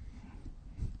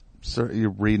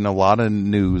reading a lot of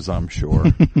news, I'm sure.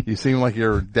 You seem like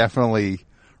you're definitely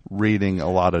reading a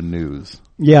lot of news.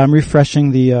 Yeah, I'm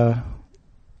refreshing the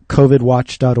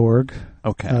covidwatch.org.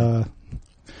 Okay.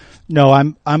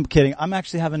 No, I'm kidding. I'm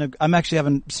actually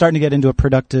starting to get into a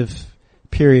productive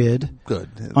period.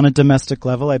 Good. On a domestic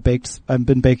level, I've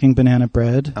been baking banana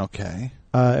bread. Okay.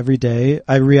 Every day.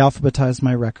 I re-alphabetized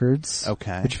my records.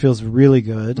 Okay. Which feels really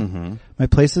good. My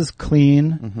place is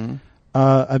clean.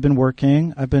 I've been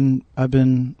working. I've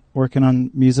been working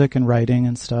on music and writing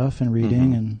and stuff and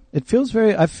reading, and it feels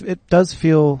it does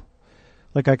feel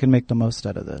like I can make the most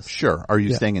out of this. Sure. Are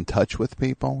you staying in touch with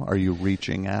people? Are you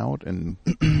reaching out and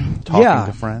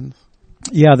talking to friends?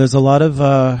 Yeah, there's a lot of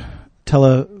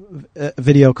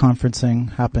video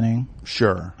conferencing happening.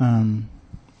 Sure.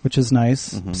 Which is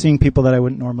nice. Seeing people that I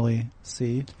wouldn't normally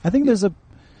see. I think there's a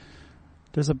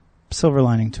silver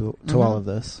lining to all of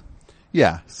this.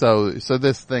 Yeah. So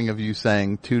this thing of you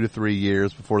saying 2 to 3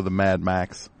 years before the Mad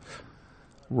Max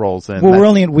rolls in. Well, we're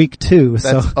only in week 2,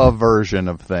 that's a version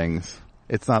of things.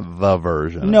 It's not the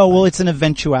version. No, well, it's an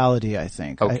eventuality, I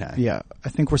think. Okay. I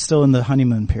think we're still in the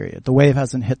honeymoon period. The wave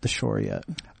hasn't hit the shore yet.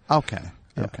 Okay.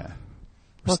 Yeah. Okay.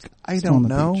 Look, I don't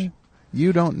know.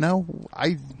 You don't know.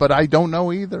 But I don't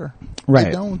know either. Right.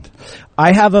 I don't.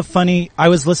 I have I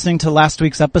was listening to last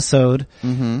week's episode,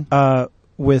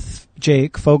 with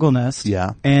Jake Fogelnest.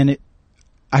 Yeah. And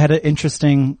I had an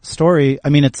interesting story. I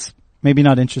mean, it's maybe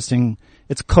not interesting.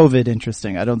 It's COVID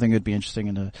interesting. I don't think it'd be interesting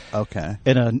in a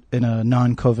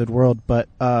non-COVID world. But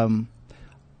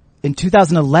in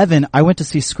 2011, I went to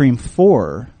see Scream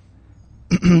 4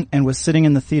 and was sitting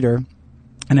in the theater,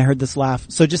 and I heard this laugh.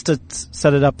 So just to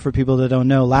set it up for people that don't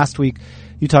know, last week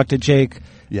you talked to Jake,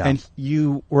 and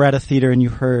you were at a theater and you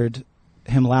heard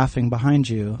him laughing behind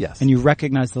you. Yes. And you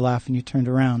recognized the laugh and you turned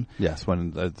around. Yes,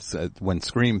 when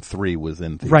Scream 3 was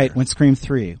in theater. Right, when Scream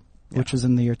 3, which was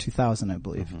in the year 2000, I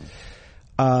believe.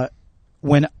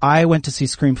 When I went to see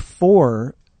Scream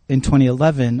 4 in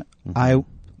 2011, I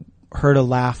heard a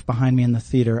laugh behind me in the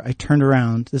theater. I turned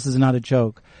around. This is not a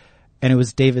joke. And it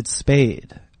was David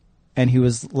Spade. And he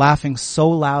was laughing so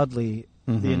loudly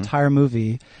the entire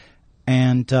movie.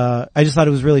 And I just thought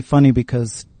it was really funny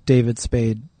because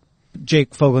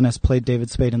Jake Fogelnest played David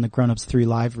Spade in the Grown Ups 3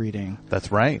 live reading.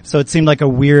 That's right. So it seemed like a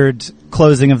weird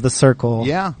closing of the circle.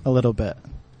 Yeah. A little bit.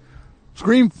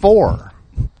 Scream 4.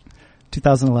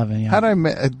 2011,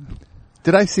 yeah.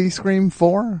 Did I see Scream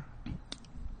 4?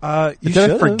 Did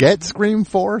I forget Scream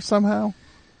 4 somehow?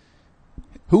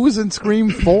 Who was in Scream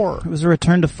 4? It was a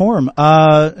return to form.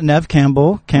 Neve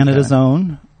Campbell, Canada's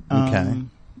own. Okay.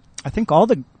 I think all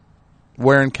the...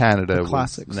 Where in Canada was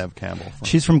classics. Neve Campbell from?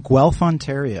 She's from Guelph,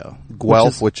 Ontario.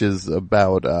 Guelph, which is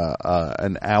about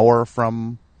an hour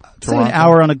from Toronto? An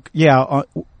hour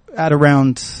at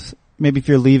around, maybe if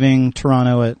you're leaving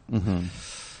Toronto at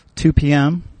 2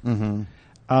 p.m.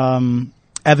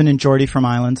 Evan and Jordy from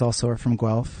Islands also are from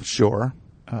Guelph. Sure.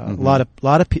 A lot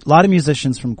of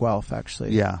musicians from Guelph,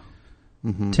 actually. Yeah.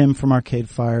 Tim from Arcade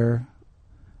Fire.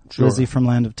 Sure. Lizzie from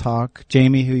Land of Talk.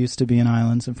 Jamie, who used to be in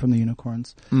Islands and from the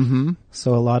Unicorns.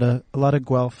 So a lot of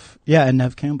Guelph. Yeah, and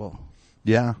Neve Campbell.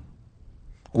 Yeah.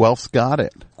 Guelph's got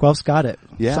it.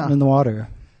 Yeah. Something in the water.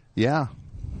 Yeah.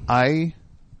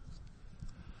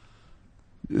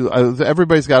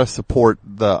 Everybody's got to support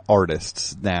the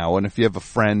artists now, and if you have a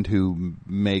friend who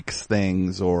makes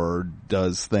things or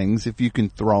does things, if you can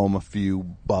throw them a few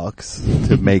bucks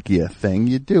to make you a thing,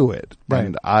 you do it. Right.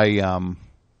 And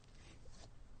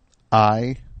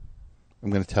I'm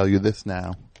going to tell you this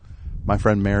now. My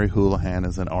friend Mary Houlihan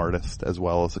is an artist as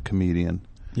well as a comedian.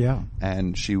 Yeah.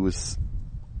 And she was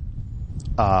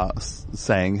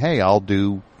saying, "Hey, I'll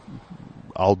do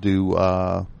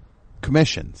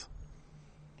commissions."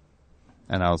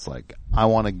 And I was like, I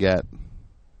want to get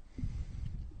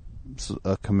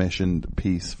a commissioned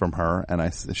piece from her.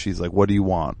 And she's like, what do you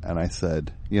want? And I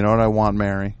said, you know what I want,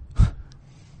 Mary?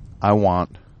 I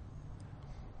want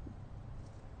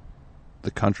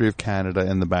the country of Canada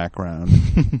in the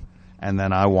background. And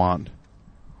then I want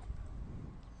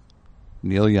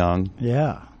Neil Young.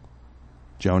 Yeah.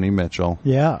 Joni Mitchell.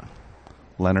 Yeah.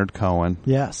 Leonard Cohen.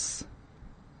 Yes.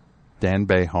 Dan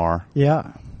Behar.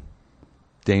 Yeah.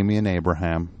 Damian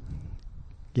Abraham.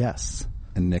 Yes.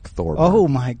 And Nick Thorburn. Oh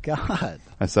my God.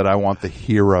 I said I want the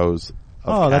heroes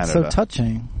of Canada. That's so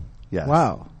touching. Yes.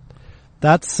 Wow.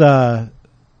 That's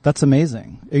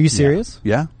amazing. Are you serious?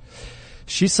 Yeah.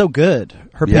 She's so good.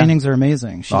 Her paintings are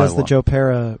amazing. She does the Joe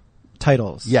Pera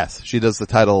titles. Yes, she does the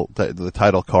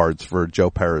title cards for Joe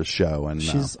Pera's show, and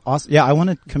she's awesome. Yeah, I want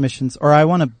to commission, or I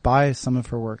want to buy some of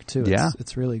her work too.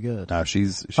 It's really good. No,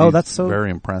 she's that's so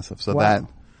very impressive. So wow.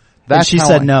 That's she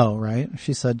said no, right?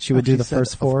 She said she would do the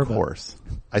first 4. Of course.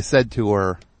 I said to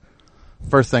her,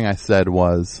 first thing I said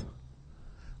was,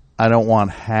 I don't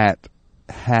want hat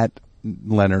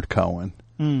Leonard Cohen.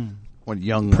 Want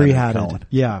young pre-hatted. Leonard Cohen.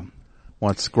 Yeah.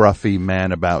 Want scruffy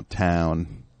man about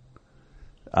town.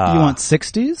 You want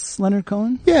 60s Leonard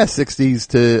Cohen? Yeah, 60s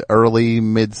to early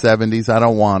mid 70s. I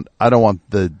don't want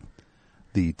the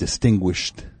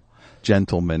distinguished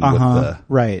gentleman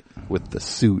with the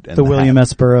suit and the William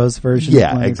S. Burroughs version.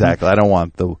 Yeah, exactly. I don't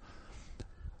want the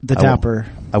dapper.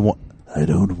 I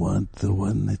don't want the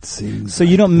one that sings. So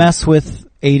you don't mess with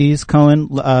 80s Cohen,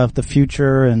 the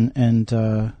future and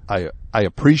I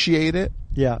appreciate it.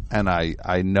 Yeah. And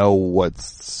I know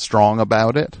what's strong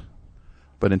about it.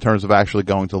 But in terms of actually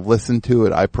going to listen to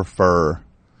it, I prefer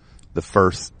the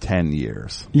first 10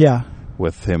 years. Yeah.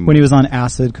 With him. When he was on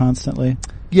acid constantly.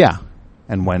 Yeah.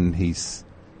 And when he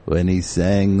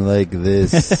sang like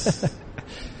this,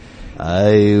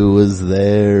 I was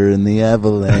there in the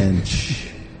avalanche.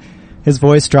 His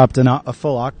voice dropped a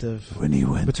full octave when he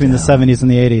went between down. the 70s and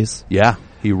the 80s. Yeah.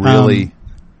 He really...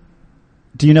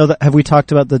 do you know that? Have we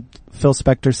talked about the Phil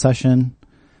Spector session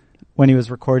when he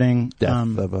was recording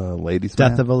Death of a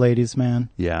Ladies Man?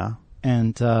 Yeah.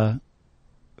 and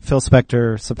Phil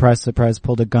Spector, surprise, surprise,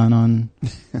 pulled a gun on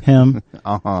him.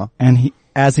 And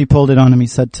as he pulled it on him, he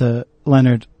said to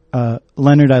Leonard,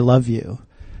 Leonard, I love you.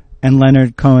 And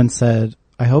Leonard Cohen said,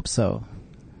 I hope so.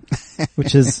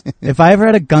 Which is, if I ever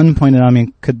had a gun pointed on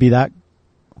me, could be that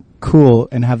cool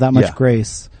and have that much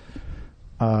grace.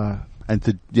 And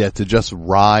to just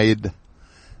ride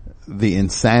the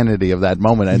insanity of that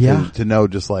moment and to know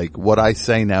just like what I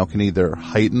say now can either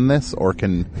heighten this or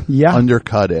can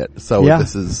undercut it. So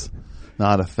this is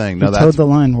not a thing. No, he towed the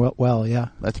line well, yeah.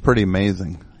 That's pretty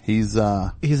amazing. He's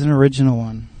an original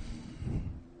one.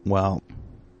 Well,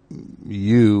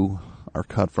 you are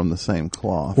cut from the same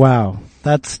cloth. Wow.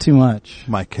 That's too much.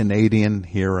 My Canadian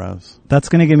heroes. That's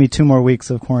going to give me 2 more weeks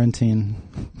of quarantine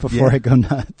before I go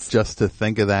nuts. Just to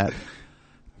think of that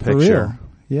picture. For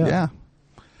real. Yeah.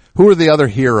 Who are the other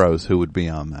heroes who would be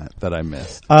on that I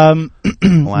missed?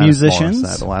 Musicians.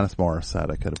 Alanis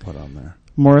Morissette I could have put on there.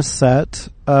 Morissette.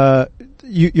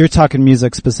 You're talking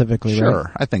music specifically, right?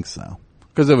 Sure, I think so.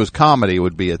 Because if it was comedy, it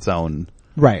would be its own.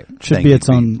 Right. Should be its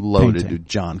own loaded painting. to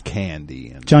John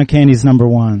Candy. John Candy's number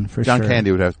 1 for sure. John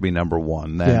Candy would have to be number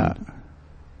 1. Then,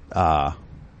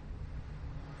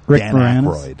 Rick Dan Moranis.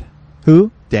 Aykroyd.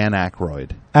 Who? Dan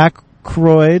Aykroyd.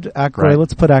 Aykroyd. Right.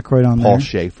 Let's put Aykroyd on Paul there.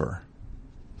 Schaefer.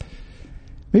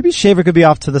 Maybe Shaver could be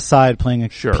off to the side playing a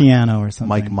piano or something.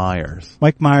 Mike Myers.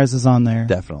 Mike Myers is on there.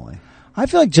 Definitely. I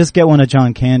feel like just get one of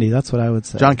John Candy. That's what I would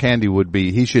say. John Candy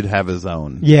he should have his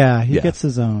own. Yeah, he gets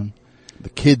his own. The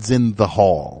Kids in the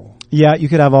Hall. Yeah, you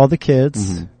could have all the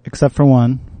kids, except for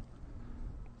one.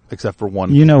 Except for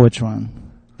one. You know which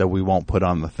one. That we won't put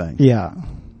on the thing. Yeah.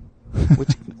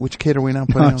 Which kid are we not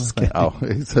putting on the thing? Oh,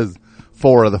 it says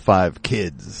 4 of the 5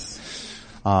 kids.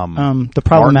 The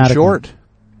problematic Martin Short. One.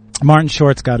 Martin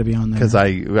Short's got to be on there. Because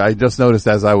I just noticed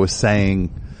as I was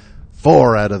saying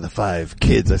 4 out of the 5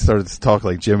 kids, I started to talk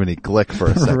like Jiminy Glick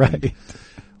for a second. Right.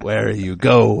 Where you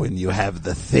go and you have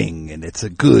the thing and it's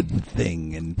a good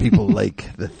thing and people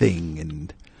like the thing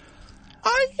and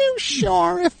are you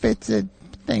sure if it's a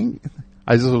thing?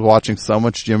 I just was watching so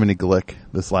much Jiminy Glick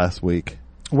this last week.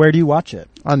 Where do you watch it?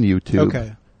 On YouTube.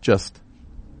 Okay. Just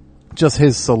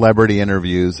his celebrity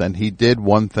interviews, and he did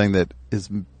one thing that is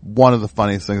one of the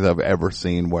funniest things I've ever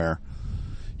seen, where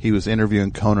he was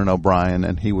interviewing Conan O'Brien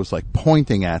and he was like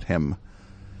pointing at him,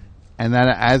 and then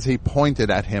as he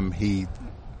pointed at him, he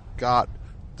got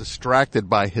distracted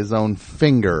by his own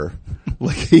finger.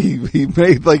 Like he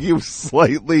made like he was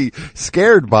slightly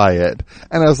scared by it.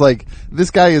 And I was like, this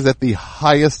guy is at the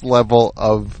highest level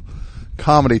of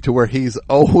comedy to where he's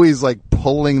always like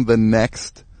pulling the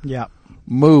next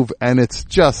move, and it's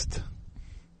just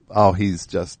he's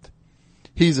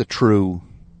a true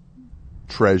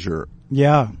treasure.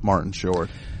 Yeah. Martin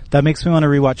Short. That makes me want to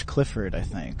rewatch Clifford, I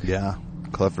think. Yeah.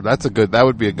 Clifford. That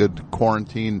would be a good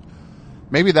quarantine.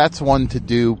 Maybe that's one to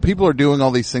do. People are doing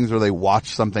all these things where they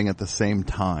watch something at the same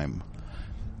time.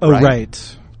 Oh,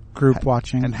 right. Group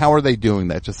watching. And how are they doing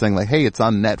that? Just saying like, hey, it's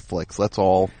on Netflix. Let's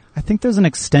all. I think there's an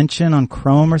extension on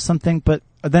Chrome or something, but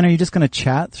then are you just going to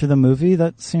chat through the movie?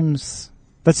 That seems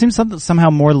somehow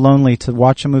more lonely to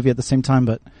watch a movie at the same time,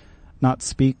 but not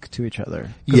speak to each other.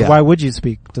 Yeah. Why would you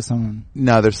speak to someone?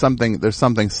 No, there's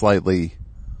something slightly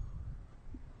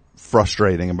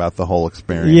frustrating about the whole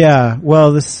experience. Yeah.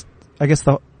 Well, I guess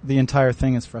the entire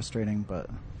thing is frustrating, but.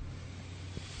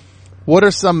 What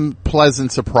are some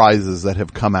pleasant surprises that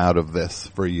have come out of this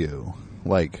for you?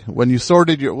 Like, when you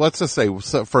sorted let's just say,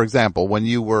 for example, when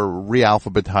you were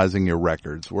re-alphabetizing your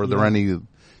records, were there any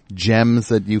gems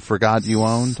that you forgot you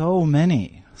owned? So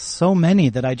many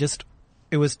that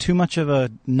it was too much of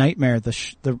a nightmare,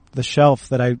 the shelf,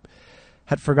 that I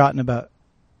had forgotten about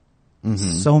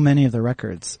so many of the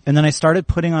records. And then I started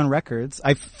putting on records.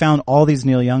 I found all these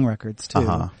Neil Young records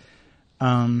too.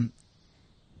 And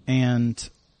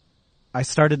I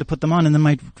started to put them on, and then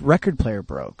my record player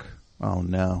broke. Oh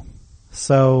no.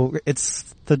 So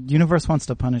the universe wants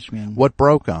to punish me. What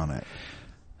broke on it?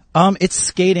 It's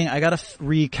skating. I gotta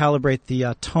recalibrate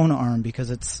the tone arm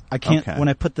because I can't, when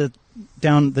I put the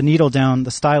needle down,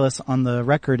 the stylus on the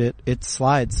record, it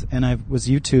slides. And I was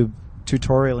YouTube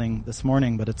tutorialing this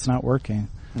morning, but it's not working.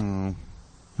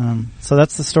 So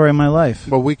that's the story of my life.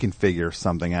 Well, we can figure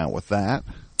something out with that.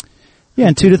 Yeah,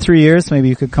 in 2 to 3 years, maybe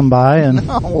you could come by and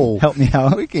help me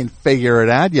out. We can figure it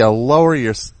out. You lower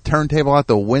your turntable out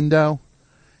the window.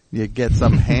 You get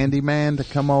some handyman to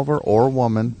come over, or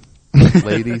woman.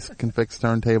 Ladies can fix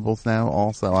turntables now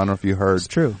also. I don't know if you heard. It's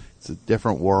true. It's a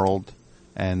different world,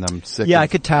 and I'm sick I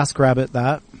could TaskRabbit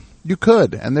that. You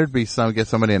could, and there'd be get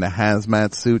somebody in a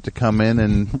hazmat suit to come in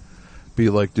and be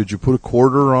like, did you put a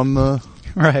quarter on the...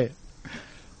 Right.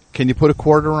 Can you put a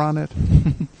quarter on it?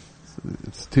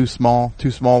 It's too small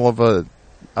of a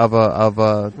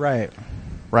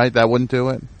right. That wouldn't do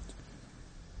it.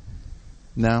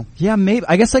 No. Yeah, maybe.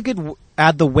 I guess I could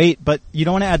add the weight, but you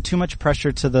don't want to add too much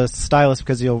pressure to the stylus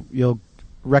because you'll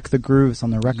wreck the grooves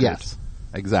on the record. Yes,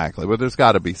 exactly. But there's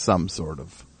got to be some sort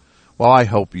of. Well, I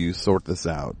hope you sort this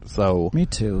out. So me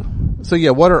too. So yeah,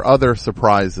 what are other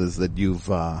surprises that you've?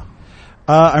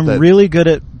 I'm really good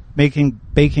at baking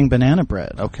banana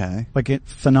bread. Okay, like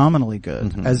phenomenally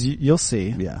good, as you'll see.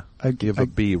 Yeah, you have a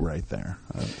B right there.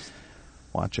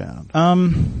 Watch out.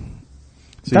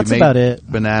 So that's about it.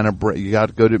 Banana bread. You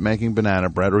got good at making banana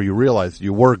bread, or you realized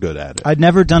you were good at it. I'd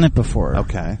never done it before.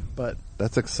 Okay, but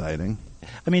that's exciting.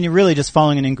 I mean, you're really just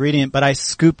following an ingredient, but I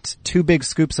scooped 2 big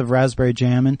scoops of raspberry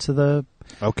jam into the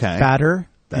batter,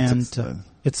 and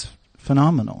it's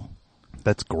phenomenal.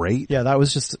 That's great. Yeah,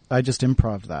 I just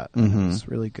improv that. It's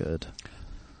really good.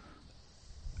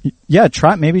 Yeah,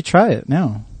 maybe try it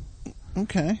now.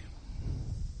 Okay.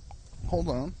 Hold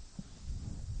on.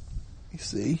 You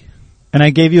see. And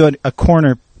I gave you a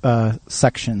corner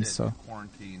section, so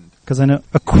quarantined. Because I know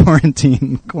a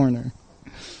quarantine corner.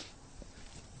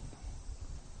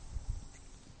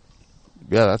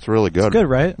 Yeah, that's really good. It's good,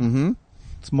 right? Mm-hmm.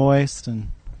 It's moist,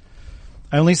 and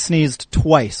I only sneezed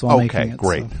twice while making it.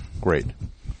 Great.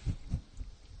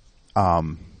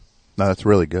 No, that's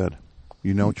really good.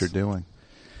 You know what you're doing.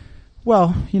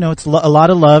 Well, it's a lot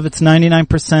of love. It's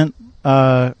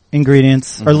 99%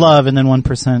 ingredients, or love, and then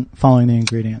 1% following the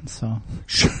ingredients. So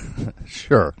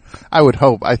Sure. I would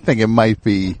hope. I think it might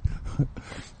be.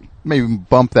 Maybe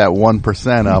bump that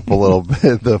 1% up a little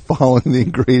bit, the following the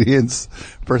ingredients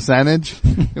percentage.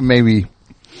 Maybe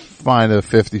find a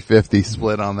 50-50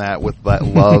 split on that with that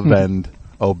love and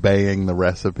obeying the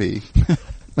recipe.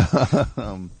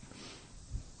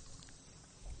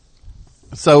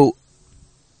 So,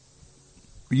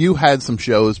 you had some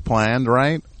shows planned,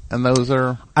 right? And those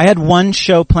are... I had one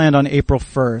show planned on April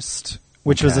 1st,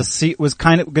 which was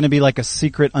kind of going to be like a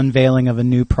secret unveiling of a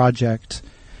new project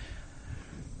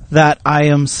that I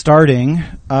am starting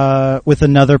with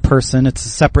another person. It's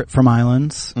separate from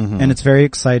Islands, and it's very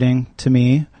exciting to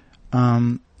me.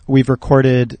 We've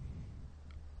recorded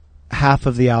half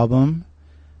of the album,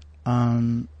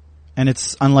 and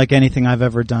it's unlike anything I've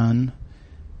ever done,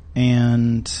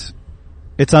 and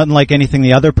it's unlike anything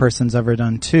the other person's ever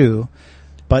done too.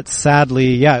 But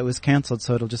sadly, it was canceled,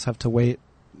 so it'll just have to wait.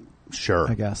 Sure.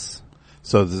 I guess.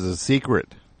 So there's a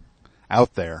secret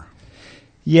out there.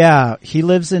 Yeah, he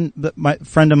lives my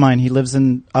friend of mine, he lives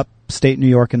in upstate New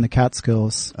York in the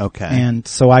Catskills. Okay. And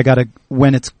so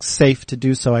when it's safe to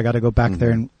do so, I gotta go back there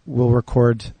and we'll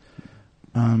record,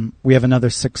 we have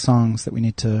another 6 songs that we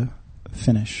need to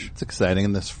finish. It's exciting.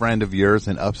 And this friend of yours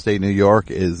in upstate New York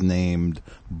is named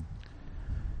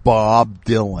Bob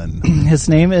Dylan. His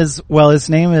name is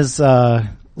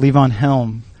Levon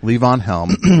Helm. Levon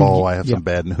Helm. Oh, I have some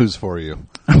bad news for you.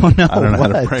 Oh no! I don't know how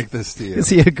to break this to you. Is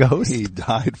he a ghost? He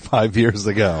died 5 years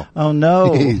ago. Oh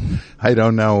no! I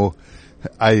don't know.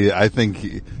 I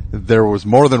think there was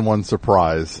more than one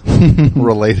surprise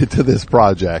related to this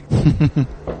project.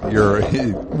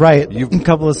 Right. A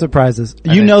couple of surprises.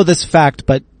 You know this fact,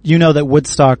 but you know that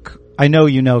Woodstock. I know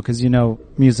you know because you know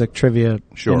music trivia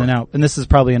in and out. And this is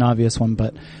probably an obvious one,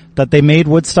 but that they made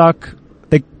Woodstock.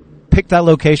 They picked that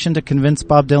location to convince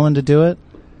Bob Dylan to do it.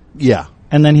 Yeah.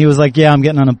 And then he was like, "Yeah, I'm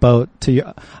getting on a boat to.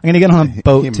 I'm going to get on a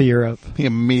boat to Europe." He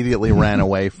immediately ran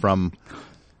away from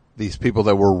these people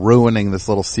that were ruining this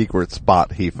little secret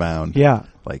spot he found. Yeah,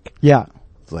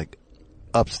 it's like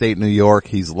upstate New York.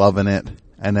 He's loving it,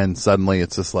 and then suddenly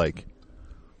it's just like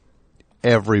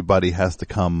everybody has to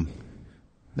come.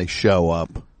 They show up.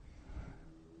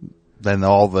 Then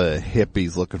all the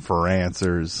hippies looking for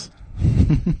answers.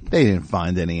 They didn't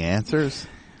find any answers.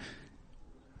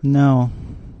 No.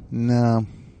 Looked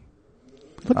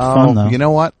fun, though. You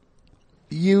know what?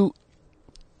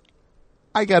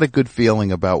 I got a good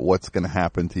feeling about what's going to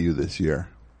happen to you this year.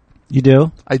 You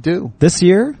do? I do. This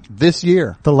year? This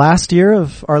year. The last year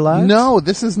of our lives? No,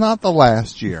 this is not the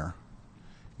last year.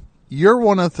 You're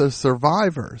one of the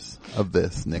survivors of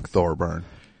this, Nick Thorburn.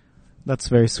 That's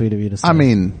very sweet of you to say. I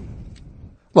mean,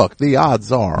 look, the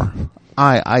odds are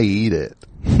I eat it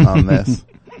on this.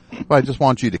 But I just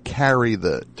want you to carry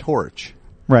the torch.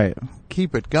 Right.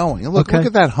 Keep it going. Look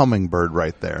at that hummingbird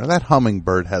right there. That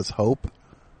hummingbird has hope.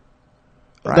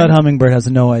 Right? That hummingbird has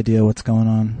no idea what's going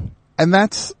on. And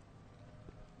the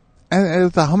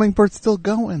hummingbird's still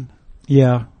going.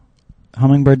 Yeah.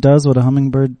 Hummingbird does what a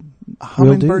hummingbird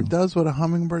will do. Does what a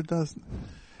hummingbird does.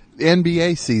 The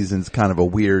NBA season's kind of a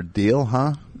weird deal,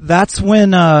 huh? That's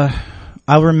when, I'll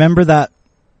remember that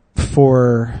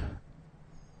for,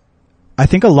 I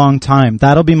think, a long time.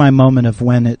 That'll be my moment of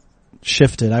when it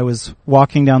shifted. I was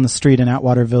walking down the street in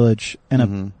Atwater Village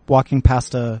and walking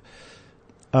past a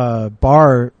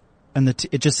bar, and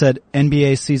it just said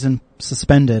NBA season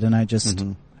suspended, and I just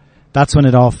that's when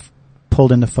it all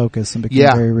pulled into focus and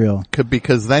became very real.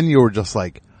 Because then you were just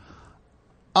like,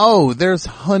 oh, there's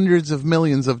hundreds of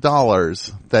millions of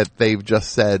dollars that they've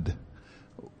just said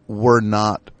we're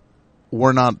not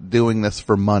doing this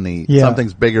for money. Yeah.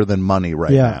 Something's bigger than money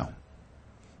right now.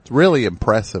 It's really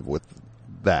impressive with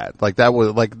that. Like that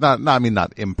was like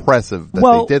not impressive that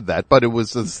they did that, but it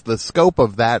was the scope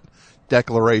of that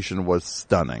declaration was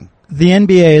stunning. The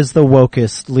NBA is the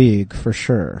wokest league for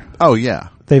sure. Oh yeah.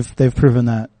 They've proven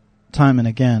that time and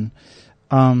again.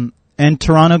 And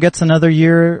Toronto gets another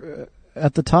year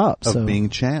at the top of being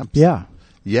champs. Yeah.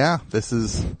 Yeah, this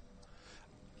is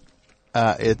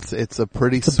it's a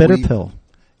pretty it's a bitter pill.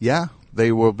 Yeah.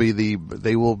 They will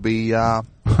be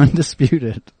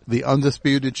undisputed. The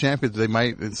undisputed champions. They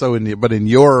might but in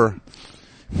your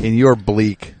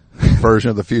bleak version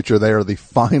of the future, they are the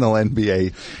final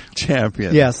NBA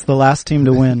champions. Yes, the last team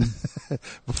to win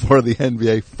before the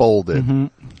NBA folded.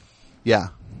 Yeah.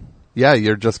 Yeah,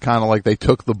 you're just kind of like they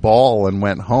took the ball and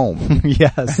went home.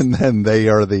 Yes. And then they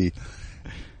are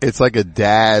it's like a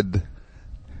dad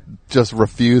just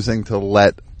refusing to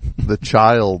let the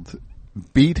child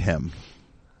beat him.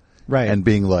 Right. And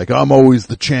being like, I'm always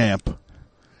the champ.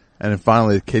 And then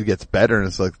finally the kid gets better and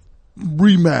it's like,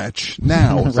 rematch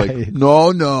now. It's like,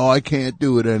 no, I can't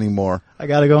do it anymore. I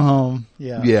gotta go home.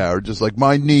 Yeah. Yeah, or just like,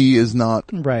 my knee is not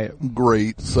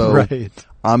great, so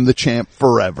I'm the champ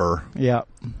forever. Yeah.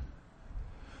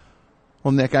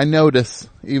 Well, Nick, I notice,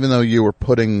 even though you were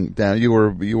putting down, you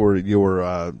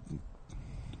were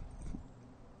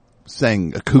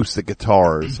saying acoustic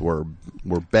guitars were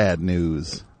bad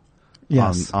news.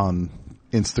 Yes. On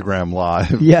Instagram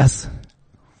Live. Yes.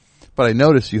 But I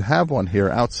notice you have one here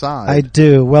outside. I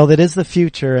do. Well, that is the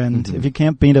future, and if you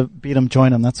can't beat them,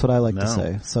 join them. That's what I like to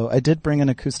say. So I did bring an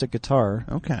acoustic guitar.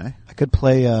 Okay. I could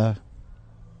play a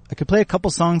couple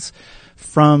songs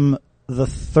from the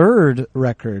third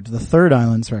record, the Third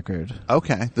Islands record.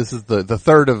 Okay. This is the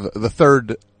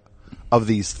third of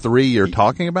these three you're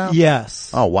talking about?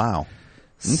 Yes. Oh, wow.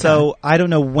 Okay. So I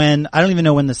don't even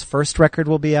know when this first record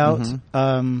will be out.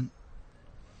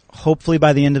 Hopefully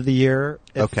by the end of the year,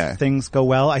 if things go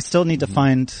well. I still need to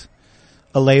find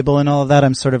a label and all of that.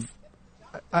 I'm sort of,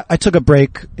 I took a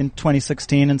break in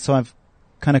 2016, and so I've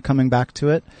kind of coming back to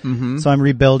it. So I'm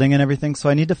rebuilding and everything. So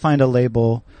I need to find a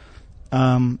label,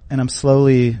 and I'm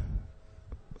slowly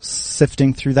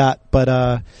sifting through that.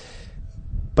 But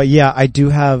yeah, I do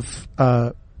have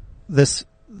this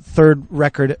third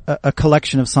record, a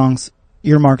collection of songs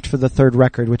earmarked for the third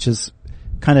record, which is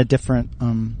kind of different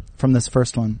from this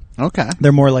first one. Okay.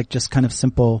 They're more like just kind of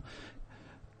simple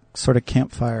sort of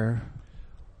campfire.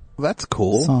 Well, that's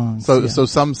cool. Songs, so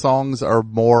some songs are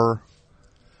more,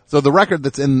 so the record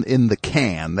that's in the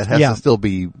can that has to still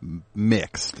be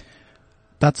mixed.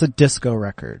 That's a disco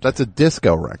record. That's a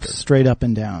disco record. Straight up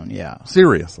and down. Yeah.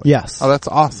 Seriously. Yes. Oh, that's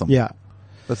awesome. Yeah.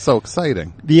 That's so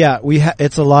exciting. Yeah.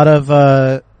 It's a lot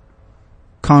of,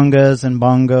 congas and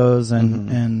bongos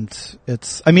and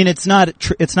it's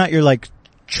not your like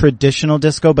traditional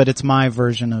disco, but it's my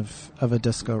version of a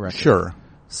disco record. Sure.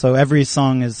 So every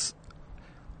song is,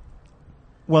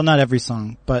 well, not every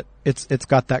song, but it's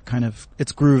got that kind of,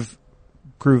 it's groove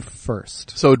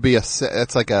first. So it'd be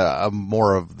it's like a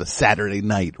more of the Saturday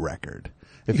night record.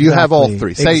 If you have all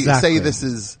three, say this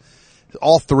is,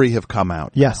 all three have come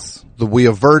out. Yes. We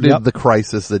averted the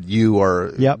crisis that you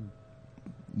are,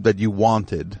 that you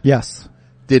wanted. Yes.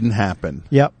 Didn't happen.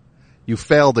 Yep. You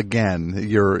failed again.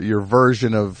 Your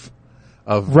version of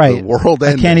the world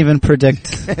ending. I can't even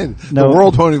predict. The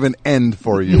world won't even end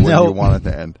for you when you want it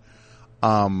to end.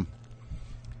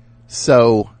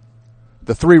 So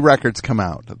the three records come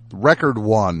out. Record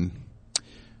one.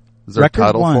 Is there a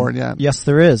title for it yet? Yes,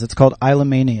 there is. It's called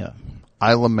Islamania.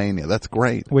 Islamania. That's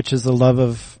great. Which is the love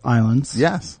of islands.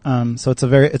 Yes. So it's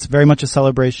very much a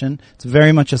celebration. It's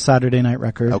very much a Saturday night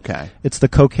record. Okay. It's the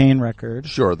cocaine record.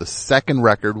 Sure. The second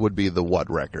record would be the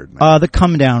what record? The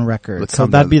come down record. So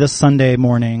that'd be the Sunday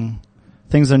morning.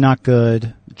 Things are not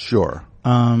good. Sure.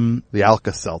 The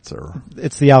Alka-Seltzer.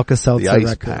 It's the Alka-Seltzer the ice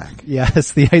record. Pack.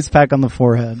 Yes, the ice pack on the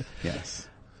forehead. Yes.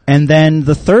 And then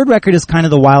the third record is kind of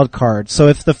the wild card. So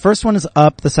if the first one is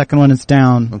up, the second one is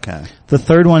down. Okay. The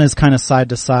third one is kind of side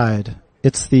to side.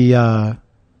 It's the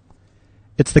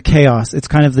chaos. It's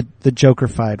kind of the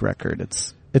Joker-fied record.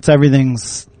 It's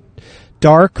everything's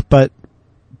dark, but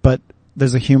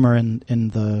there's a humor in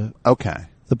the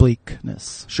the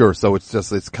bleakness. Sure. So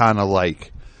it's kind of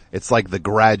like, it's like The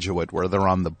Graduate where they're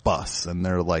on the bus and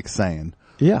they're like saying,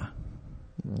 yeah,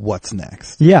 what's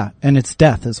next? Yeah. And it's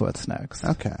death is what's next.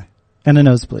 Okay. And a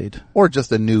nosebleed. Or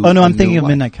just a new. Oh no, I'm thinking of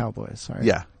Midnight Cowboys. Sorry.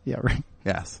 Yeah. Yeah. Right.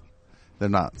 Yes. They're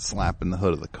not slapping the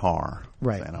hood of the car.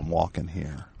 Right. Saying I'm walking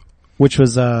here. Which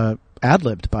was,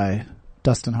 ad-libbed by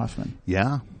Dustin Hoffman.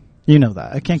 Yeah. You know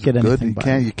that. I can't get anything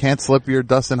by me. You can't slip your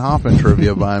Dustin Hoffman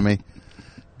trivia by me.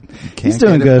 He's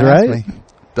doing good, right? Me.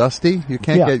 Dusty? You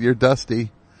can't get your Dusty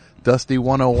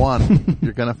 101.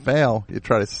 You're going to fail. You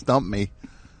try to stump me.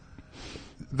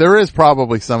 There is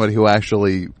probably somebody who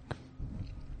actually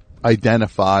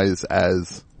identifies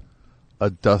as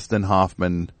a Dustin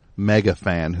Hoffman mega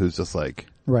fan who's just like,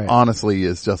 honestly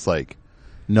is just like,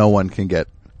 no one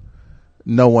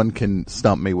can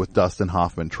stump me with Dustin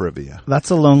Hoffman trivia.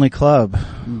 That's a lonely club.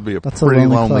 It'd be a pretty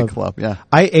lonely club, yeah.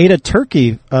 I ate a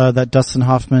turkey, that Dustin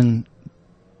Hoffman,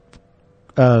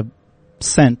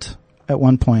 sent at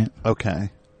one point. Okay.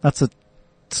 That's a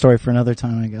story for another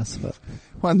time, I guess, but.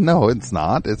 Well, no, it's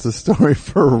not. It's a story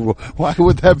for, why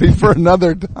would that be for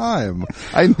another time?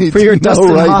 I need for your to know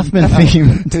Dustin right Hoffman now.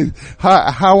 theme.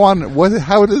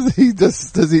 How does he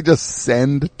just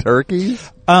send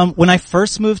turkeys? When I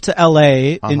first moved to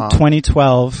LA in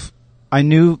 2012, I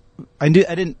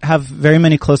didn't have very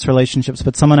many close relationships,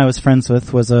 but someone I was friends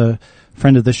with was a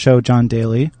friend of the show, John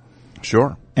Daly.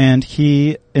 Sure. And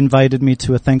he invited me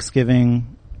to a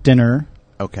Thanksgiving dinner.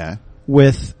 Okay.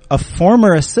 With a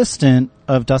former assistant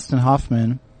of Dustin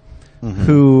Hoffman,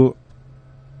 who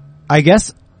I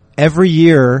guess every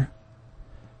year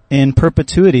in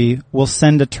perpetuity will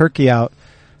send a turkey out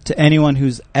to anyone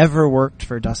who's ever worked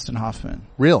for Dustin Hoffman.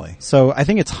 Really? So I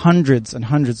think it's hundreds and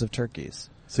hundreds of turkeys.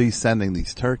 So he's sending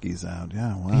these turkeys out.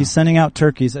 Yeah, wow. He's sending out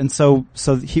turkeys, and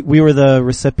we were the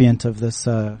recipient of this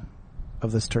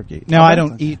turkey. Now I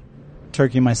don't eat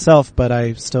turkey myself, but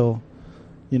I still,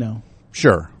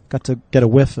 sure. Got to get a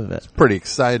whiff of it. It's pretty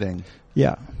exciting.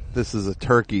 Yeah. This is a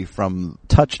turkey from...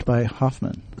 Touched by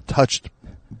Hoffman. Touched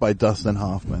by Dustin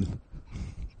Hoffman.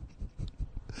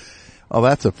 Oh,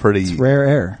 that's a pretty... It's rare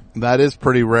air. That is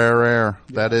pretty rare air.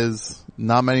 Yeah. That is...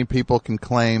 Not many people can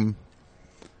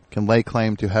lay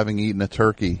claim to having eaten a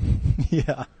turkey.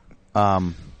 Yeah.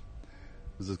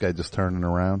 Is this guy just turning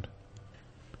around?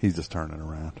 He's just turning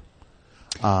around.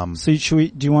 So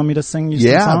do you want me to sing you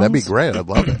some songs? Yeah, that'd be great. I'd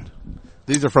love it.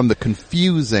 These are from the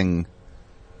confusing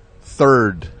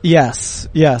third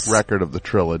record of the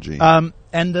trilogy.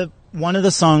 And one of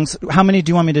the songs, how many do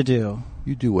you want me to do?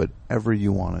 You do whatever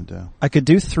you want to do. I could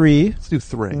do 3. Let's do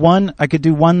 3. I could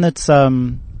do one that's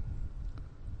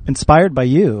inspired by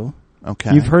you.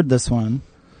 Okay. You've heard this one.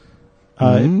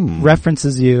 It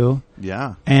references you.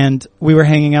 Yeah. And we were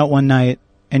hanging out one night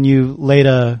and you laid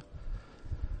a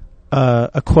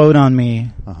quote on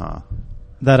me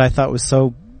that I thought was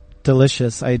so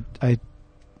delicious. I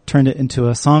turned it into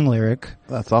a song lyric.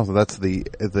 That's awesome. That's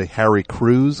the Harry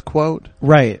Crews quote?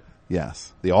 Right.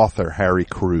 Yes. The author, Harry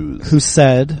Crews. Who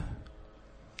said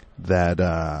that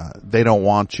they don't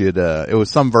want you to... It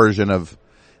was some version of,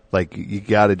 like, you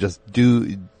gotta just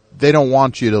do... They don't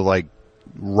want you to, like,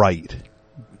 write.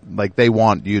 Like, they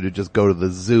want you to just go to the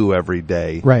zoo every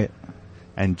day. Right.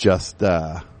 And just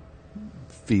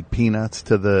feed peanuts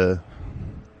to the...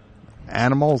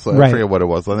 animals? I forget what it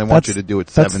was. They want you to do it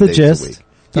 7 days a week.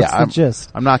 That's the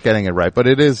gist. I'm not getting it right, but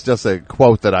it is just a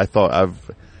quote that I thought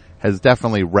has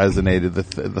definitely resonated.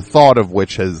 The thought of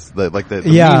which has the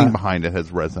meaning behind it has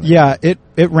resonated. Yeah,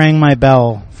 it rang my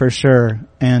bell for sure,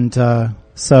 and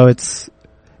so it's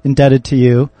indebted to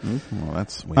you. Well,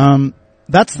 that's sweet.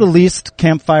 That's the least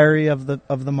campfire-y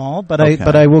of them all, but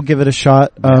I will give it a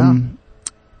shot.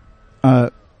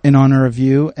 In honor of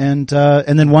you, and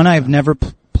then one I've never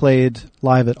played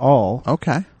live at all.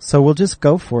 Okay. So we'll just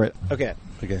go for it. Okay,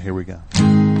 here we go.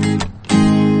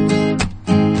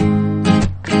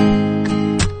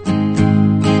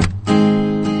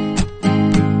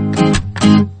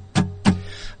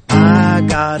 I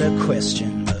got a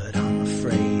question, but I'm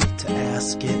afraid to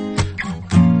ask it.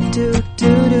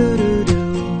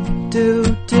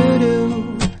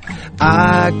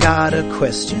 I got a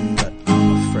question, but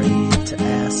I'm afraid to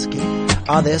ask it.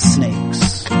 Are there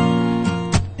snakes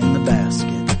in the basket?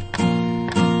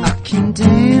 I can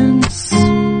dance,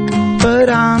 but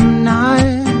I'm not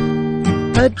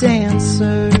a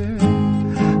dancer.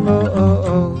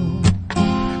 Oh.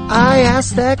 I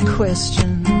asked that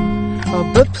question,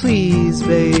 but please,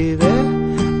 baby,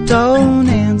 don't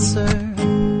answer.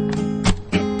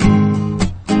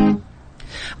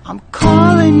 I'm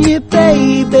calling you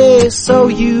baby so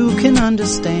you can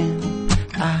understand.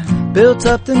 I built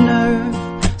up the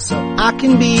nerve so I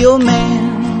can be your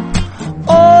man.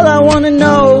 All I wanna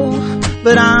know,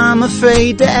 but I'm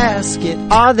afraid to ask it.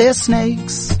 Are there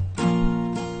snakes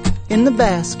in the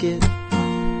basket?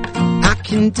 I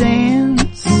can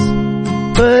dance,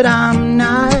 but I'm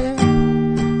not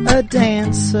a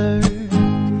dancer.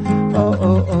 Oh,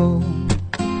 oh, oh.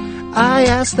 I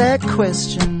asked that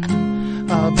question,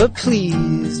 but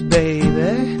please,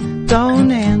 baby,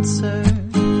 don't answer.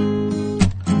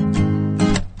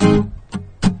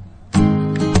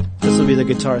 This will be the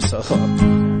guitar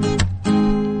solo.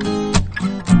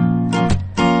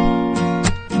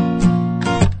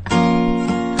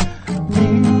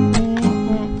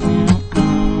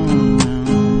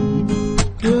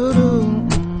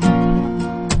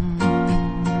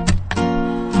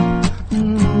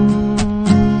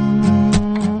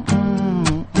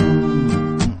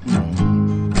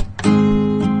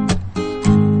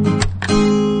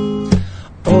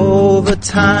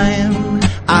 Time,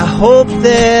 I hope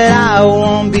that I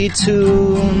won't be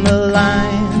too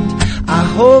maligned. I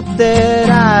hope that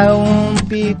I won't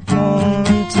be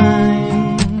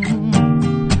quarantined.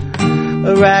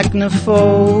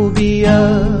 Arachnophobia,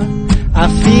 I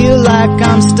feel like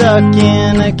I'm stuck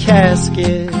in a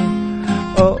casket.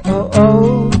 Oh, oh,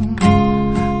 oh,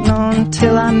 no,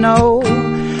 until I know,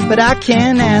 but I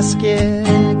can't ask it.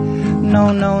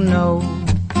 No, no, no,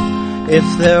 if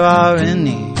there are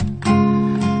any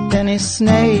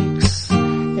snakes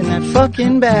in that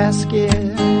fucking basket.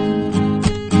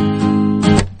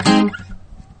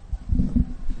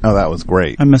 Oh, that was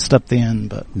great. I messed up the end,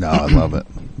 but no, I love it.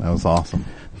 That was awesome.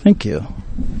 Thank you.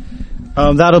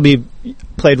 That'll be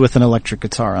played with an electric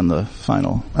guitar on the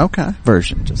final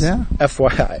version. Just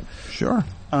FYI. Sure.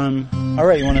 All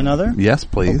right, you want another? Yes,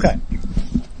 please. Okay.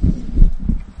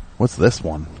 What's this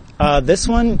one? This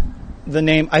one, the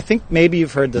name, I think maybe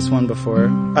you've heard this one before.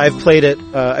 I've played it,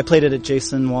 I played it at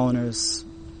Jason Walliner's,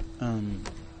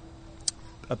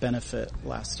 a benefit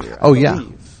last year. I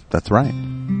believe. That's right.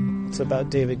 It's about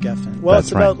David Geffen. Well,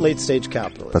 it's about late stage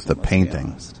capitalism. But the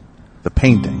painting. The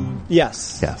painting.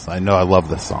 Yes. Yes, I know, I love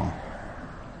this song.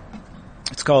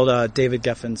 It's called, David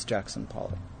Geffen's Jackson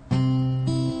Pollock.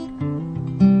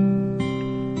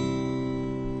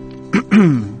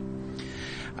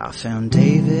 I found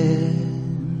David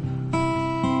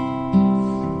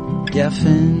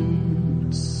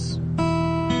Geffen's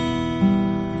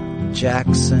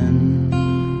Jackson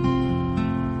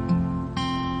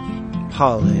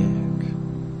Pollock.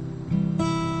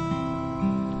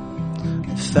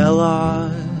 It fell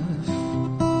off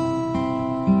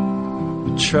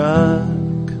a truck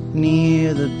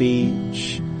near the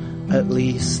beach. At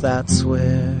least that's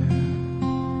where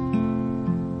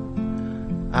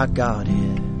I got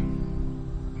it.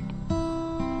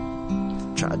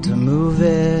 Tried to move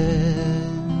it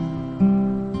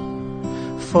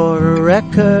for a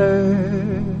record.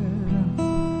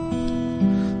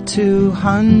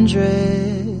 $200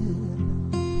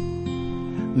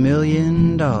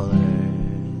 million.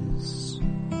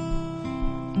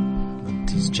 But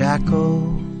these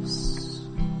jackals,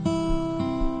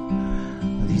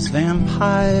 these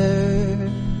vampires,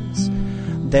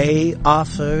 they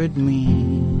offered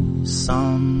me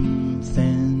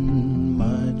something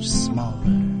much smaller.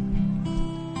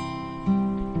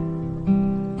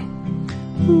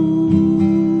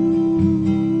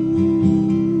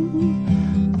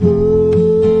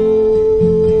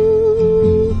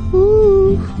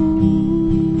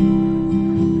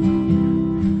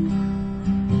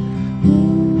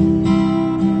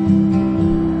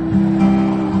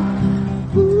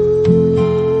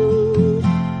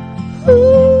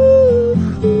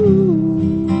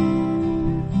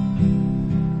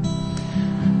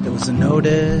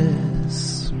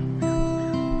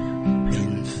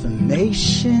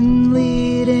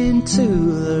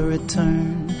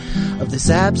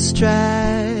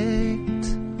 Abstract,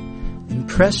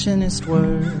 impressionist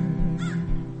word,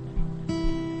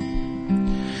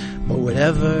 but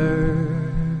whatever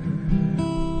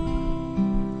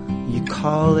you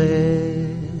call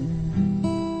it,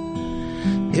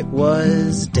 it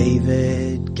was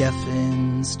David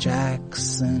Geffen's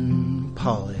Jackson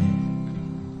Pollock.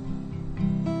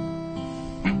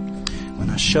 When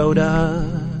I showed up,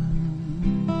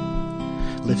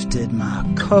 lifted my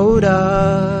coat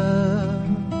up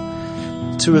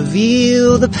to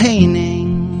reveal the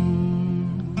painting,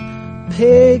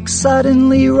 pig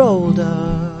suddenly rolled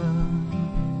up,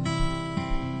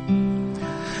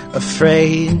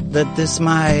 afraid that this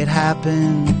might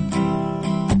happen.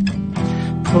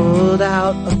 Pulled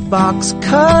out a box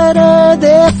cutter,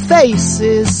 their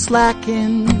faces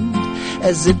slackened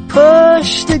as it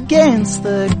pushed against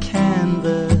the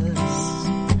canvas.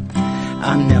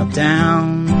 I knelt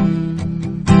down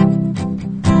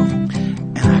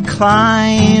and I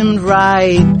climbed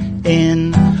right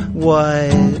in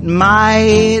what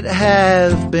might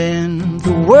have been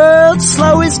the world's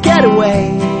slowest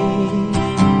getaway.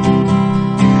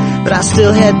 But I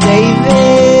still had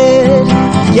David,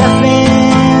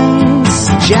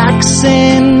 Yeffins,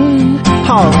 Jackson,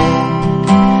 Holly.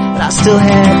 But I still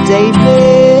had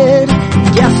David,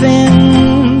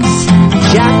 Yeffins,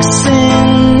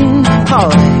 Jackson,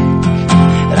 Holly.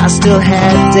 But I still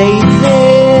had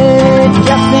David,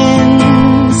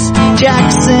 Yeffins,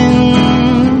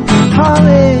 Jackson,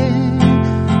 Holly.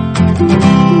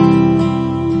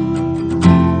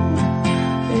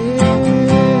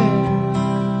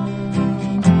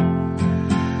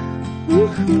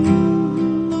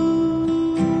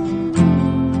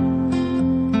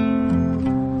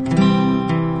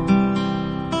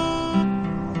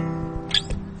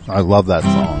 I love that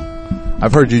song.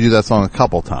 I've heard you do that song a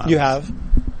couple times. You have?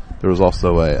 There was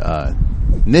also a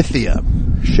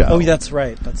Nithya show. Oh, that's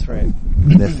right. That's right.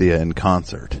 Nithya in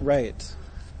concert. Right.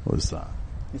 Was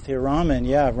Nithya Raman,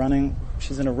 yeah, running.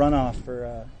 She's in a runoff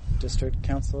for district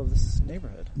council of this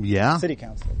neighborhood. Yeah. City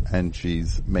council. And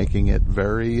she's making it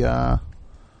very,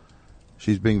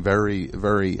 she's being very,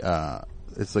 very,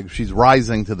 it's like she's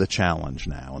rising to the challenge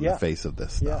now in the face of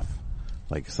this stuff. Yeah.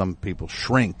 Like some people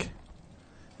shrink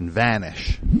and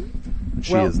vanish. And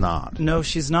she is not. No,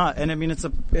 she's not. And I mean, it's a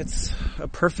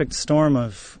perfect storm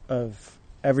of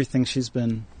everything she's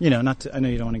been, I know you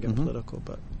don't want to get political,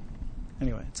 but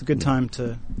anyway, it's a good time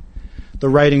the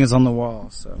writing is on the wall,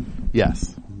 so.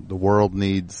 Yes. The world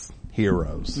needs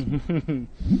heroes. And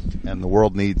the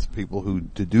world needs people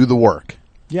to do the work.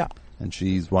 Yeah. And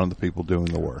she's one of the people doing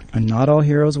the work. And not all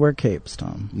heroes wear capes,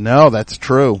 Tom. No, that's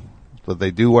true. But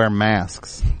they do wear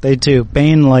masks. They do.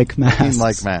 Bane-like masks.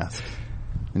 Bane-like masks.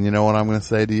 And you know what I'm going to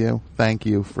say to you? Thank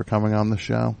you for coming on the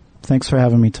show. Thanks for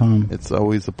having me, Tom. It's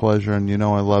always a pleasure, and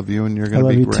I love you, and you're going to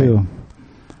be great. I love you, too.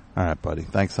 All right, buddy.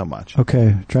 Thanks so much.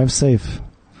 Okay. Drive safe.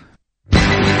 Well,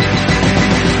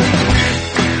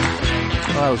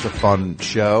 that was a fun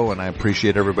show, and I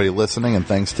appreciate everybody listening, and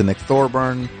thanks to Nick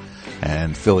Thorburn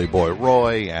and Philly Boy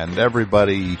Roy and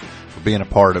everybody for being a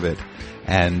part of it.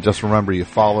 And just remember, you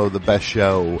follow the Best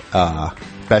Show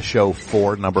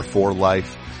 4, number 4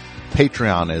 life.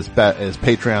 Patreon is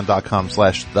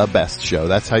patreon.com/thebestshow.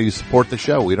 That's how you support the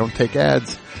show. We don't take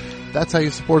ads. That's how you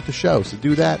support the show. So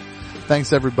do that.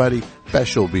 Thanks, everybody.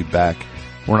 Best Show will be back.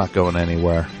 We're not going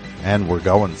anywhere. And we're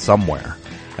going somewhere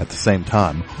at the same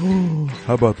time.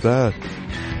 How about that?